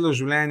 ki celo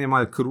življenje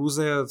malo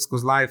kruzejo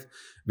skozi life,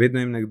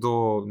 vedno jim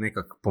nekdo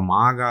nekako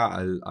pomaga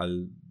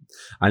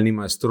ali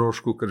nimajo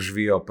stroškov, ker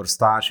živijo pri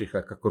starših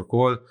ali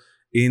kakorkoli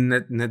in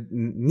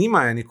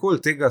nimajo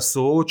nikoli tega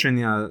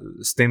soočenja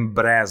s tem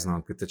breznom,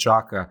 ki te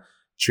čaka,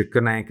 če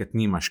kar naenkrat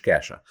nimaš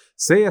keša.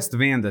 Saj jaz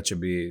vem, da če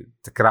bi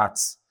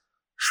takrat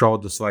šel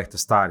do svojih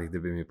starih,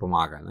 da bi mi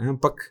pomagali, ne?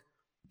 Ampak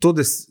to,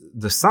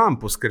 da sam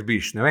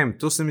poskrbiš, ne vem,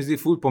 to se mi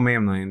zdi ful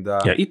pomembno.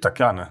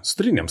 Itak, ne,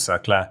 strinjam se,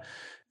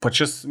 pa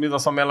če mi da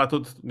sem imela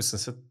tudi, mislim,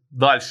 se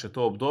daljše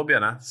to obdobje,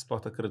 ne, sploh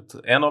takrat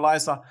eno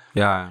lajsa,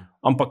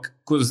 ampak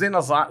ko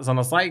zdaj za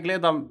nazaj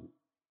gledam,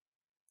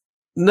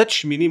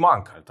 nič mi ni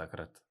manjkalo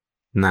takrat.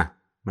 Ne,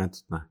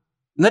 tudi ne.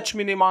 Nič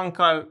mi ni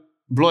manjkalo,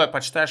 bilo je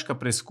pač težka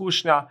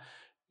preizkušnja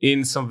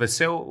in sem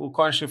vesel v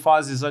končni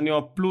fazi za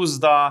njo, plus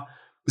da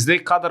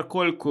zdaj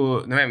kadarkoli,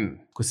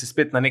 ko si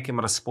spet na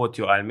nekem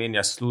razpotju ali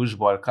menjaš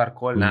službo ali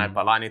karkoli, ali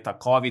pa lani ta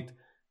COVID,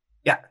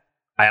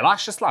 a je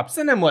lahko še slab?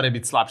 Se ne more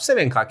biti slab, se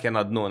vem, kak je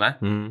na dnu, ne?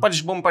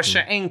 Pač bom pa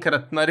še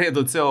enkrat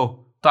naredil cel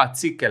ta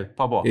cikel,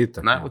 pa bo,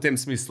 ne? V tem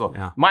smislu.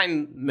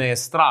 Manj me je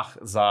strah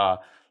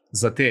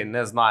za te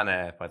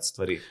neznane pač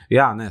stvari.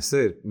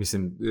 Sej,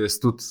 mislim, jaz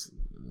tudi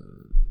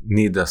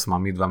ni, da smo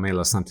mi dva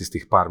imela samo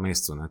tistih par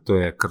mesecev, ne? To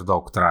je kar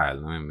dolgo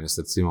trajalo. Ne vem, jaz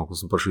recimo, ko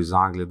sem prišel iz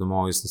Anglije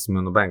domov, jaz nisem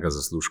imel nobenega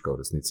zaslužka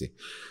v resnici.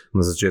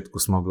 Na začetku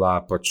smo bila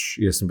pač,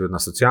 jaz sem bil na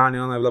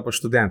socialni, ona je bila pa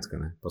študentka,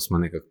 ne? Pa smo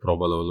nekako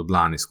probali v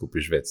Ljubljani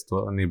skupaj živeti,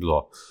 to ni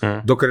bilo.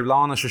 Dokler je bila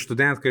ona še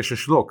študentka, je še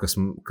šlo, ker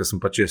sem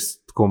pač jaz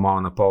tako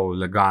malo napol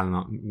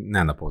legalno,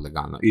 ne napol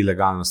legalno,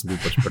 ilegalno sem bil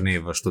pač pri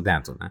njej v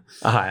študentu, ne?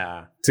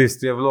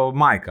 Cest je bilo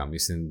majka,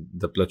 mislim,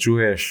 da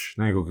plačuješ,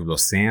 ne vem, koliko je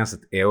bilo,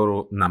 70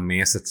 evrov na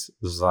mesec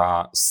za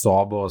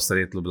sobo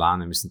sred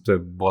Ljubljane, mislim, to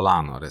je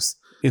bolano, res.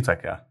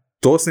 Itak,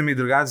 To se mi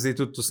drugače, zdaj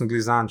tudi, to sem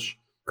glizanč,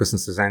 ko sem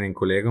se z enim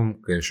kolegom,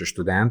 ki je še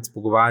študent,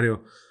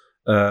 pogovarjal,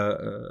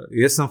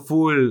 jaz sem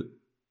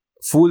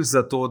ful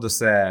za to, da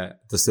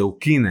se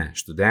ukine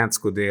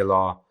študentsko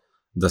delo,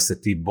 da se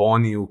ti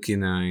boni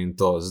ukine in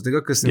to.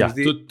 Zato, ker se mi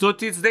zdi... To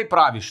ti zdaj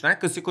praviš, ne,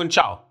 ko si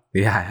končal.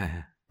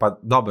 Pa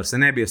dobro, se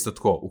ne bi jaz to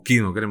tako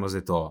ukinil, gremo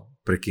zdaj to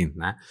prekiniti,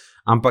 ne.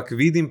 Ampak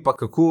vidim pa,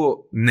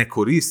 kako ne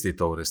koristi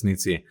to v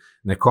resnici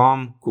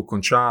nekom, ko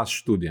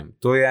končaš študijem.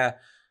 To je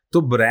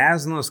to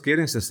brezno, s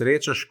katerim se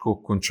srečaš, ko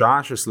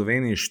končaš v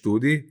Sloveniji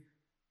študij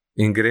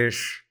in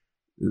greš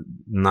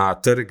na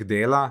trg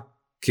dela,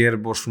 kjer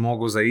boš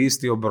mogel za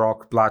isti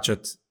obrok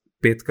plačati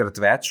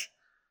 5-krat več,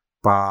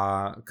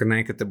 pa ker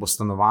nekaj te bo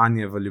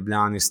stanovanje v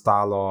Ljubljani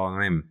stalo, ne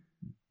vem,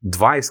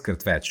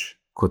 20-krat več,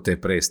 kot je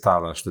prej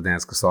stala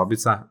študentska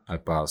sobica, ali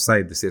pa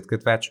vsaj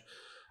 10-krat več.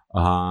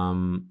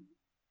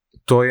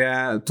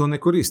 To ne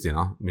koristi,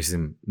 no?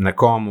 Mislim,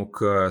 nekomu,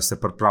 ki se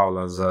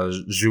pripravlja za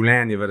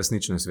življenje v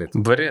resničnem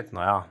svetu.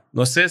 Verjetno,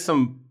 No,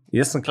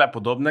 jaz sem kle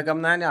podobnega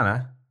mnenja, ne?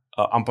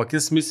 Ampak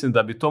jaz mislim,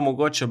 da bi to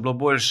mogoče bilo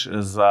boljš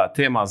za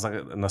tema za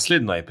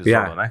naslednjo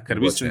epizodo, ne? Ker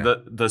mislim,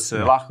 da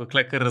se lahko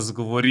kle kar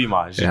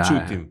razgovorimo, že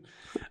čutim.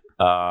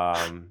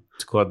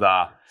 Tako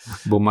da...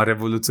 Bomo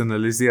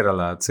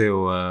revolucionalizirala cel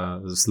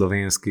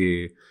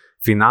slovenski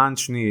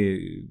finančni,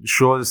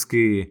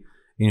 šolski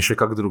in še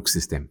kak drug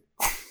sistem.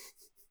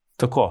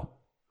 Tako.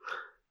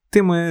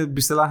 Temu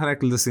bi se lahko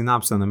rekli, da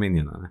sinapsa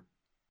namenjena. Ne?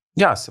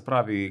 Ja, se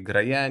pravi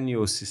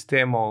grajenju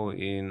sistemov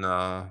in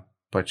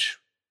pač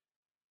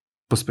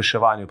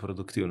pospeševanju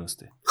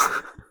produktivnosti.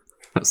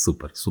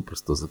 Super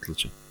s to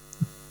zaključim.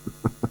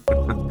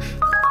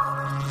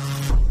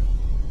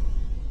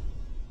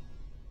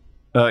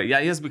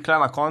 Jaz bi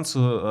na koncu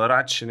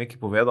rad še nekaj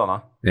povedal, no?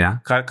 Ja.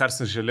 Kar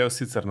sem želel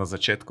sicer na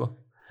začetku,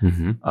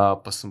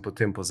 pa sem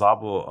potem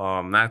pozabil.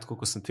 Tako,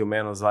 ko sem ti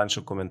omenil zadnjič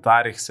v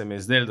komentarjih, se mi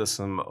je zdelo, da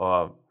sem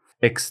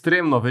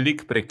ekstremno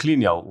veliko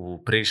preklinjal v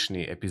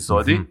prejšnji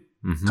epizodi,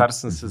 kar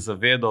sem se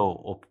zavedal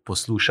ob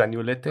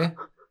poslušanju lete,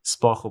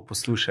 sploh ob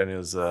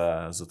poslušanju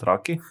z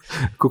otroki.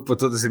 Kako pa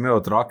to, da si imel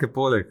otroke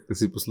poleg, ki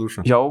si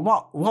poslušal? Ja,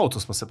 v avtu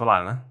smo se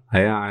pelali, ne?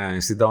 Ja,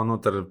 in si dal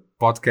noter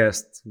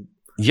podcast.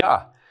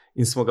 Ja,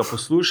 in smo ga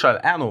poslušali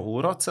 1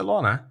 uro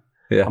celo, ne?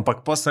 Ja.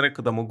 Ampak pa sem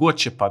rekel, da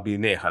mogoče pa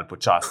bi nehali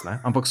počas, ne?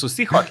 Ampak so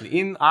vsi hoteli,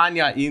 in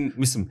Anja, in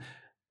mislim,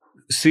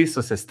 vsi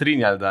so se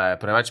strinjali, da je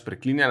preveč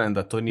preklinjeno in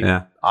da to ni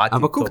ati.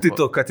 Ampak kako ti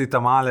to, kaj ti ta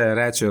male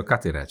rečejo, kaj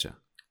ti reče?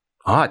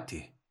 Ati?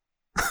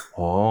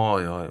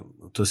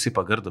 To si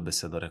pa grdo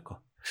besedo rekel.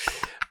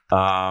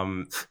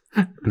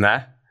 Ne?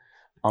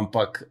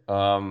 Ampak...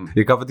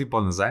 Kaj pa ti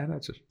pa nazaj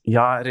rečeš?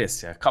 Ja,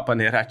 res je. Kaj pa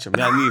ne rečem?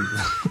 Ja, ni.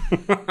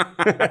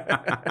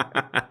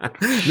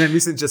 Ne,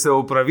 mislim, če se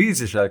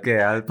opravičiš, ali kaj?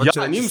 Ali pa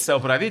ja, njim se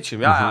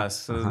opravičim. Ja,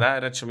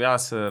 rečem,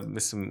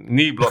 mislim,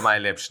 ni bilo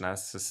najlepše, ne?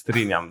 Se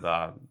strinjam,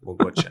 da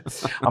mogoče.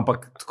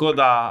 Ampak tako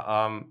da,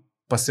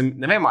 pa se,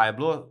 ne vem, a je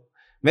bilo,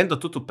 vem, da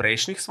tudi v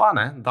prejšnjih sva,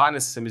 ne?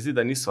 Danes se mi zdi,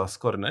 da niso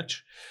skoraj nič.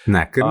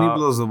 Ne, ker ni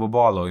bilo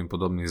zobobolov in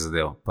podobnih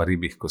zadev, pa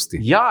ribih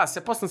kosti. Ja,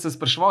 pa sem se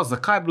spraševal,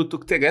 zakaj je bilo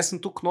tukaj tega. Jaz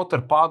sem tukaj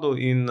noter padel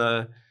in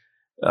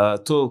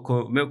to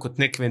imel kot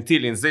nek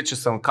ventil in zdaj, če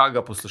sem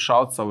kakega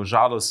poslušalca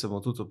užalil, se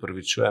mu tudi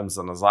opravičujem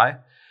za nazaj.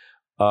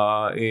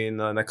 In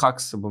nekako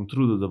se bom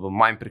trudil, da bom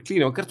manj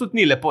preklinil, ker tudi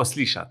ni lepo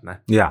slišati. Ne?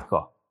 Ja.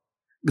 Tako.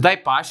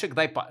 Kdaj paše,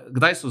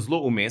 kdaj so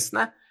zelo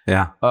umestne,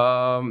 ja.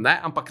 Ne?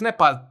 Ampak ne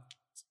pa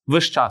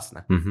ves čas.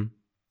 Ne?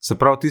 Se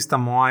pravi, tista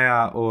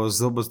moja o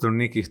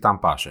zobozdravnikih tam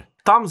paše?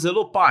 Tam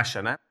zelo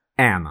paše, ne?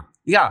 1.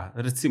 Ja,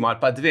 recimo,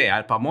 ali pa 2,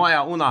 ali pa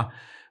moja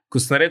ko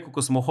sem rekel,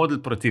 ko smo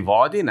hodili proti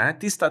vodi, ne,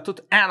 tista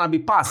tudi 1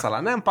 bi pasala,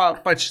 ne, pa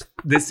pač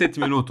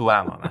 10 minut v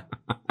eno, ne,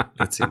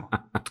 recimo.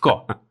 Tako.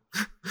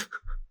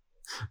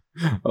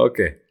 Ok.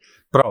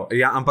 Prav,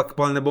 ja, ampak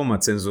pol ne bomo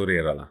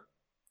cenzurirala.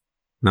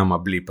 Nama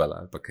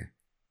blipala, ali pa kaj.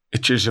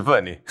 Če že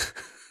veni.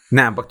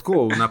 Ne, ampak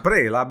tako,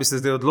 naprej, bi se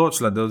zdaj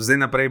odločila, da od zdaj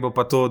naprej bo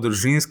pa to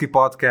družinski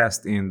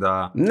podcast in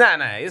da...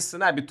 Ne, jaz se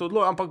ne bi to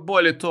odločil, ampak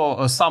bolj je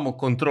to samo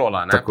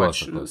kontrola, ne, tako,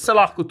 pač tako. Se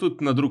lahko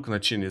tudi na drug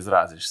način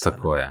izraziš.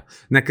 Tako je.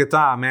 Nekaj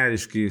ta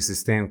ameriški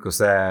sistem, ko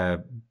se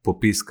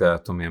popiska,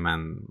 to mi je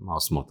meni malo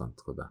smotan,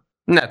 tako da.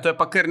 Ne, to je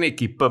pa kar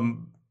neki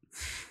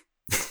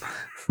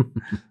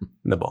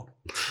ne bo.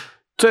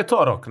 To je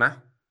to, Rok, ne?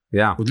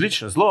 Ja.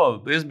 Odlično,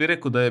 zelo, jaz bi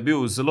rekel, da je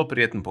bil zelo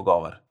prijeten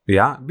pogovor.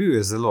 Ja, bil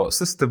je zelo,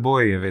 vse s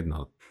teboj je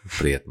vedno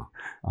prijetno.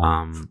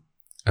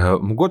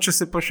 Mogoče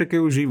se pa še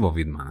kaj uživo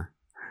vidimo, ne?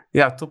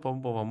 Ja, to pa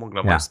bomo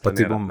mogla malo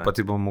splanirati. Pa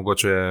ti bom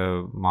mogoče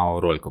malo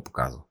roljko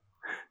pokazal.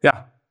 Ja,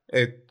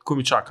 ko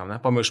mi čakam,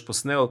 ne? Pa me už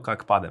posnel,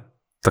 kak padem.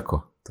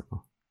 Tako.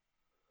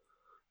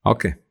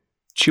 Ok.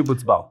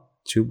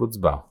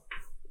 Čibucbal.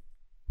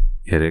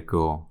 Je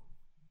rekel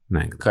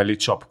nekdo. Kali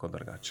čopko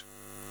drugače.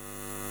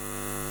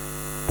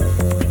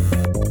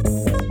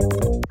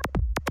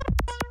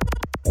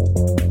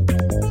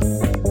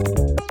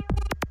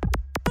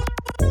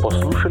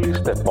 Poslušali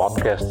ste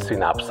podcast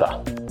Sinapsa.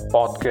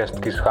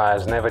 Podcast, ki izhaja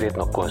z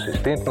neverjetno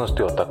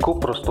konsistentnostjo tako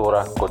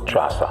prostora kot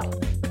časa.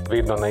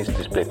 Vedno na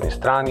isti spletni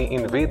strani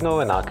in vedno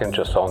v enakem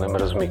časovnem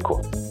razmiku.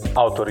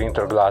 Avtor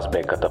intro glasbe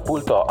je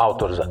Katapulto,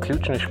 avtor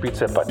zaključne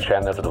špice pa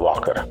Channel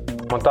Walker.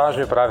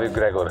 Montaže pravi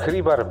Gregor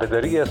Hribar,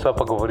 bedarije so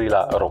pa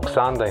govorila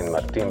Roksanda in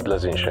Martin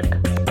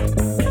Blazinšek.